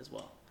in as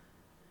well.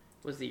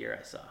 Was the year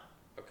I saw.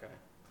 Okay.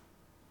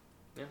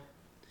 Yeah.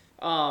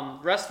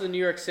 Rest of the New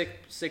York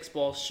Six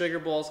Bowl. Sugar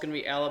Bowl is going to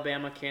be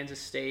Alabama, Kansas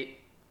State.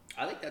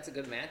 I think that's a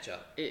good matchup.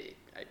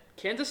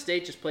 Kansas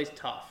State just plays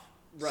tough.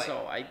 Right.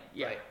 So,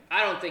 Right.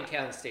 I don't think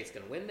Kansas State's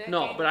going to win that game.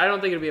 No, but I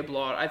don't think it'll be a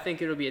blowout. I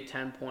think it'll be a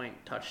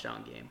 10-point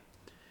touchdown game.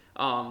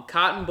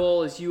 Cotton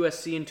Bowl is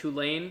USC and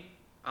Tulane.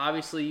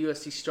 Obviously,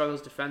 USC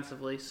struggles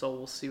defensively, so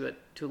we'll see what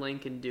Tulane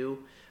can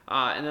do.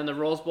 And then the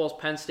Rose Bowl is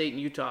Penn State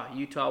and Utah.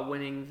 Utah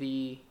winning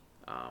the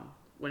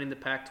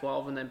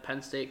Pac-12, and then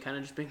Penn State kind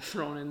of just being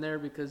thrown in there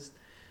because,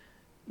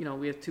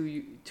 we have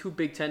two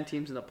Big Ten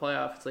teams in the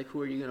playoff. It's like,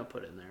 who are you going to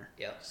put in there?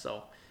 Yeah.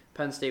 So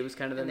Penn State was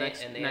kind of the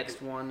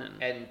next one.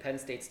 And Penn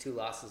State's 2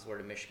 losses were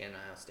to Michigan and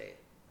Ohio State.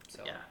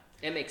 So yeah.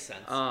 It makes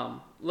sense.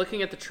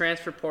 Looking at the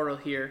transfer portal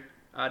here,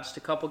 just a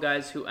couple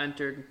guys who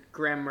entered.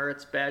 Graham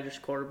Mertz, Badgers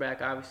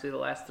quarterback, obviously the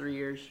last 3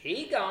 years.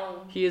 He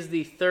gone. He is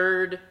the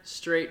 3rd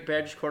straight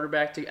Badgers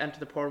quarterback to enter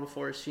the portal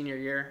before his senior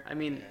year. I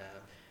mean,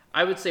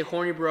 I would say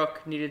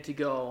Hornibrook needed to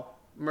go.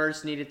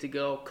 Mertz needed to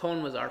go.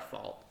 Cone was our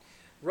fault.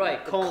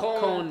 Right.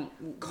 Cone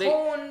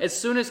as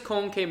soon as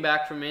Cone came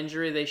back from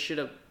injury, they should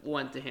have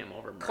went to him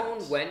over Mertz.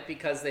 Cone went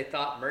because they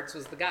thought Mertz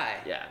was the guy.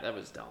 Yeah, that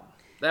was dumb.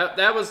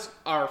 That was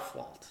our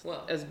fault.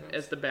 Well,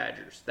 as the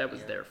Badgers, that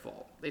was their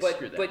fault. They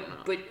screwed that one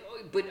up.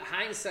 But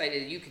hindsight,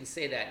 you can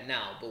say that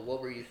now. But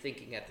what were you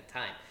thinking at the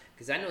time?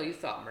 Because I know you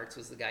thought Mertz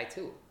was the guy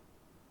too,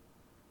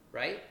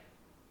 right?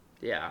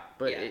 Yeah,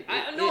 but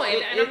I'm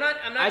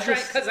not trying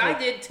because I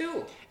did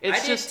too.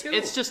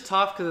 It's just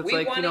tough because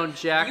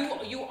it's Jack.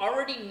 You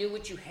already knew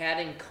what you had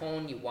in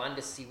Cone. You wanted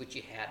to see what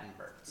you had in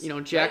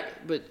Mertz. Jack.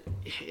 Right? But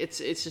it's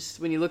just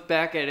when you look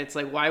back at it, it's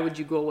like, why would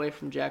you go away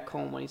from Jack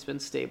Cone when he's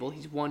been stable?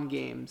 He's won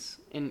games,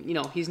 and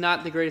he's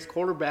not the greatest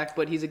quarterback,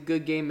 but he's a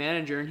good game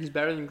manager, and he's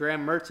better than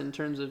Graham Mertz in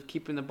terms of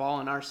keeping the ball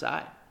on our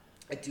side.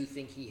 I do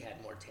think he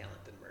had more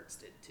talent than Mertz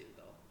did too,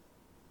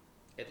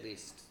 though. At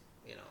least.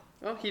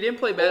 Well, he didn't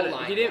play bad.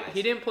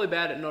 He didn't play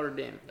bad at Notre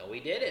Dame. No, he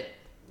didn't.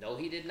 No,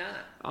 he did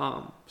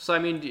not. So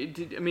do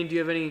you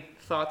have any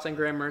thoughts on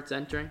Graham Mertz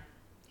entering?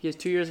 He has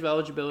 2 years of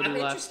eligibility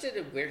left. I'm interested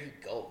in where he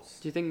goes.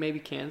 Do you think maybe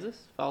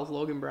Kansas follows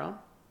Logan Brown?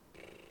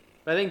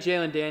 But I think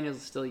Jalen Daniels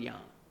is still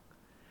young.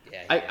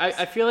 Yeah,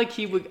 I feel like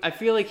he would. I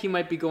feel like he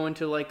might be going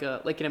to like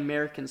an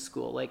American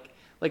school, like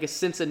a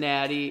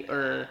Cincinnati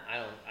or.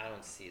 I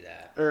don't see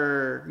that.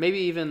 Or maybe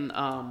even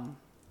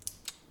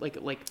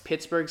like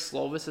Pittsburgh.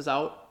 Slovis is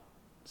out.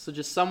 So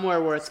just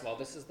somewhere where it's...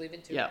 Slovis is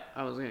leaving too? Yeah,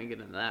 I was going to get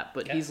into that,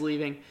 but he's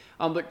leaving.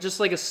 But just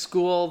like a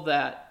school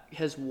that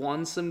has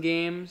won some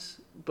games,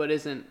 but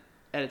isn't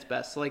at its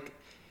best. So, like,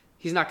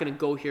 he's not going to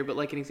go here, but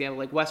like an example,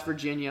 like West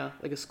Virginia,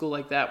 like a school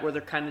like that, where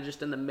they're kind of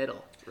just in the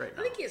middle right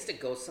now. I think he has to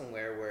go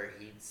somewhere where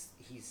he's.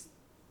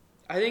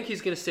 I think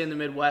he's going to stay in the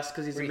Midwest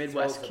because he's a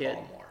Midwest kid.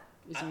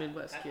 He's a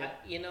Midwest kid.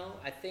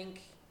 I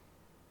think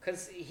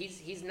because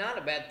he's not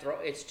a bad throw.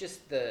 It's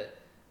just the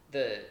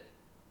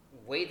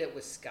way that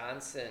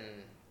Wisconsin,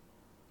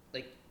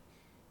 like,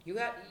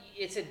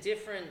 it's a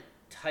different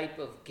type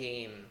of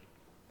game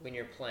when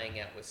you're playing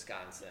at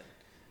Wisconsin,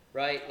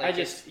 right? Like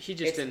he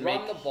just didn't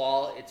run the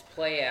ball. It's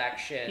play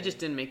action. He just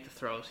didn't make the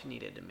throws he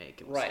needed to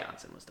make.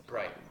 Wisconsin was the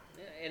problem.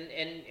 Right,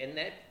 and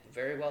that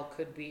very well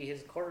could be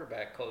his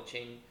quarterback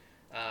coaching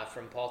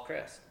from Paul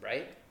Chryst,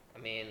 right? I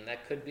mean,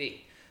 that could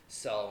be.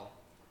 So,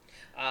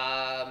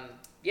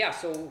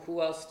 so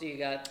who else do you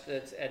got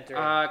that's entering?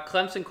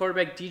 Clemson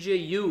quarterback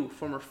DJ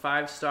former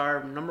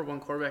 5-star, number 1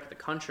 quarterback in the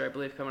country, I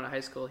believe, coming out of high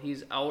school.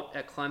 He's out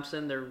at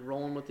Clemson. They're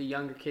rolling with the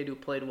younger kid who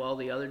played well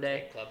the other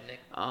day.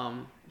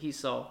 Klubnik.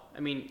 He's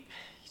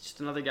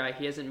just another guy.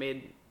 He hasn't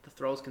made the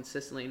throws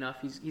consistently enough.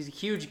 He's a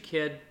huge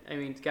kid. I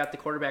mean, he's got the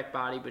quarterback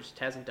body, but just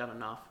hasn't done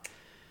enough.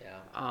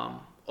 Yeah.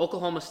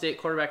 Oklahoma State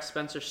quarterback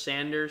Spencer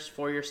Sanders,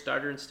 4-year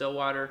starter in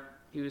Stillwater.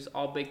 He was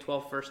all Big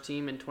 12 first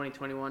team in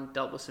 2021,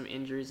 dealt with some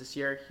injuries this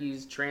year.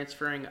 He's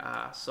transferring.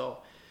 So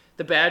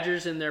the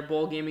Badgers in their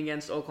bowl game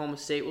against Oklahoma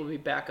State will be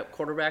backup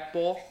quarterback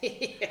bowl.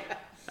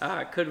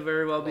 Yeah. Could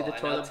very well be the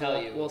toilet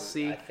bowl. We'll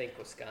see. I think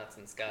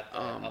Wisconsin's got the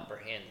upper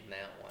hand in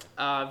that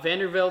one.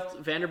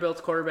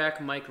 Vanderbilt's quarterback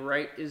Mike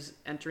Wright is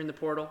entering the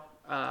portal.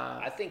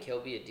 I think he'll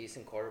be a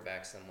decent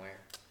quarterback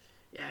somewhere.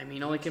 Yeah, I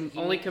mean, only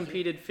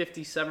competed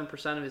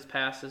 57% of his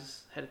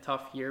passes, had a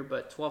tough year,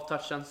 but 12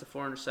 touchdowns to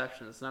 4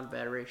 interceptions. It's not a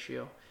bad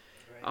ratio.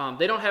 Right.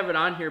 They don't have it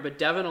on here, but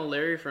Devin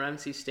O'Leary from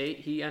NC State,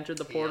 he entered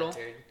the portal.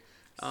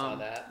 Saw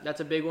that. That's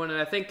a big one, and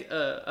I think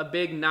a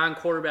big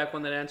non-quarterback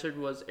one that entered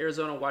was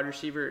Arizona wide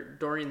receiver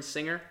Dorian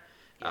Singer.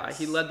 Yes.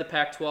 He led the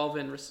Pac-12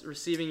 in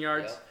receiving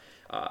yards,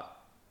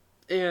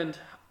 and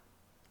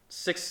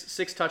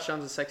six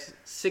touchdowns and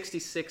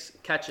 66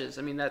 catches.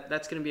 I mean,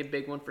 that's going to be a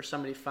big one for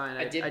somebody to find.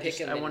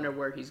 I wonder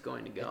where he's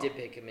going to go. I did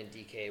pick him in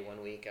DK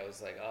one week. I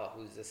was like, oh,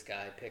 who's this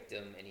guy? I picked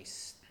him, and he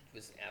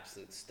was an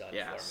absolute stud for me.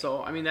 Yeah,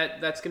 so, I mean,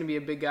 that's going to be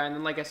a big guy. And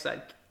then, like I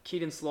said,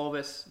 Keaton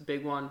Slovis,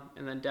 big one.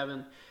 And then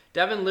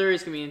Devin Leary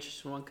is going to be an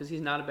interesting one because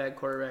he's not a bad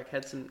quarterback.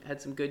 Had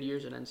some good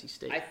years at NC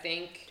State. I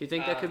think. Do you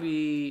think that could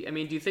be? I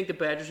mean, do you think the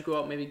Badgers would go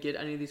out and maybe get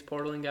any of these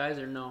portaling guys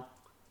or no?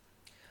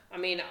 I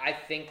mean, I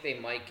think they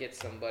might get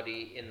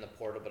somebody in the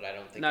portal, but I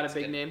don't think not a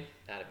big name.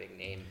 Not a big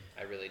name.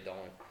 I really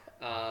don't.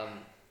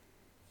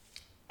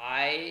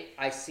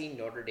 I see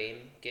Notre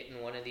Dame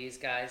getting one of these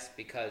guys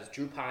because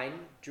Drew Pine.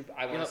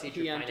 I want to see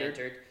Drew Pine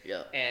entered.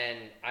 Yeah. And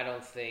I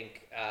don't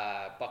think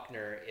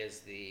Buckner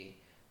is the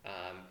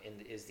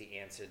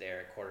answer there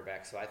at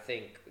quarterback. So I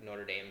think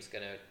Notre Dame's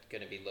gonna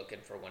be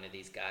looking for one of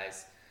these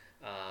guys.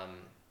 I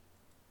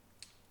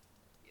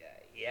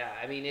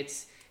mean,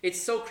 it's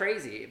so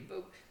crazy.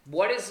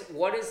 What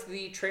is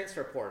the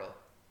transfer portal?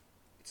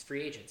 It's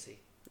free agency.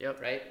 Yep.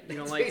 Right. You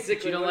don't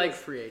like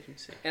free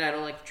agency, and I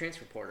don't like the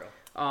transfer portal.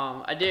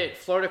 I did.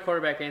 Florida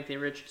quarterback Anthony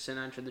Richardson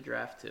entered the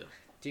draft too.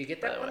 Do you get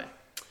that one? Way.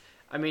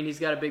 I mean, he's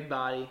got a big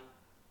body,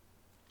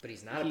 but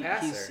he's not a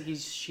passer.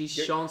 He's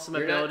shown some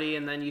ability,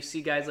 and then you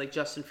see guys like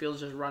Justin Fields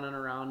just running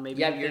around.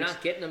 Maybe you're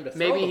not getting him to throw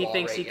maybe the he ball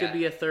thinks right he yet. Could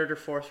be a 3rd or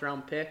 4th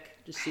round pick.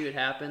 Just see what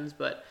happens,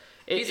 but.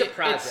 He's a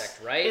project,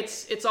 right?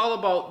 It's all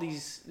about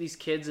these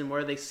kids and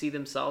where they see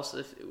themselves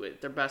with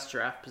their best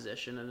draft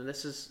position, and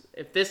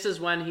if this is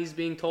when he's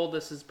being told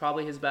this is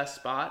probably his best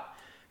spot,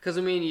 because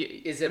I mean,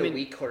 is it a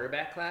weak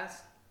quarterback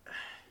class?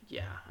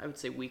 Yeah, I would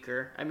say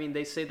weaker. I mean,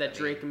 they say that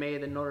Drake May,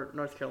 the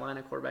North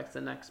Carolina quarterback, is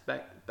the next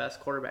best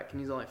quarterback, and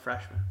he's only a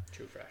freshman.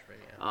 True freshman,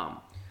 yeah.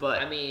 But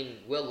I mean,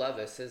 Will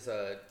Levis is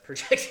a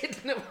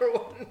projected number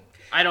 1.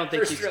 I don't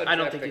think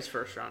he's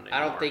first round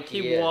anymore. I don't think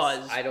he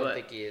was. I don't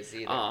think he is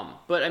either.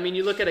 But I mean,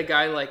 you look at a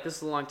guy like this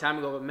is a long time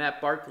ago, but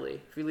Matt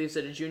Barkley, if he leaves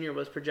at a junior,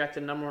 was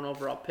projected number 1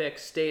 overall pick,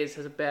 stays,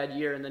 has a bad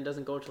year, and then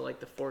doesn't go to like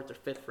the 4th or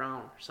 5th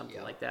round or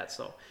something like that.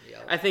 So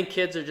I think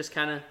kids are just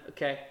kind of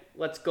okay.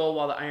 Let's go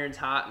while the iron's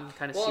hot and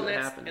kind of see what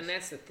happens. And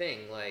that's the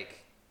thing, like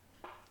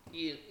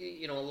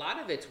you know, a lot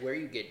of it's where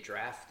you get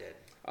drafted,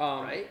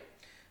 right?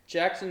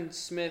 Jackson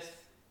Smith.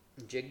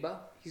 Jigba?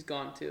 He's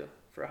gone too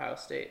for Ohio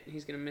State.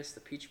 He's going to miss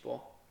the Peach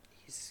Bowl.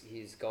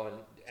 He's going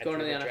to the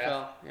NFL.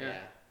 Draft.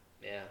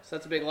 Yeah. So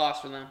that's a big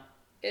loss for them.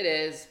 It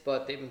is,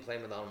 but they've been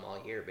playing without him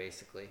all year,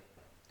 basically.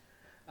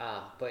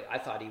 But I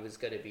thought he was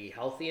going to be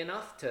healthy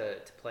enough to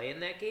play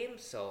in that game.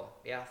 So,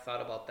 yeah, I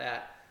thought about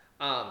that.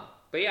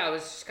 But, yeah, I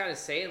was just kind of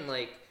saying,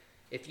 like,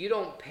 if you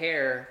don't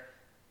pair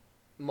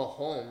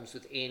Mahomes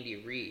with Andy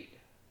Reid,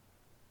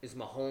 is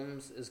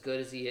Mahomes as good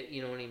as he,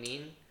 you know what I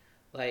mean?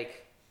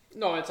 Like...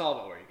 No, it's all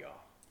about where you go.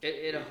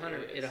 It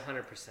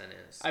 100%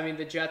 is. I mean,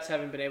 the Jets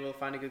haven't been able to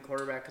find a good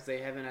quarterback because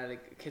they haven't had a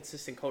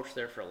consistent coach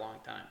there for a long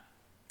time.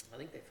 I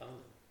think they found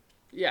him.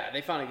 Yeah, they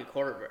found a good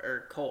quarterback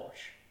or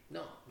coach.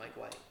 No, Mike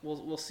White.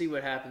 We'll see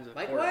what happens with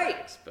Mike quarterbacks,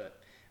 White.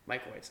 But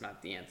Mike White's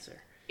not the answer.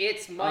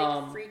 It's Mike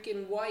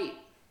freaking White.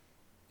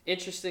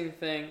 Interesting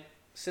thing.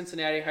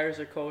 Cincinnati hires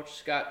their coach,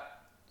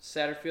 Scott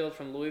Satterfield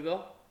from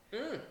Louisville.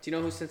 Do you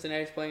know who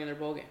Cincinnati's playing in their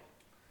bowl game?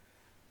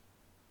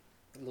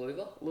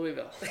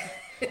 Louisville.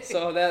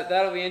 So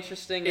that'll be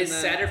interesting. Is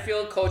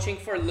Satterfield coaching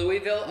for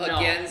Louisville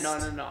against?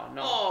 No.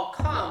 Oh,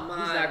 come on.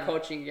 He's not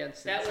coaching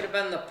against That would have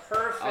been the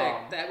perfect.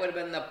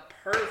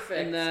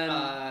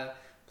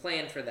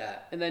 Plan for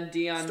that. And then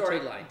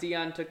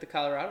Deion took the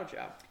Colorado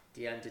job.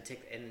 Deion did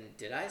take. And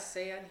did I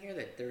say on here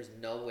that there's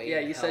no way?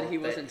 Yeah, you said he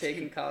wasn't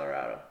taking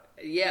Colorado.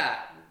 Yeah,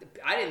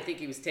 I didn't think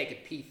he was taking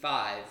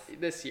P5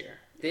 this year.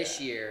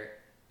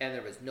 And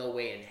there was no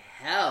way in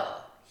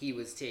hell he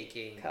was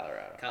taking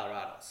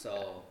Colorado.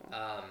 So,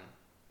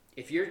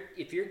 if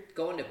you're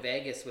going to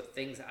Vegas with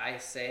things I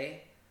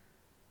say,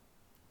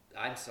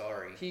 I'm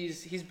sorry.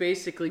 He's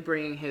basically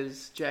bringing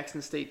his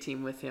Jackson State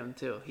team with him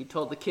too. He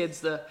told the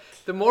kids the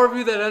more of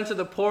you that enter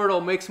the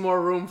portal makes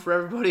more room for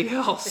everybody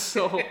else.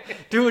 So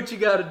do what you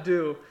got to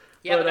do.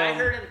 Yeah, but I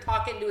heard him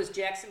talking to his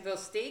Jacksonville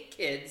State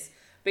kids,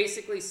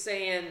 basically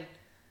saying,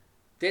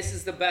 "This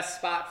is the best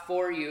spot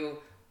for you.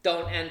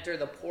 Don't enter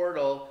the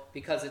portal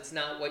because it's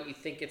not what you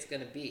think it's going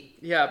to be."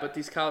 Yeah, but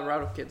these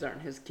Colorado kids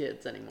aren't his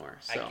kids anymore.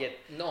 So. I'm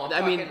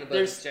talking about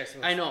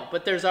Jacksonville. I know,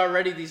 but there's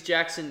already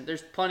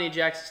there's plenty of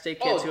Jackson State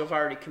kids who have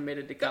already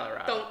committed to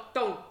Colorado.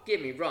 Don't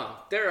get me wrong.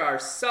 There are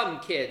some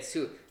kids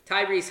who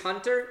Tyrese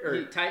Hunter or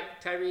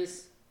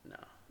Tyrese.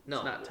 No,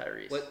 it's not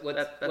Tyrese.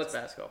 What's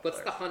basketball.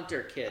 What's the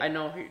Hunter kid? I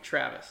know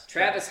Travis.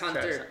 Travis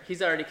Hunter. Travis.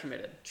 He's already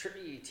committed.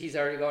 He's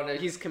already going to.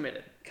 He's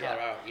committed.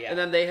 Colorado. Yeah. And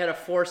then they had a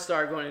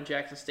 4-star going to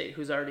Jackson State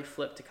who's already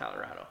flipped to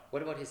Colorado.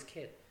 What about his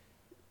kid?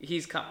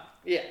 He's coming.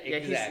 Yeah,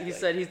 exactly. He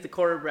said he's the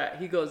quarterback.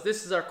 He goes,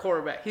 "This is our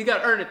quarterback. He got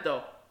to earn it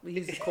though.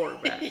 He's the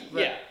quarterback."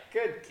 Yeah.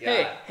 Good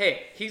God.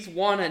 Hey, he's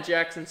won at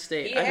Jackson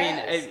State.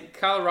 Mean,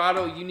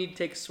 Colorado, you need to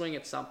take a swing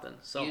at something.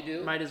 So you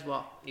do. Might as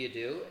well. You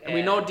do. And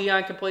we know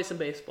Deion can play some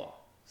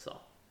baseball. So.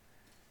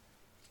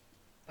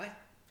 What?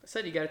 I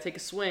said you got to take a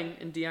swing,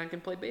 and Deion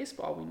can play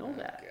baseball. We know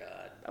that.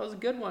 God. That was a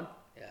good one.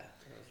 Yeah,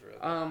 that was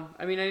real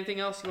good. Anything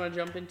else you want to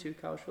jump into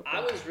college football?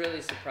 I was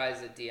really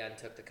surprised that Deion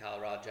took the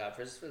Colorado job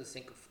for the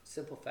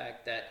simple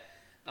fact that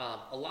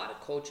a lot of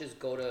coaches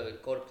go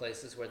to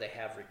places where they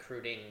have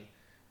recruiting,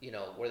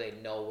 where they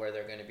know where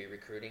they're going to be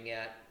recruiting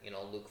at.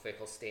 Luke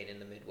Fickell staying in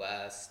the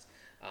Midwest.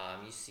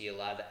 You see a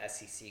lot of the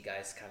SEC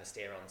guys kind of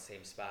stay around the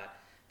same spot.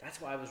 That's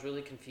why I was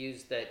really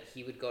confused that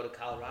he would go to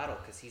Colorado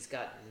because he's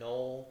got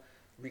no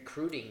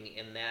recruiting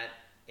in that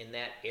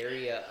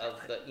area of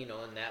the in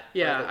that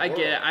yeah I get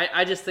it.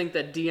 I just think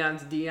that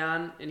Deion's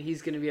Deion and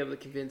he's going to be able to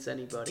convince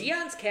anybody.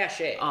 Deion's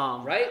cachet,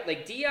 right?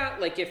 Like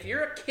Deion, like if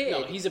you're a kid,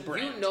 no, he's a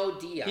brand. You know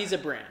Deion. He's a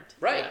brand,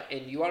 right? Yeah.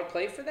 And you want to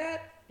play for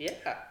that?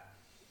 Yeah.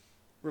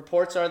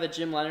 Reports are that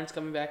Jim Leonard's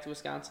coming back to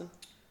Wisconsin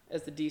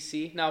as the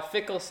DC. Now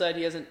Fickell said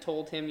he hasn't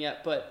told him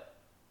yet, but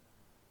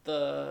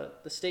the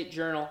State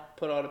Journal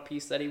put out a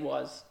piece that he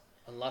was.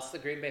 Unless the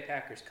Green Bay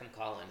Packers come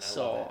calling.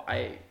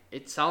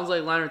 It sounds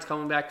like Leonard's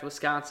coming back to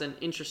Wisconsin.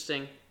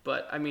 Interesting,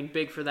 but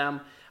big for them.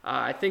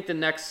 I think the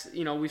next,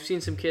 we've seen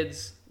some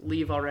kids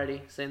leave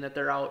already, saying that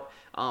they're out.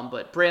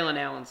 But Braylon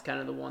Allen's kind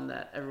of the one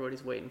that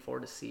everybody's waiting for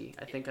to see.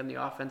 I think on the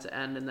offensive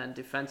end, and then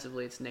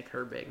defensively, it's Nick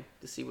Herbig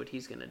to see what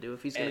he's going to do.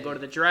 If he's going to go to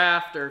the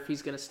draft, or if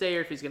he's going to stay,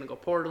 or if he's going to go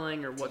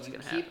portaling, or what's going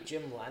to happen. Keep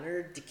Jim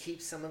Leonard to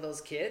keep some of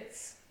those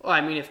kids?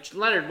 Well, if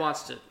Leonard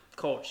wants to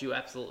coach, you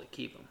absolutely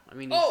keep him.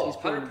 He's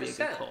proven to be a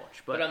good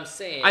coach. But I'm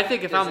saying, I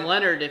think if I'm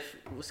Leonard, if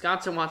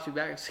Wisconsin wants me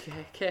back, I'm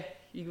saying, okay,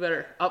 you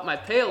better up my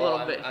pay a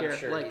little bit here.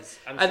 Sure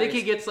I think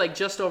he gets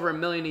just over $1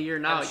 million a year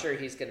now. I'm sure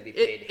he's going to be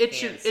paid.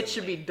 It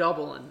should be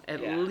doubling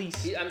at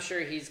least. I'm sure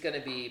he's going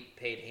to be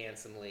paid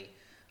handsomely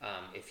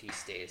if he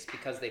stays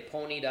because they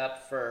ponied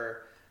up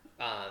for.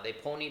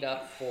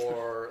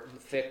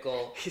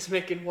 Fickell. He's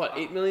making what,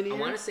 $8 million a year? I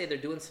want to say they're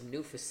doing some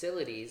new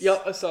facilities.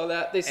 Yep, I saw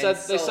that. They said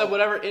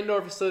whatever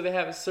indoor facility they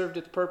have has served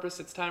its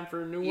purpose. It's time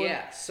for a new one.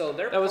 Yeah, so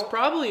that was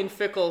probably in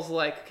Fickell's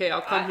okay,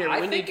 I'll come here.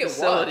 We need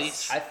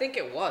facilities. I think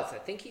it was. I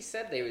think he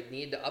said they would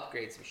need to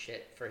upgrade some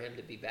shit for him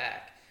to be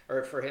back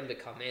or for him to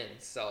come in.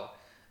 So,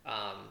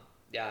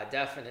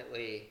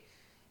 definitely,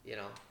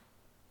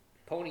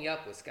 pony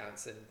up,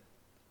 Wisconsin.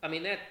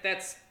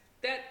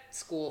 That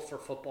school for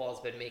football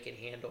has been making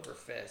hand over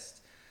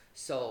fist.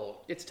 So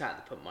it's time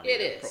to put money in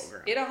the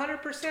program. It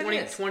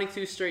 100% is.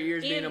 22 straight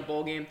years being a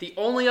bowl game. The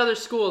only other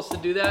schools to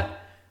do that,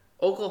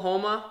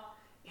 Oklahoma,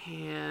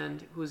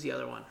 and who's the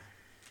other one?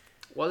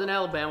 Wasn't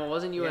Alabama,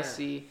 wasn't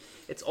USC. Yeah.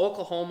 It's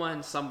Oklahoma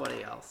and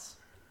somebody else.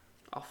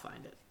 I'll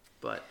find it.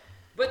 But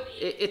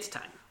it's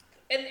time.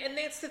 And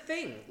that's the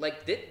thing.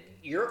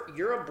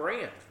 You're a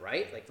brand,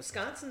 right?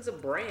 Wisconsin's a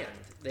brand.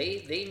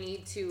 They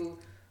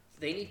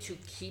need to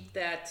keep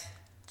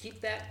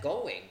that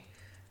going,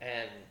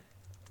 and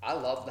I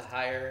love the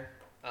hire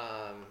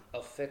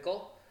of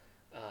Fickell.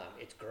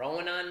 It's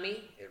growing on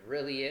me, it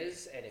really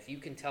is. And if you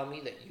can tell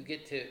me that you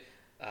get to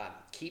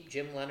keep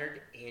Jim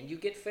Leonard and you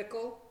get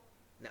Fickell,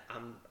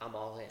 I'm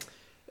all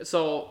in.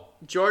 So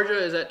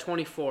Georgia is at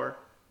 24.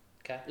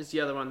 Okay. is the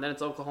other one. Then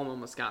it's Oklahoma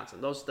and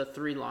Wisconsin. Those are the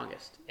 3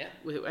 longest. Yeah.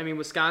 I mean,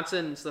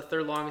 Wisconsin is the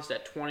 3rd longest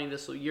at 20.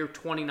 You're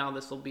 20 now.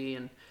 This will be,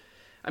 and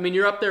I mean,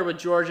 you're up there with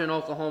Georgia and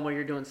Oklahoma.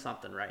 You're doing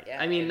something right.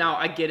 Yeah, I mean, now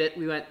I get it.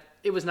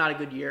 It was not a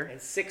good year. And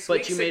 6 but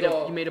weeks you made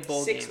ago, you made a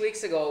bowl 6 game.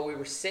 weeks ago, we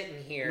were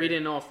sitting here. We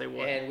didn't know if they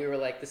would, and we were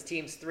like, "This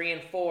team's 3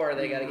 and 4.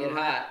 They got to get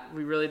hot."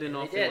 We really didn't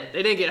know if they they would.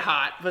 They didn't get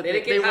hot, but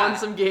they won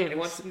some games. They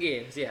won some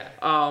games.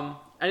 Yeah.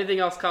 Anything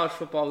else college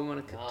football we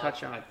want to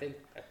touch on? I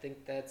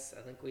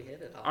think we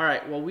hit it all. All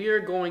right. Well, we are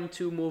going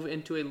to move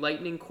into a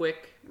lightning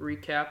quick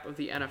recap of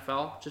the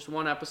NFL. Just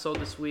one episode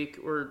this week.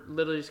 We're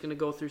literally just going to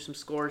go through some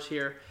scores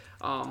here.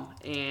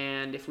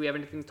 And if we have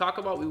anything to talk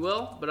about, we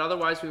will. But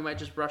otherwise, we might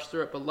just brush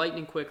through it. But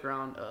lightning quick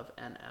round of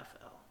NFL.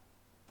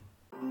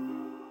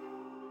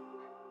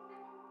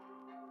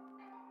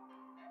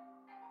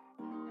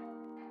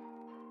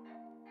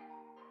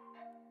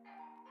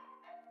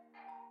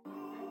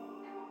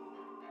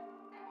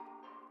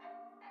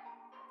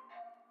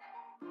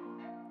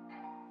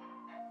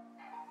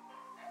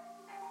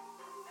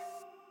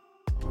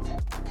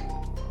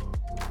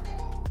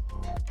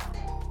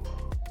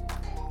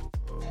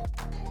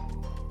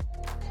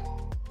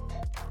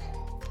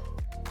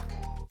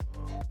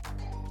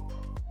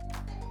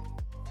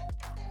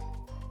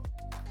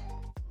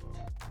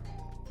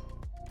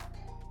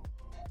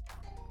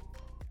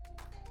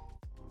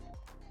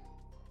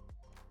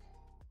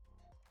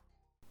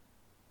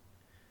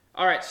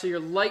 All right, so your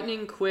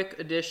lightning quick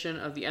edition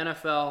of the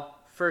NFL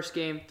first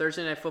game,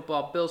 Thursday Night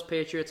Football,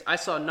 Bills-Patriots. I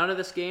saw none of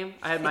this game.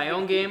 I had my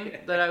own game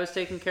that I was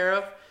taking care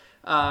of.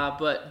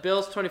 But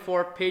Bills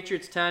 24,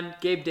 Patriots 10.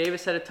 Gabe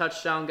Davis had a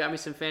touchdown, got me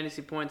some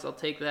fantasy points. I'll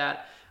take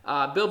that.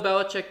 Bill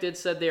Belichick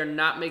said they are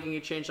not making a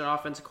change on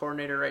offensive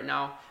coordinator right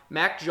now.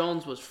 Mac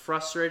Jones was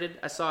frustrated.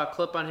 I saw a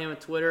clip on him on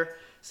Twitter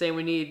saying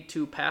we need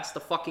to pass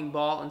the fucking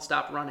ball and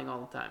stop running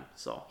all the time.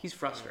 So he's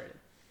frustrated.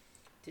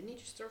 Didn't he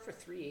just throw for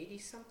 380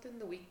 something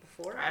the week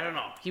before? I don't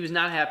know. He was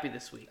not happy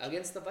this week.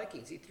 Against the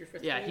Vikings, he threw for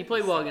 380. Yeah, he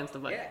played well against the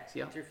Vikings.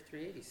 Yeah, he threw for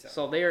 380 something.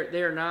 So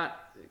they're not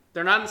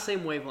in the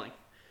same wavelength.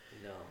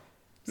 No.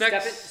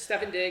 Next,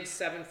 Stephen Diggs,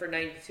 7 for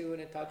 92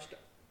 and a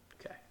touchdown.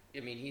 Okay. I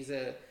mean, he's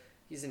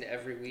an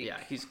every week. Yeah,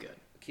 he's good.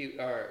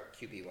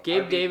 QB1.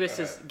 Gabe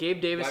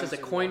Davis is a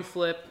coin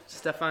flip.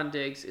 Stephon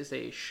Diggs is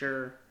a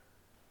sure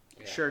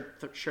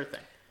thing.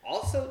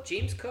 Also,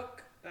 James Cook,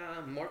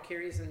 more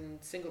carries than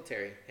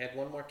Singletary. Had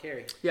 1 more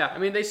carry. Yeah, I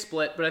mean they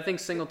split, but I think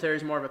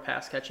Singletary's more of a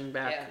pass catching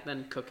back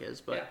than Cook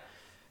is. But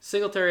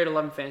Singletary had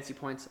 11 fantasy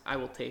points. I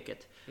will take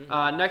it.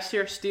 Mm-hmm. Next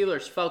year,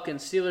 Steelers,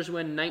 Falcons. Steelers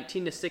win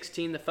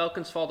 19-16. The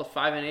Falcons fall to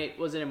 5-8. It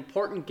was an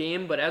important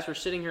game, but as we're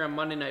sitting here on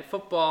Monday Night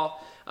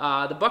Football,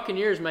 the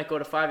Buccaneers might go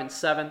to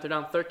 5-7. They're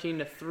down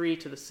 13-3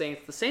 to the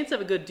Saints. The Saints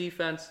have a good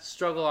defense,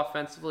 struggle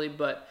offensively,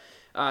 but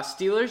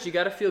Steelers, you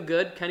got to feel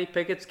good. Kenny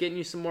Pickett's getting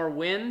you some more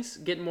wins,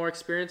 getting more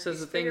experience as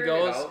the thing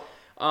goes.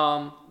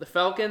 The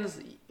Falcons,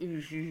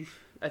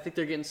 I think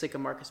they're getting sick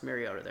of Marcus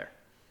Mariota there.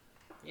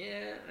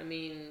 Yeah, I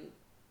mean,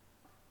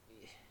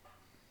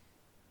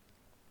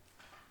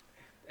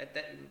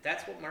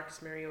 that's what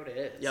Marcus Mariota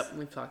is. Yep,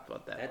 we've talked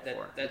about that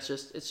before. It's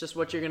just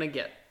what you're gonna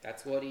get.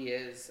 That's what he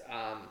is.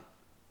 I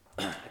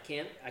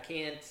can't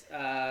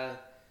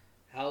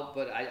help,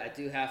 but I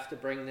do have to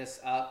bring this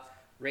up.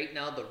 Right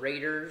now, the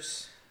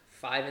Raiders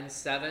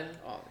 5-7.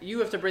 Oh, you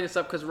have to bring this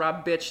up because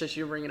Rob bitched that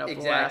you bring it up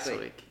last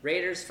week.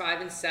 Raiders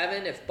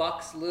 5-7. If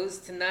Bucks lose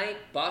tonight,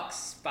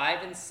 Bucks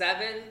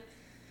 5-7.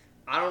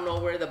 I don't know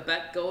where the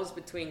bet goes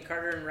between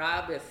Carter and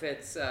Rob if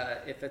it's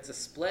a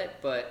split,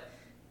 but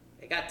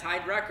they got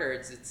tied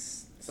records.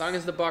 As long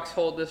as the Bucks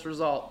hold this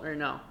result right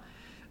now.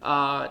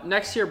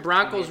 Next year,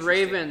 Broncos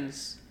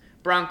Ravens.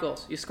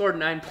 Broncos, you scored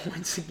 9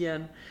 points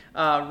again.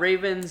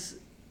 Ravens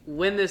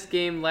win this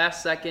game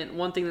last second.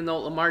 One thing to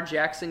note, Lamar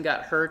Jackson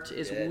got hurt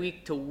is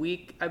week to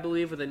week, I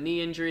believe, with a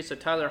knee injury. So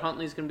Tyler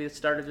Huntley's going to be the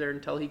starter there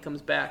until he comes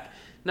back.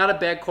 Not a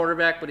bad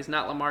quarterback, but he's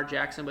not Lamar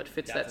Jackson, but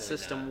fits that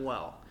system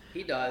well.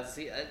 He does,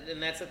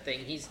 and that's the thing.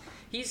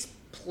 He's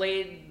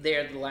played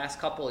there the last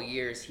couple of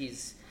years.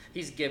 He's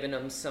given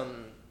them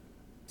some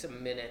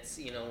minutes,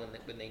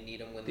 when they need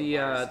him.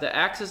 The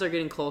axes are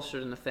getting closer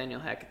to Nathaniel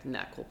Hackett's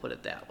neck. We'll put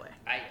it that way.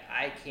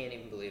 I can't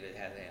even believe it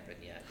hasn't happened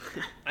yet.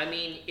 I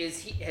mean,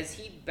 has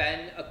he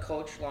been a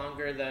coach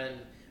longer than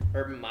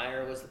Urban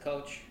Meyer was the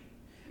coach?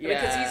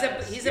 Yeah,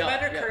 because he's a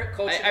better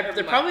coach.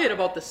 They're probably at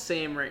about the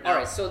same right now. All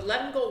right, so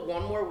let him go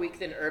 1 more week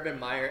than Urban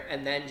Meyer,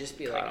 and then just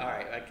be like, all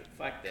right,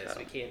 fuck this,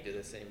 we can't do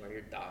this anymore.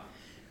 You're dumb.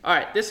 All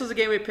right, this was the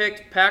game we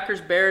picked.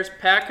 Packers-Bears.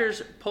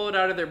 Packers pull it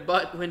out of their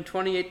butt, win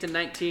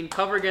 28-19.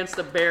 Cover against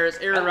the Bears.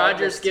 Aaron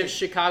Rodgers gives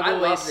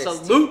Chicago a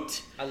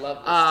salute. I love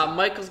this team.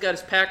 Michael's got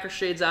his Packer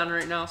shades on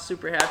right now.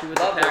 Super happy with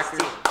the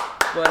Packers.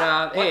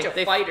 But bunch of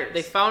fighters.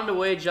 They found a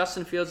way.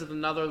 Justin Fields with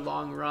another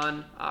long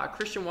run.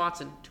 Christian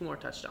Watson, 2 more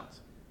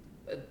touchdowns.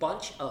 A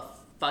bunch of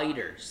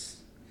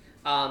fighters.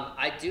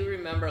 I do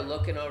remember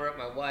looking over at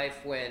my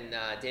wife when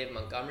David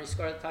Montgomery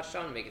scored a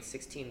touchdown and make it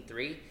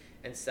 16-3.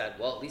 And said,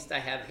 well, at least I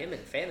have him in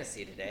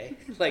fantasy today.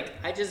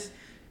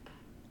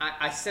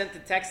 I sent the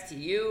text to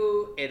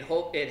you. It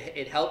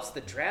helps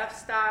the draft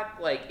stock.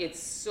 Like,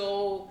 it's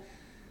so.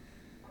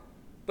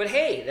 But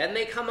hey, then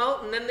they come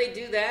out and then they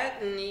do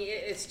that, and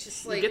it's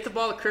just like, you get the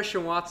ball to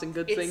Christian Watson,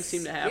 good things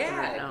seem to happen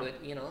right now.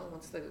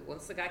 But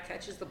once the guy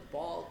catches the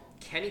ball,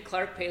 Kenny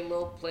Clark played a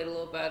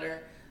little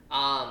better.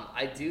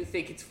 I do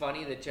think it's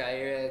funny that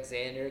Jair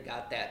Alexander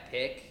got that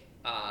pick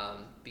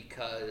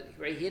because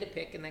he had a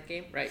pick in that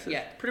game, right? So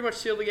yeah, pretty much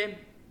sealed the game.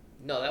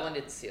 No, that one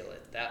didn't seal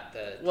it.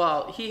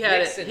 He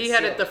had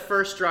it the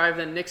first drive,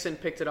 then Nixon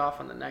picked it off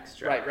on the next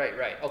drive.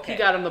 Right. Okay, he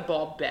got him the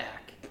ball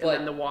back, and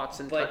then the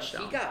Watson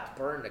touchdown. He got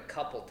burned a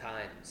couple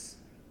times.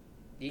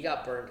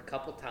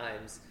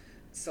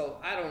 So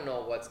I don't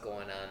know what's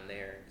going on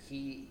there.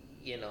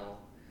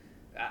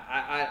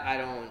 I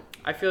don't.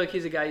 I feel like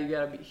he's a guy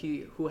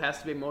who has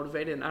to be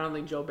motivated, and I don't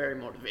think Joe Barry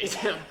motivates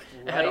him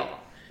at all.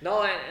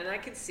 No, and I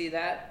can see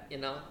that.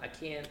 I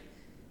can't.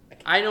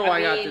 I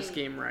got this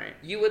game right.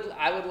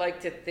 I would like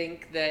to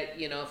think that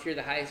if you're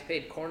the highest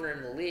paid corner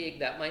in the league,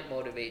 that might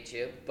motivate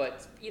you.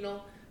 But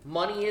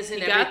money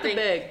isn't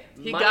everything.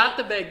 He got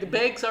the bag. The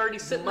bag's already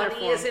sitting there for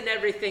him. Money isn't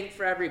everything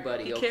for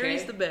everybody. He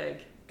carries the bag.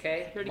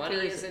 Okay, money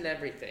isn't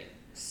everything.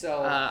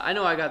 So I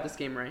know I got this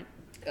game right.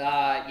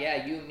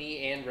 Yeah, you,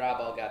 me, and Rob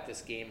all got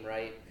this game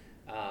right.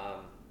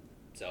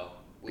 So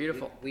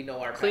beautiful. We know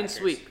our clean Packers.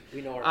 sweep.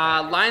 We know our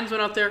Packers. Lions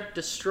went out there,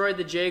 destroyed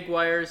the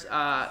Jaguars.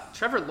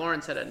 Trevor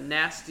Lawrence had a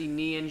nasty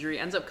knee injury.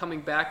 Ends up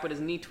coming back, but his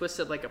knee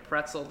twisted like a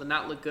pretzel. Did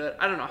not look good.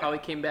 I don't know how he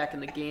came back in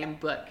the game,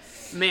 but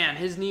man,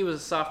 his knee was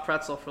a soft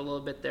pretzel for a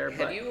little bit there.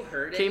 Have you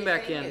heard came anything?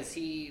 Back in. Is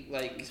he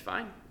like? He's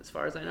fine, as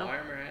far as I know. No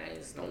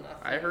MRIs, no nothing.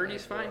 I heard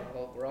he's fine.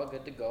 We're all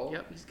good to go.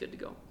 Yep, he's good to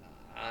go.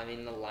 I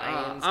mean, the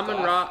Lions.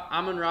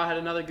 Amon-Ra had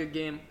another good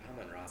game.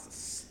 Amon-Ra's a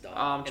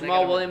stud.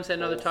 Jamal Williams had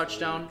another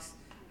touchdown. Leagues.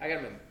 I got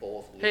him in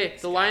both leagues. Hey,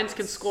 the Lions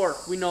can score.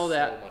 We know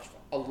that. So much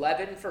fun.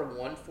 11 for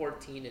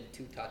 114 and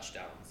 2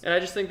 touchdowns. And I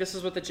just think this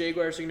is what the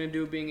Jaguars are going to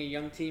do, being a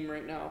young team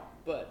right now.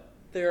 But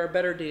there are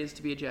better days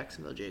to be a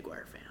Jacksonville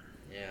Jaguar fan.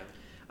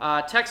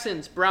 Yeah.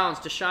 Texans, Browns,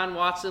 Deshaun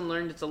Watson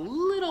learned it's a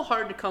little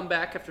hard to come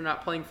back after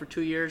not playing for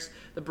 2 years.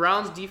 The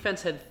Browns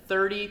defense had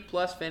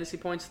 30-plus fantasy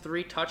points,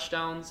 3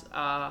 touchdowns.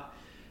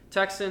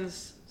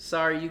 Texans,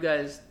 sorry, you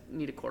guys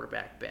need a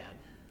quarterback bad.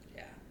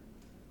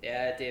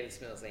 Yeah,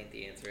 Davis Mills ain't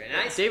the answer.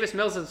 And Davis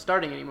Mills isn't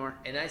starting anymore.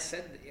 And I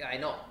said, I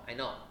know,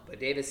 but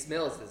Davis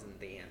Mills isn't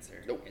the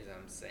answer. Nope. Is what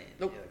I'm saying.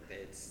 Nope.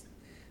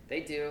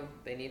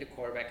 They need a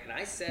quarterback. And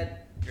I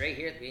said right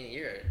here at the beginning of the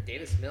year,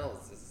 Davis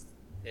Mills is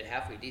a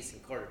halfway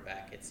decent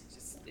quarterback.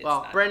 It's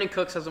not. Brandon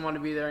Cooks doesn't want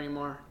to be there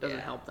anymore.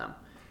 Doesn't help them.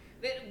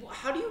 Then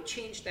how do you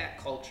change that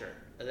culture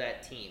of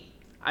that team?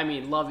 I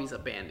mean, Lovey's a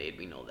Band-Aid.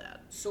 We know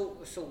that. So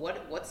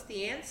what's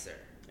the answer?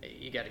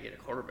 You got to get a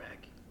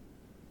quarterback.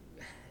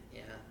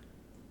 Yeah.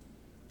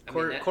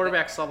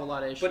 Quarterbacks solve a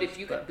lot of issues. But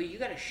you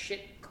got a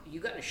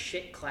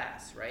shit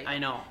class, right? I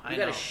know. You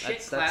got a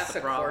shit class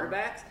of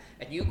quarterbacks,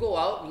 and you go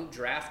out and you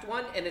draft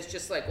one, and it's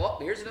just like, well,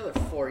 here's another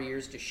 4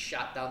 years to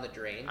shut down the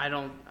drain. I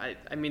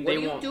mean,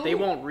 they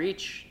won't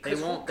reach. They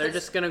won't. They're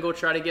just gonna go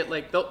try to get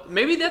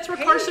maybe that's where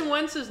Carson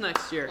Wentz is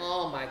next year.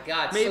 Oh my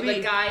God! Maybe. So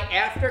the guy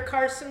after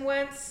Carson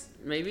Wentz.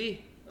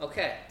 Maybe.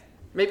 Okay.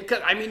 Maybe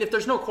because if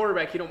there's no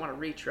quarterback, you don't want to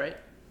reach, right?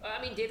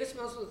 Davis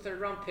Mills was a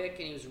third-round pick,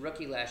 and he was a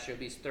rookie last year.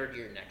 It'll be his third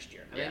year next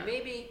year.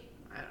 Maybe.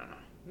 I don't know.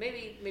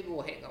 Maybe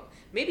we'll hang out.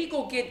 Maybe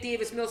go get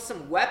Davis Mills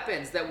some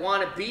weapons that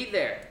want to be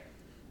there.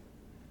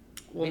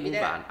 We'll move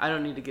on. I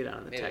don't need to get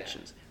on the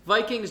Texans.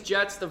 Vikings,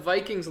 Jets. The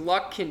Vikings'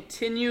 luck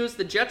continues.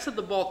 The Jets had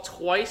the ball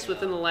twice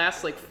within the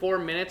last 4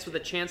 minutes with a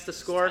chance to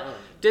score.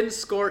 Didn't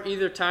score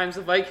either times.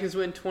 The Vikings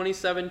win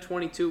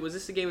 27-22. Was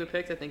this the game we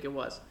picked? I think it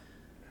was.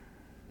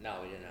 No,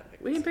 we did not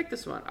pick. We didn't pick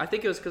this one. I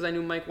think it was because I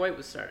knew Mike White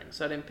was starting,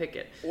 so I didn't pick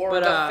it. Or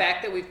the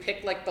fact that we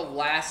picked the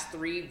last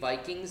 3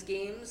 Vikings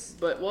games.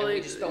 But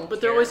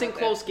they're always in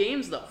close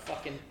games though.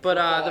 But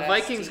the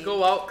Vikings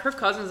go out. Kirk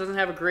Cousins doesn't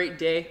have a great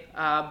day,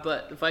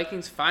 but the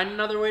Vikings find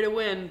another way to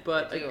win.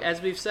 But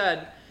as we've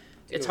said,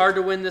 it's hard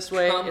to win this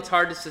way. It's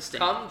hard to sustain.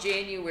 Come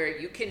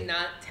January, you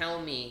cannot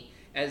tell me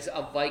as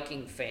a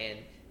Viking fan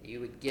you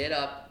would get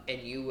up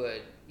and you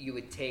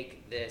would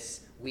take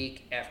this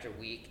week after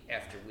week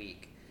after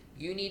week.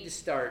 You need to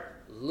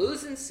start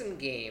losing some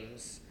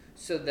games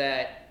so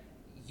that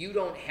you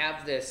don't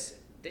have this.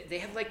 They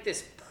have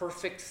this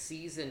perfect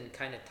season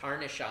kind of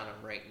tarnish on them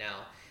right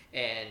now,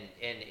 and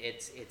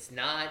it's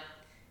not.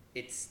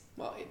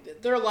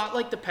 They're a lot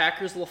like the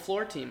Packers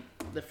LaFleur team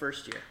the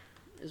first year,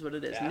 is what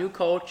it is. Yeah. New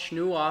coach,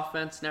 new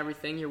offense, and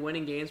everything. You're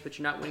winning games, but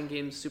you're not winning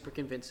games super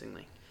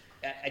convincingly.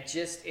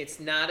 It's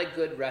not a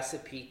good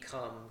recipe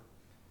come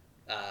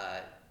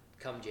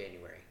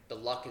January. The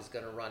luck is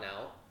going to run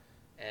out.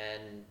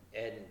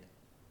 And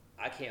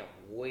I can't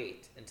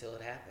wait until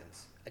it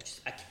happens.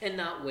 I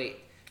cannot wait.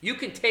 You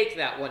can take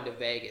that one to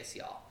Vegas,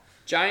 y'all.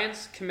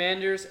 Giants,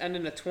 Commanders end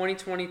in a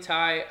 20-20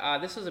 tie.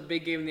 This was a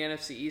big game in the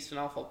NFC East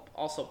and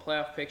also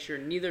playoff picture.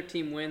 Neither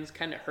team wins.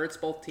 Kind of hurts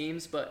both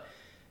teams, but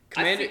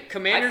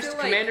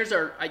Commanders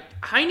are.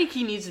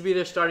 Heineke needs to be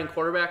their starting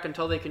quarterback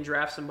until they can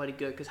draft somebody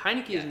good because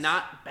Heineke is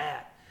not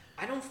bad.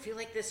 I don't feel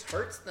like this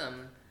hurts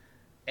them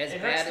as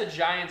It bad. hurts the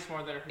Giants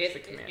more than it hurts the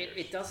Commanders.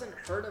 It doesn't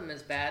hurt them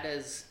as bad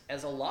as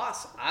a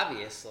loss,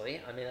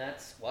 obviously. I mean,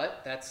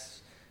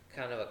 that's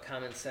kind of a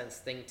common sense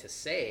thing to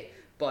say.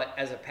 But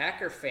as a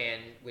Packer fan,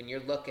 when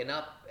you're looking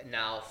up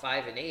now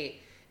 5-8,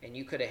 and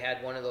you could have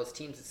had one of those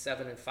teams at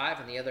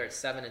 7-5 and the other at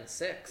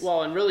 7-6.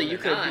 Well, and really, you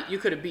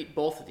could have beat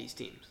both of these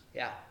teams.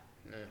 Yeah.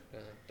 No,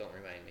 don't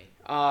remind me.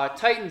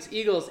 Titans,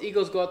 Eagles.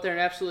 Eagles go out there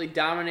and absolutely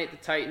dominate the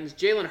Titans.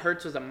 Jalen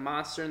Hurts was a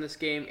monster in this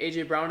game.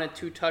 A.J. Brown had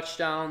 2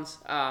 touchdowns.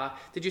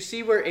 Did you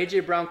see where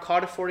A.J. Brown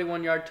caught a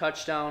 41-yard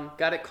touchdown,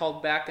 got it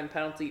called back on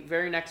penalty,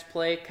 very next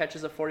play,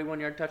 catches a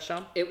 41-yard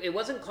touchdown? It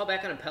wasn't called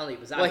back on a penalty. It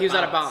was he was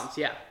out of bounds,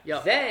 yeah.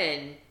 Yep.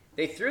 Then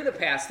they threw the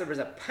pass. There was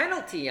a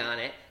penalty on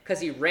it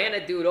because he ran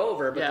a dude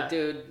over, but the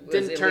dude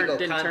was illegal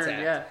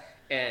contact.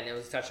 And it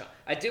was a touchdown.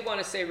 I do want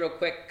to say real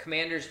quick,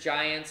 Commanders,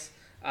 Giants.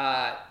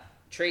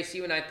 Trace,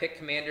 you and I picked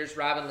Commanders.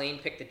 Robin Lane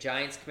picked the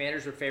Giants.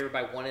 Commanders were favored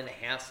by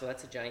 1.5, so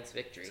that's a Giants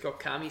victory. Let's go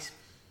Commies.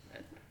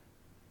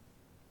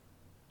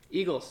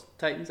 Eagles,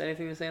 Titans,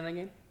 anything to say in that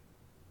game?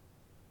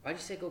 Why'd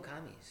you say go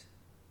Commies?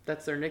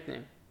 That's their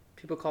nickname.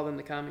 People call them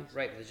the Commies.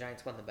 Right, but the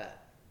Giants won the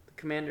bet. The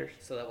Commanders.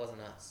 So that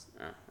wasn't us.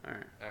 Oh, all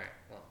right. All right,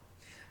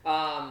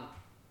 well.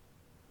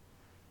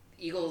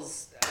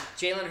 Eagles,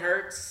 Jalen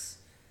Hurts.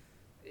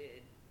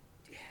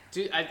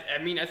 Dude, I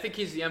think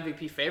he's the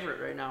MVP favorite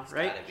right now,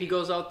 right? He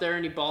goes out there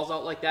and he balls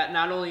out like that,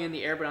 not only in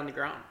the air but on the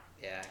ground.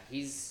 Yeah,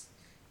 he's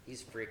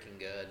freaking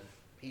good.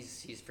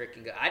 He's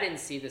freaking good. I didn't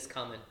see this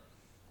coming.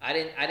 I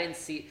didn't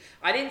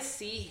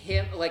see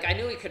him, like, I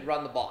knew he could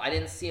run the ball. I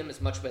didn't see him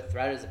as much of a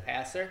threat as a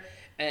passer,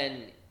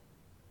 and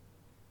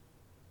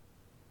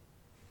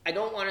I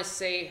don't want to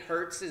say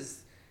Hurts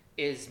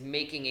is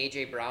making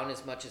A.J. Brown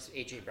as much as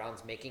A.J.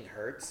 Brown's making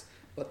Hurts,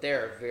 but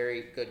they're a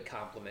very good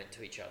complement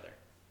to each other.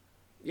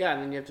 Yeah,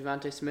 and then you have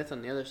Devontae Smith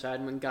on the other side.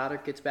 And when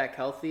Goddard gets back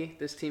healthy,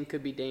 this team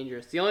could be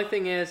dangerous. The only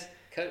thing is,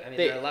 they're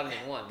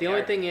 11-1. The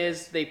only thing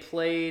is they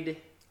played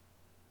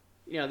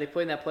in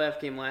that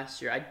playoff game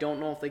last year. I don't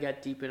know if they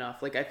got deep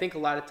enough. Like, I think a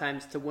lot of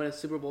times to win a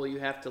Super Bowl, you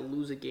have to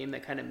lose a game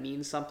that kind of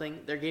means something.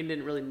 Their game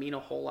didn't really mean a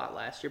whole lot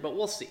last year, but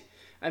we'll see.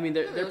 I mean,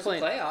 they're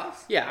playing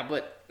playoffs. Yeah,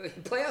 but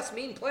playoffs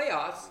mean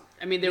playoffs.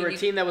 I mean, they were a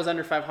team that was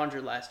under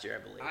 500 last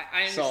year, I believe.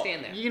 I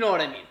understand that. You know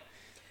what I mean.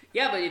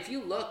 Yeah, but if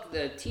you look,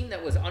 the team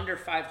that was under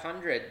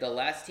 500, the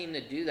last team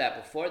to do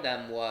that before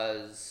them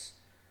was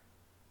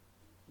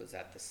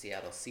that the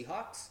Seattle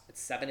Seahawks?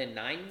 It's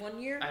 7-9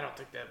 one year? I don't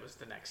think that was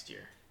the next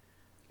year.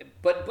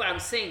 But I'm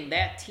saying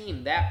that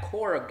team, that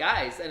core of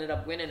guys ended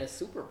up winning a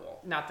Super Bowl.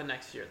 Not the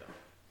next year,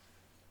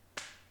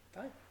 though.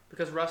 Fine.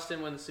 Because Russ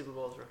didn't win the Super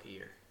Bowl his rookie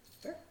year.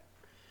 Fair.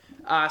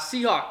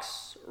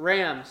 Seahawks,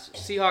 Rams.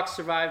 Seahawks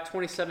survived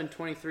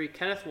 27-23.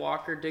 Kenneth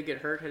Walker did get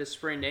hurt, had a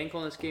sprained ankle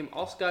in this game.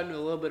 Also got into a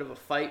little bit of a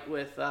fight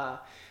with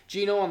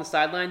Geno on the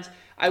sidelines.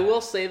 I will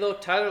say, though,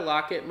 Tyler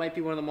Lockett might be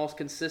one of the most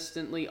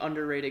consistently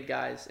underrated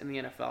guys in the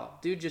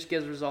NFL. Dude just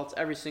gives results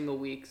every single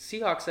week.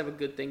 Seahawks have a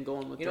good thing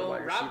going with their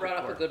wide receiver Rob brought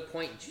up core. a good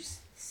point. Did you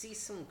see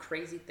some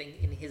crazy thing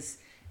in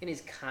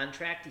his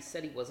contract? He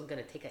said he wasn't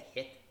going to take a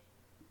hit.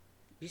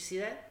 Did you see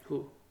that?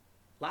 Who?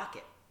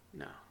 Lockett.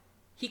 No.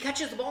 He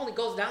catches the ball and he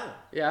goes down.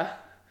 Yeah?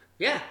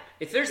 Yeah.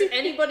 If there's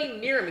anybody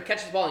near him, he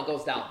catches the ball and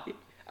goes down.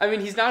 I mean,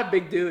 he's not a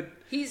big dude.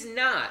 He's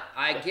not.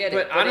 I get it.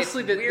 But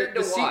honestly, it's weird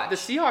to watch. The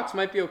Seahawks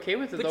might be okay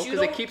with it, though, because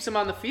it keeps him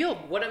on the field.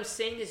 What I'm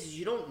saying is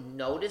you don't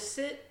notice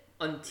it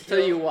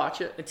until you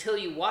watch it.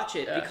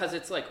 Yeah. Because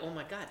it's like, oh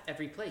my God,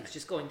 every play is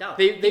just going down.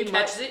 He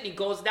catches it and he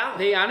goes down.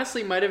 They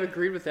honestly might have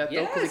agreed with that,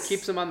 though, because it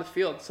keeps him on the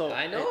field. So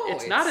I know.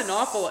 It's not an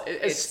awful...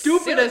 As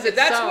stupid as it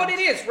sounds... That's what it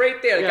is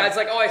right there. The guy's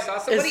like, oh, I saw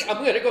somebody,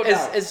 I'm going to go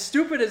down. As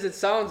stupid as it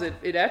sounds,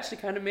 it actually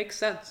kind of makes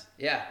sense.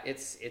 Yeah,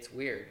 it's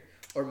weird.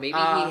 Or maybe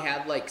he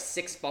had like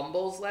 6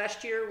 fumbles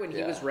last year when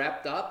he was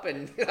wrapped up,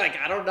 and like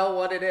I don't know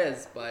what it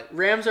is, but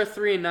Rams are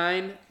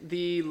 3-9.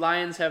 The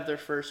Lions have their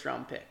first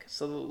round pick,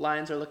 so the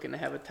Lions are looking to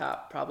have a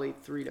top probably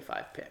 3 to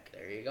 5 pick.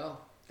 There you go.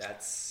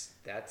 That's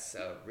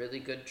a really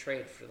good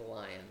trade for the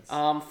Lions.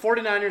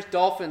 49ers,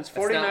 Dolphins.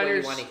 That's 49ers. Not what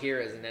you want to hear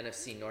as an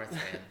NFC North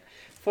fan.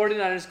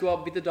 49ers go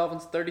out, beat the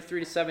Dolphins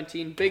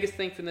 33-17. Biggest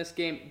thing from this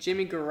game: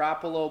 Jimmy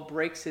Garoppolo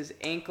breaks his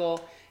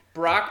ankle.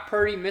 Brock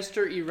Purdy,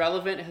 Mr.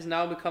 Irrelevant, has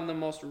now become the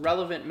most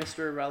relevant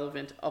Mr.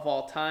 Irrelevant of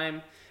all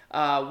time.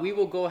 We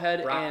will go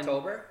ahead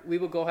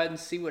and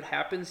see what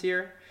happens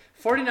here.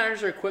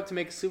 49ers are equipped to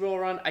make a Super Bowl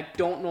run. I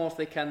don't know if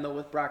they can, though,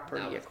 with Brock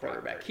Purdy at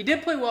quarterback. He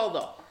did play well,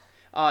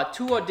 though.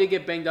 Tua did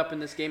get banged up in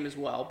this game as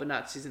well, but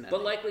not season-ending.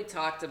 But like we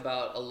talked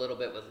about a little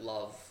bit with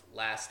Love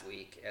last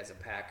week as a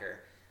Packer,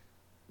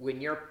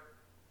 when you're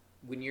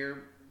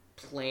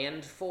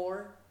planned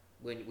for,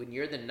 when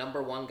you're the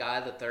number one guy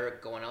that they're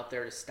going out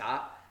there to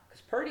stop,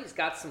 because Purdy's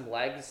got some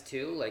legs,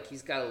 too. Like,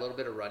 he's got a little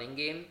bit of running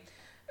game.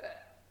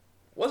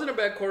 Wasn't a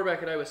bad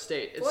quarterback at Iowa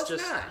State.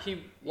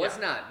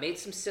 Not. Made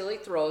some silly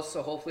throws,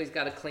 so hopefully he's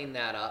got to clean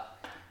that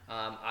up.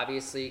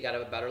 Obviously,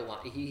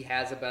 he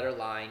has a better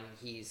line.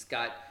 He's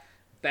got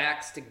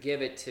backs to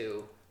give it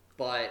to.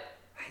 But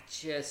I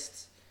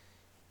just...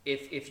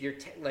 If you're...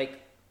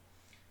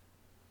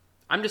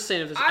 I'm just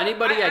saying, if there's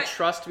anybody I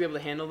trust to be able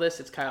to handle this,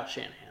 it's Kyle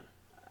Shanahan.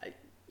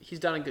 He's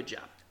done a good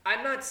job.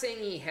 I'm not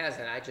saying he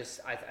hasn't. I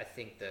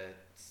think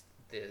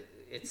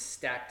it's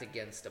stacked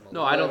against him.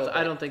 I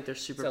don't think they're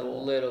Super Bowl.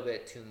 It's a little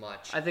bit too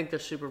much. I think they're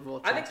Super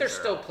Bowl. I think they're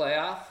still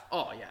playoff.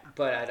 Oh yeah,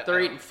 but they're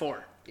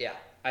 8-4. Yeah,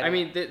 I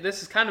mean,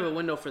 this is kind of a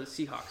window for the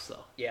Seahawks,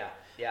 though. Yeah.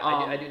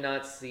 I do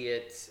not see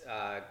it,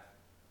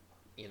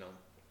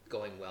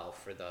 going well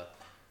for the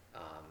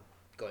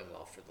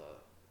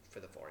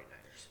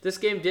 49ers. This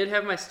game did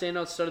have my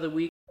standout start of the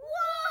week.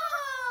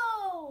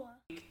 Whoa!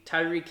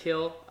 Tyreek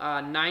Hill,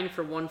 9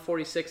 for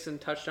 146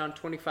 and touchdown,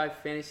 25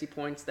 fantasy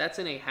points. That's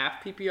in a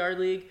half PPR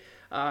league.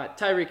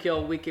 Tyreek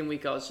Hill, week in,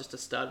 week out, is just a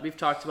stud. We've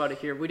talked about it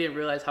here. We didn't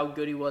realize how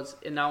good he was,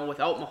 and now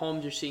without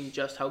Mahomes, you're seeing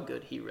just how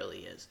good he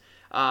really is.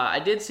 I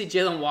did see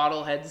Jalen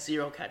Waddle had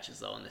 0 catches,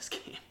 though, in this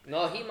game.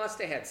 No, he must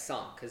have had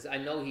some, because I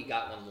know he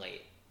got one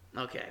late.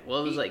 Okay,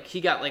 well, it was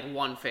he got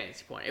 1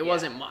 fantasy point. It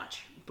wasn't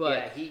much,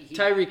 but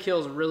Tyreek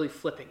Hill's really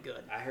flipping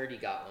good. I heard he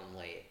got one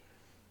late.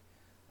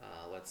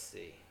 Let's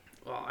see.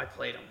 Well, I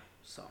played him,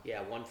 so.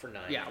 Yeah, 1 for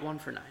 9. Yeah, 1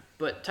 for 9.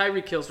 But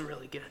Tyreek Hill's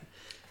really good.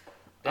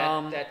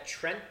 That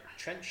Trent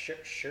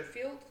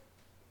Sherfield?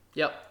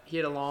 Yep, he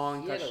had a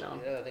long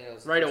touchdown. I think it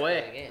was right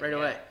away. Right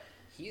away.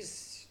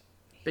 He's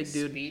big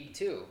dude. Speed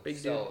too. Big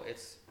dude. So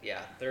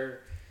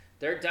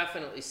they're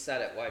definitely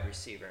set at wide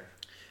receiver.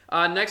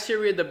 Next year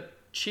we had the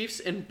Chiefs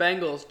and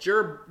Bengals.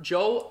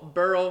 Joe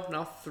Burrow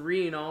now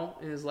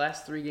 3-0 in his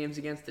last 3 games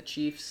against the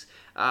Chiefs.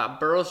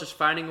 Burrow's just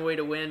finding a way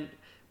to win.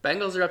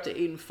 Bengals are up to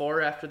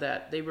 8-4 after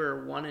that. They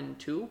were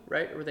 1-2,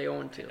 right? Or were they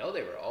 0-2? I know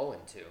they were 0-2.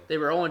 They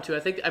were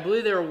 0-2. I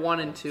believe they were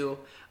 1-2.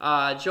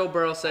 Joe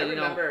Burrow said,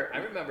 I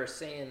remember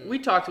saying we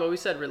talked about. We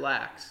said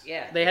relax.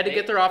 Yeah. They had to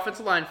get their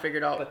offensive line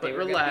figured out, but they were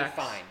relax.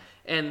 Gonna be fine.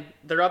 And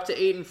they're up to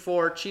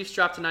 8-4. Chiefs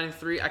dropped to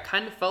 9-3. I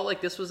kind of felt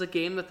like this was a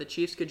game that the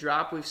Chiefs could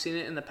drop. We've seen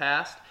it in the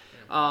past.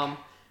 Mm-hmm.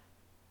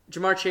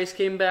 Jamar Chase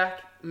came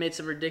back, made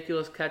some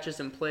ridiculous catches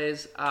and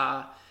plays.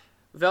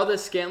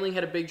 Valdez-Scantling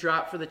had a big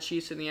drop for the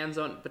Chiefs in the end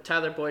zone, but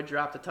Tyler Boyd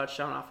dropped a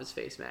touchdown off his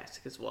face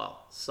mask as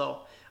well.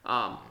 So,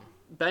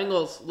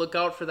 Bengals, look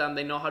out for them.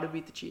 They know how to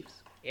beat the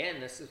Chiefs. Yeah,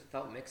 and this is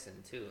without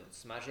Mixon, too.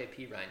 Samaje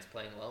Perine's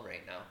playing well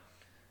right now.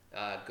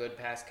 Good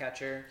pass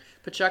catcher.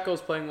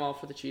 Pacheco's playing well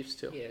for the Chiefs,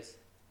 too. He is.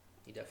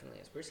 He definitely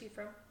is. Where's he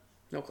from?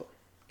 No clue.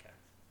 Okay.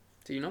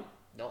 Do you know?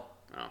 No.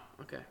 Oh,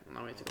 okay. Well,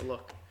 now we take a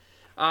look.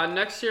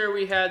 Next year,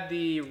 we had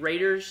the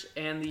Raiders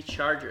and the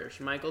Chargers.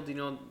 Michael, do you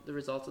know the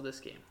results of this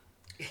game?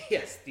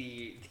 Yes,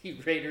 the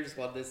Raiders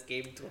won this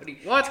game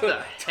 27-20.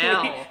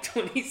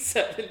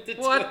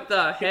 What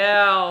the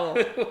hell?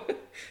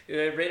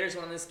 The Raiders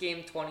won this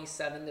game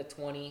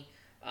 27-20.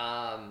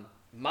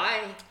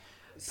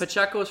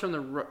 Pacheco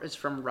is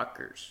from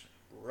Rutgers.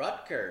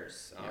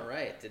 Rutgers. All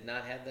right. Did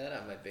not have that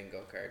on my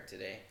bingo card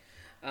today.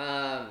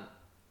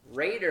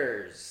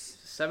 Raiders.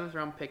 7th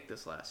round pick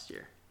this last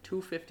year.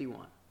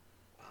 251.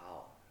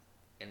 Wow.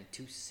 And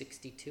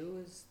 262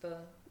 is the...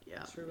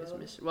 Yeah,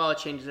 well, it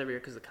changes every year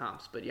because of the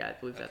comps, but yeah, I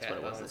believe that's what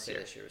it was this year.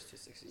 This year was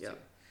 262. Yep.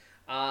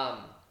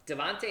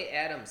 Devontae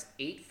Adams,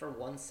 8 for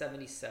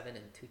 177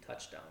 and 2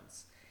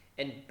 touchdowns.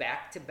 And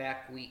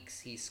back-to-back weeks,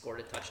 he scored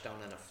a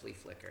touchdown on a flea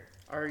flicker.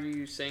 Are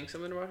you saying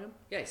something about him?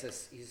 Yeah, he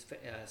says he's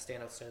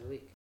standout star of the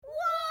week.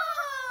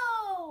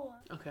 Whoa!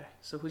 Okay,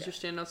 so who's your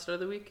standout star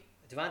of the week?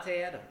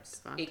 Devontae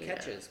Adams. 8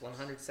 catches,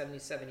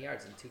 177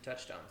 yards, and 2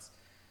 touchdowns.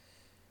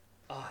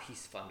 Oh,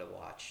 he's fun to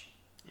watch.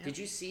 Yeah. Did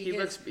you see he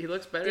looks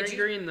better in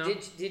green, though.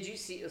 Did you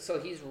see? So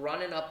he's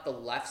running up the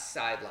left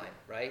sideline,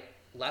 right?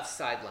 Left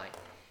sideline.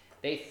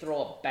 They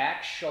throw a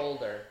back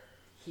shoulder.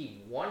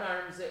 He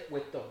one-arms it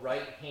with the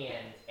right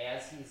hand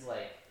as he's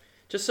like...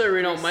 Just so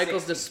you know,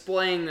 Michael's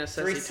displaying this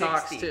as he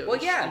talks, too.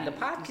 Well, yeah, the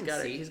pod can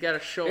see. He's got to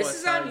show us.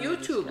 This is on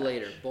YouTube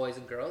later, boys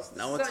and girls.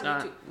 No, it's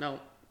not. No,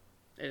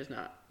 it is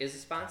not. Is it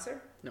a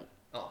sponsor? No.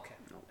 Oh, okay.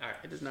 No. All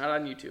right. It is not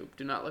on YouTube.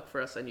 Do not look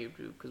for us on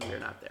YouTube because we are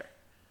not there.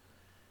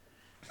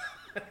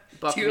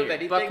 Do you have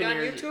anything on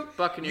YouTube?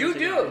 Buccaneers. You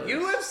do.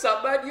 You have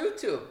something on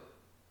YouTube.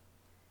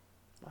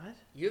 What?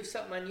 You have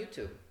something on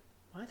YouTube.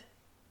 What?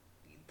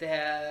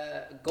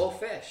 The Go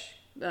Fish.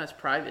 No, it's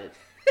private.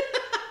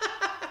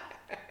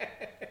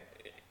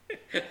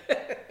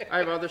 I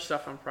have other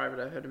stuff on private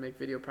I've had to make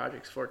video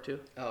projects for,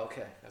 too. Oh,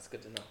 okay. That's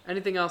good to know.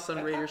 Anything else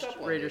on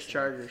Raiders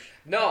Chargers?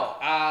 No.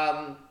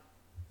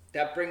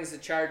 That brings the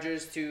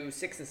Chargers to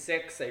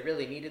 6-6. They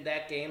really needed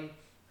that game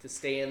to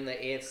stay in the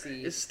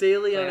AFC. Is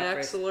Staley on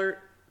X alert?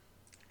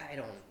 I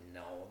don't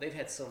know. They've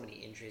had so many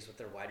injuries with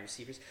their wide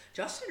receivers.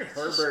 Justin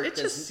Herbert. It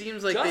just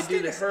seems like they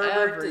do this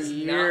every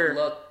year.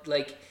 Not look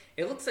like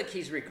it looks like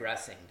he's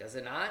regressing. Does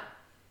it not?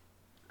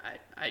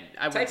 I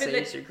would say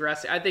he's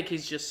regressing. I think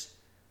he's just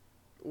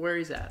where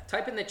he's at.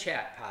 Type in the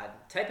chat, Pod.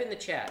 Type in the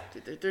chat.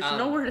 There's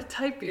nowhere to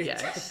type it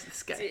yet.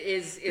 This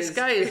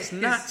guy is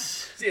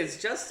nuts.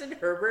 Is Justin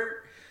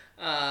Herbert?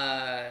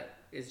 Herbert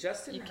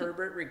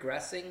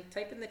regressing?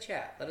 Type in the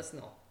chat. Let us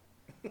know.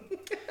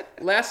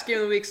 Last game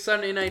of the week,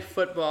 Sunday Night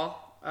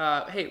Football.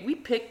 Hey, we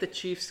picked the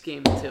Chiefs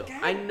game too.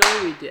 I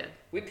know we did.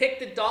 We picked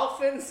the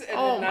Dolphins. And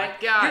Oh, the my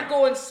God. You're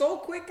going so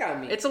quick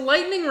on me. It's a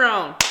lightning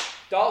round.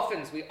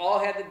 Dolphins. We all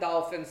had the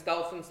Dolphins.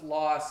 Dolphins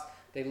lost.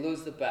 They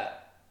lose the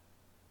bet.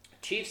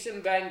 Chiefs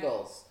and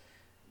Bengals.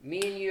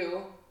 Me and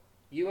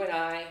you and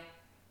I,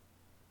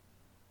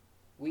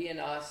 we and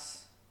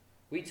us.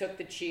 We took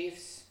the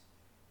Chiefs.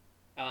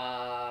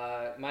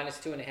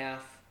 -2.5.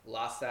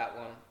 Lost that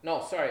one.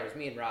 No, sorry, it was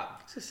me and Rob.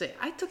 I was going to say,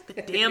 I took the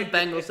damn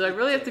Bengals, so I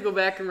really have to go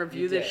back and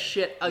review this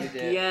shit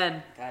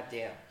again. God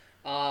damn.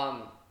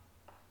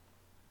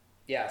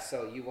 Yeah,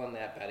 so you won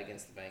that bet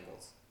against the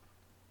Bengals.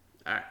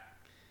 All right.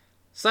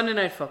 Sunday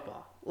Night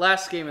Football.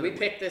 Last game of the We week.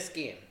 picked this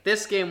game.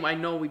 This game, I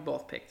know we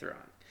both picked wrong.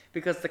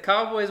 Because the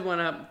Cowboys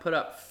went up and put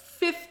up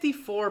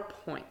 54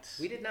 points.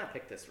 We did not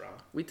pick this wrong.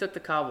 We took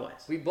the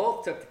Cowboys. We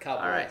both took the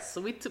Cowboys. All right,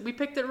 so we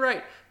picked it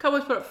right.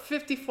 Cowboys put up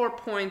 54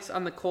 points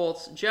on the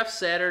Colts. Jeff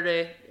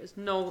Saturday is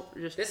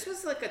This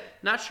was like a...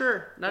 not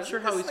sure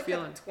how he's like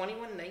feeling. a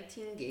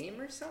 21-19 game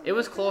or something? It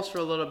was close for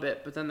a little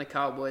bit, but then the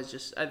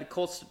Cowboys the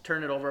Colts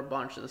turned it over a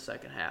bunch in the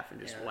second half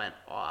and just went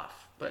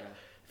off. But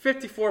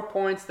 54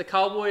 points. The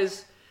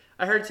Cowboys,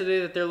 I heard today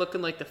that they're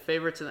looking like the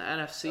favorites in the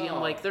NFC.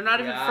 I'm like, they're not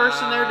even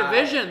first in their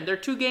division. They're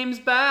 2 games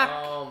back.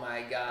 Oh,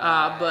 my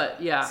God.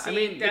 But, yeah, See, I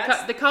mean,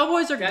 that's- the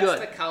Cowboys are that's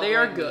good. the Cowboy They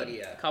are good.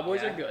 media.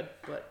 Cowboys Yeah. are good,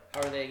 but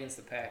How are they against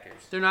the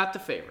Packers? they're not the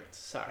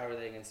favorites. How Sorry. are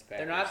they against the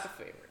Packers? They're not the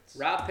favorites.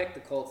 Rob picked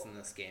the Colts in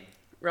this game.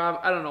 Rob,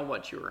 I don't know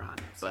what you were on.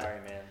 But.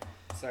 Sorry, man.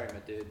 Sorry, my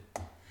dude.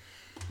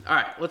 All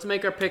right, let's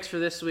make our picks for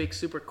this week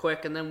super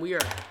quick, and then we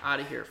are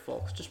out of here,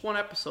 folks. Just one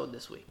episode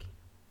this week.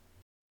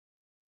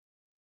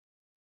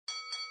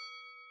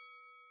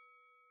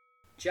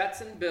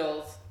 Jets and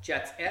Bills.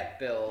 Jets at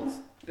Bills.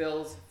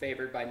 Bills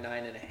favored by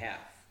 9.5.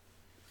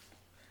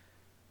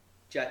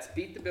 Jets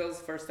beat the Bills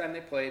the first time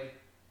they played.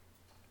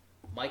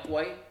 Mike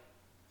White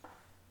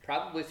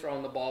probably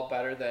throwing the ball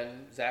better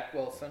than Zach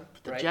Wilson.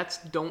 The right? Jets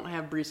don't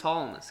have Brees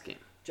Hall in this game.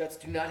 Jets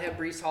do not have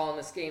Brees Hall in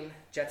this game.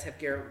 Jets have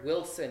Garrett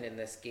Wilson in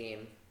this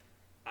game.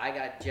 I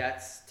got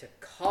Jets to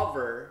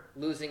cover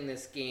losing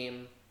this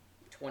game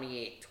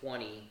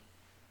 28-20.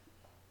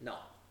 No,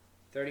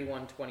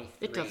 31-23.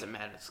 It doesn't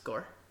matter the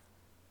score.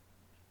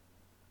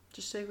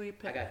 Just say who you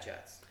pick. I got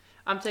Jets.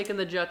 I'm taking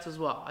the Jets as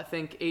well. I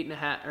think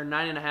 8.5 or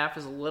 9.5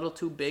 is a little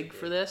too big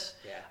for this.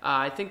 Yeah.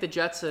 I think the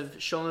Jets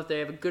have shown that they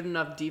have a good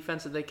enough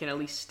defense that they can at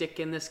least stick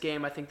in this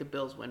game. I think the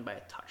Bills win by a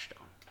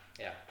touchdown.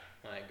 Yeah,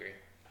 I agree.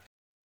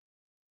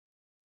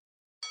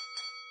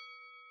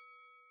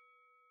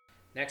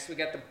 Next, we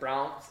got the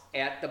Browns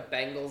at the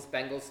Bengals.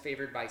 Bengals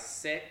favored by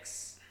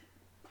 6.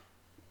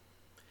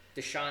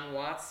 Deshaun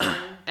Watson.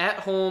 At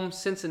home,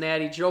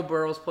 Cincinnati. Joe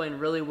Burrow's playing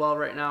really well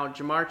right now.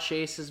 Jamar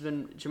Chase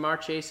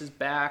is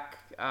back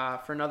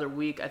for another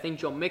week. I think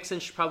Joe Mixon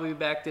should probably be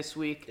back this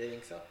week. Do you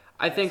think so?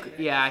 I think,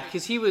 yeah,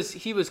 because he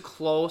was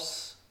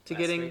close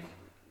to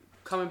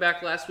coming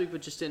back last week,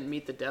 but just didn't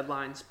meet the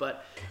deadlines.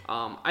 But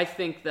I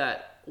think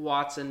that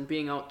Watson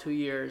being out 2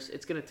 years,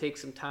 it's going to take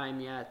some time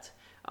yet.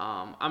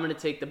 I'm going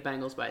to take the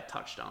Bengals by a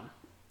touchdown.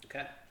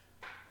 Okay.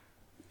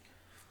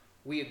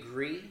 We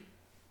agree.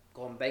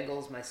 Going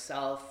Bengals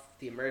myself.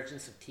 The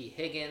emergence of T.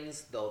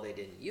 Higgins, though they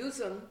didn't use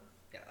him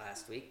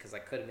last week because I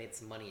could have made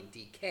some money in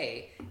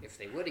DK if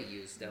they would have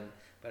used him.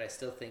 But I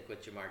still think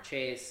with Jamar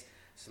Chase,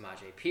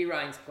 Samaje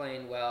Perine's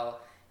playing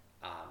well.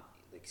 Like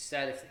you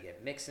said, if they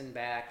get Mixon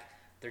back,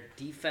 their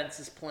defense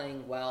is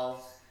playing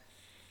well.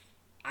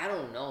 I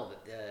don't know.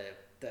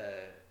 The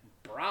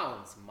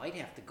Browns might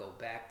have to go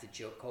back to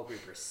Jacoby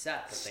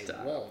Brissett, but they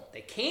won't.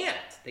 They can't.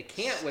 They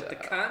can't with the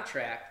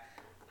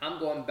contract. I'm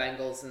going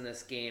Bengals in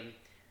this game.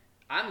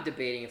 I'm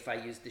debating if I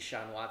use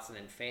Deshaun Watson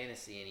in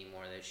fantasy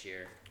anymore this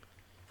year.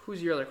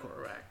 Who's your other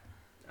quarterback?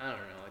 I don't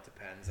know. It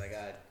depends. I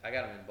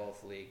got him in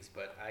both leagues,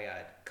 but I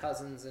got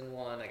Cousins in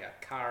one. I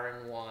got Carr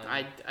in one.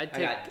 I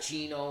got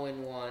Geno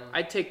in one.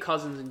 I'd take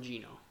Cousins and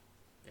Geno.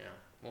 Yeah,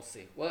 we'll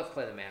see. We'll have to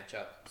play the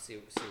matchup. See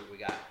what we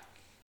got.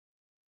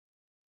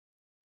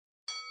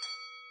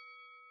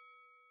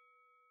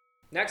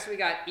 Next, we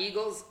got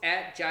Eagles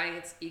at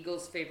Giants.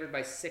 Eagles favored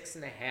by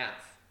 6.5.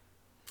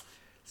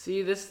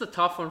 See, this is the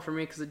tough one for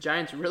me because the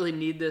Giants really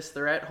need this.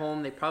 They're at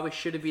home. They probably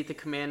should have beat the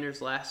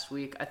Commanders last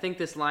week. I think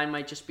this line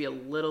might just be a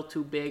little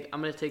too big. I'm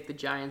going to take the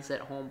Giants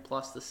at home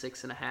plus the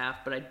 6.5,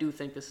 but I do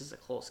think this is a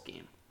close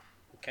game.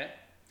 Okay.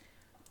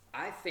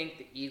 I think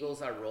the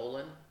Eagles are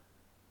rolling.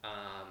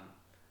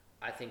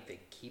 I think they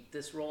keep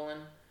this rolling.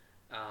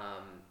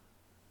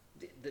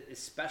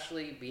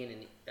 Especially being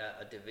in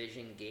a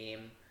division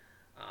game.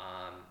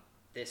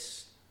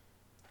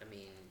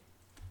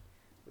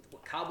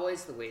 With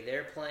Cowboys, the way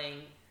they're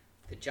playing,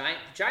 the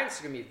Giants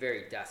are going to be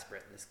very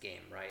desperate in this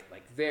game, right?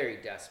 Like, very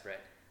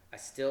desperate. I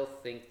still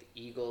think the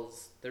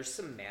Eagles, there's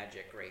some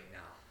magic right now.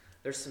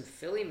 There's some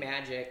Philly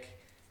magic,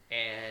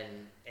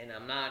 and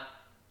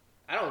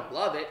I don't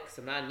love it because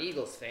I'm not an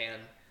Eagles fan,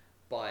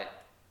 but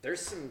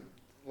there's some,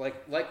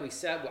 like we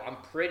said, I'm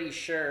pretty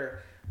sure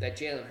that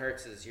Jalen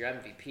Hurts is your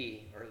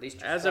MVP, or at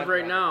least your as front of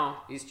right runner.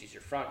 now. At least he's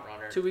your front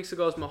runner. 2 weeks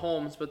ago it was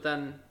Mahomes, but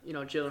then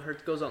Jalen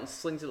Hurts goes out and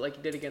slings it like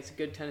he did against a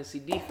good Tennessee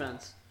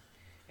defense.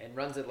 and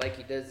runs it like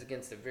he does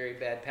against a very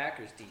bad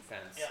Packers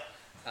defense.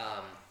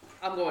 Yeah.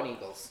 I'm going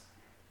Eagles.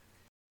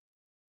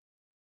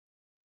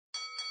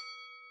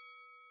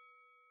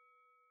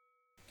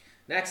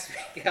 Next,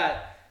 we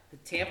got the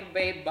Tampa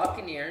Bay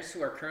Buccaneers,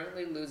 who are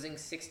currently losing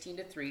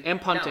 16-3. And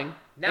punting.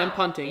 And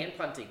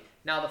punting.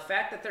 Now, the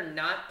fact that they're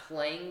not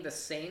playing the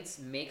Saints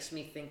makes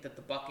me think that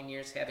the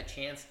Buccaneers have a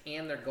chance,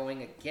 and they're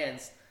going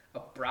against a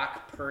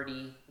Brock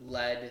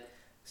Purdy-led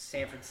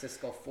San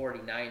Francisco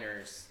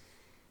 49ers.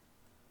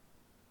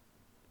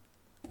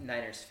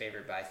 Niners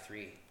favored by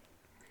 3.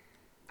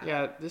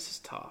 Yeah, this is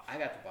tough. I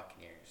got the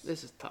Buccaneers.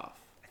 This is tough.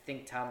 I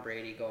think Tom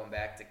Brady going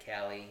back to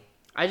Cali.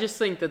 I just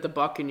think that the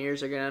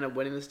Buccaneers are going to end up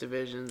winning this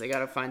division. They got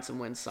to find some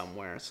wins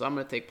somewhere. So I'm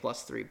going to take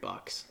plus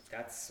 $3.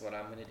 That's what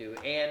I'm going to do.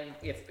 And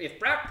if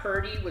Brock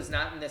Purdy was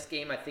not in this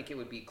game, I think it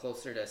would be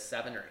closer to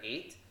 7 or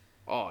 8.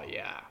 Oh,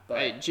 yeah. But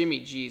hey,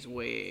 Jimmy G's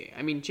way.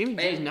 I mean, Jimmy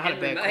G's not a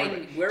bad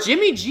quarterback. Jimmy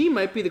Jimmy G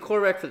might be the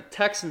quarterback for the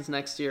Texans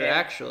next year,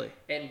 actually.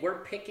 And we're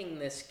picking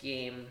this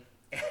game.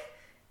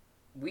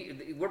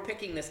 We're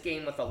picking this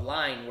game with a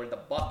line where the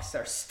Bucs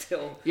are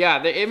still.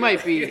 Yeah, it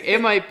might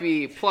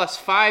be plus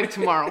 5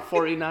 tomorrow,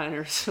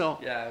 49ers. So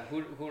yeah,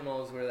 who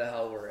knows where the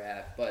hell we're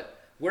at? But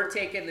we're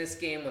taking this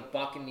game with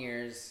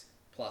Buccaneers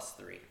plus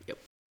 3. Yep.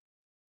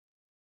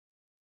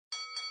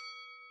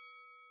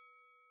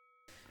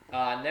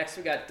 Next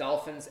we got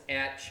Dolphins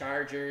at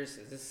Chargers.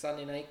 Is this a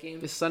Sunday night game?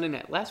 This Sunday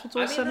night. Last one's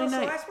always Sunday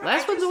night. So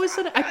last one's always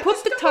Sunday. I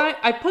put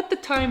the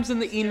times in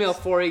the email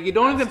for you. You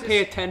don't even pay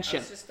attention. I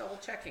was just double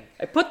checking.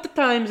 I put the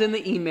times in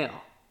the email.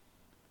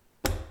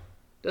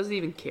 Doesn't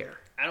even care.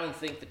 I don't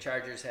think the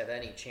Chargers have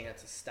any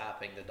chance of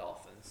stopping the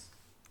Dolphins.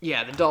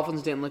 Yeah, the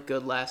Dolphins didn't look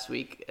good last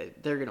week.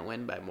 They're gonna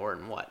win by more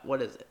than what?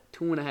 What is it?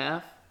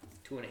 2.5?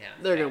 2.5.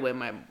 They're gonna win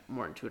by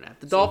more than 2.5.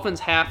 The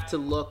Dolphins have to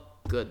look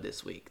good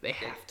this week. They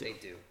have to.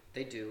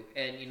 They do.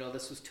 And,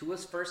 this was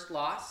Tua's first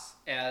loss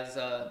as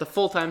the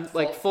full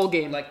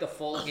game. Like the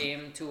full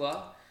game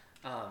Tua.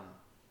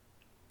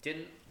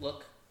 Didn't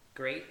look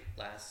great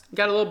last.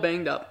 Got a little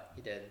banged up.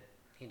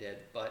 He did.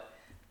 But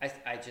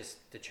I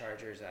just, the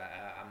Chargers,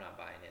 I'm not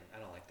buying it. I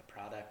don't like the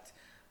product.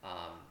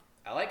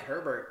 I like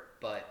Herbert,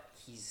 but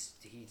he's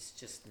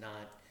just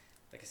not,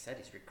 like I said,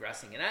 he's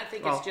regressing. And I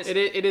think it's just.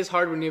 It is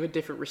hard when you have a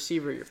different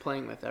receiver you're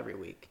playing with every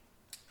week.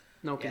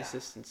 No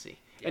consistency.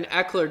 Yeah. And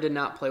Eckler did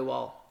not play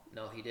well.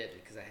 No, he did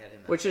because I had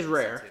him. Which is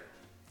rare. Too.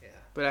 Yeah.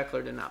 But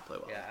Eckler did not play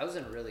well. Yeah, I was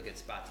in a really good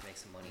spot to make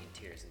some money in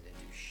tiers and didn't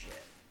do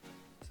shit.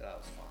 So that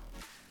was fun.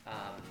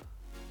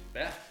 But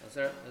yeah, those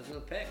are the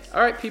picks.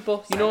 All right,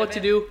 people. You know what to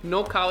do.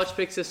 No college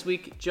picks this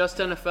week. Just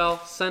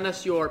NFL. Send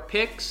us your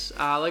picks.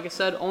 Like I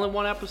said, only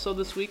one episode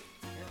this week.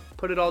 Yeah.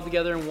 Put it all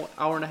together in 1.5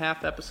 hour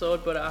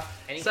episode. But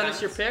send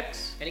us your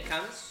picks. Any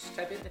comments? Just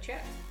type it in the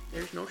chat.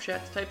 There's no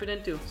chat to type it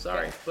into.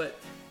 Sorry. Yeah. But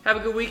have a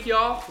good week,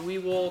 y'all. We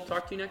will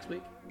talk to you next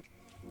week.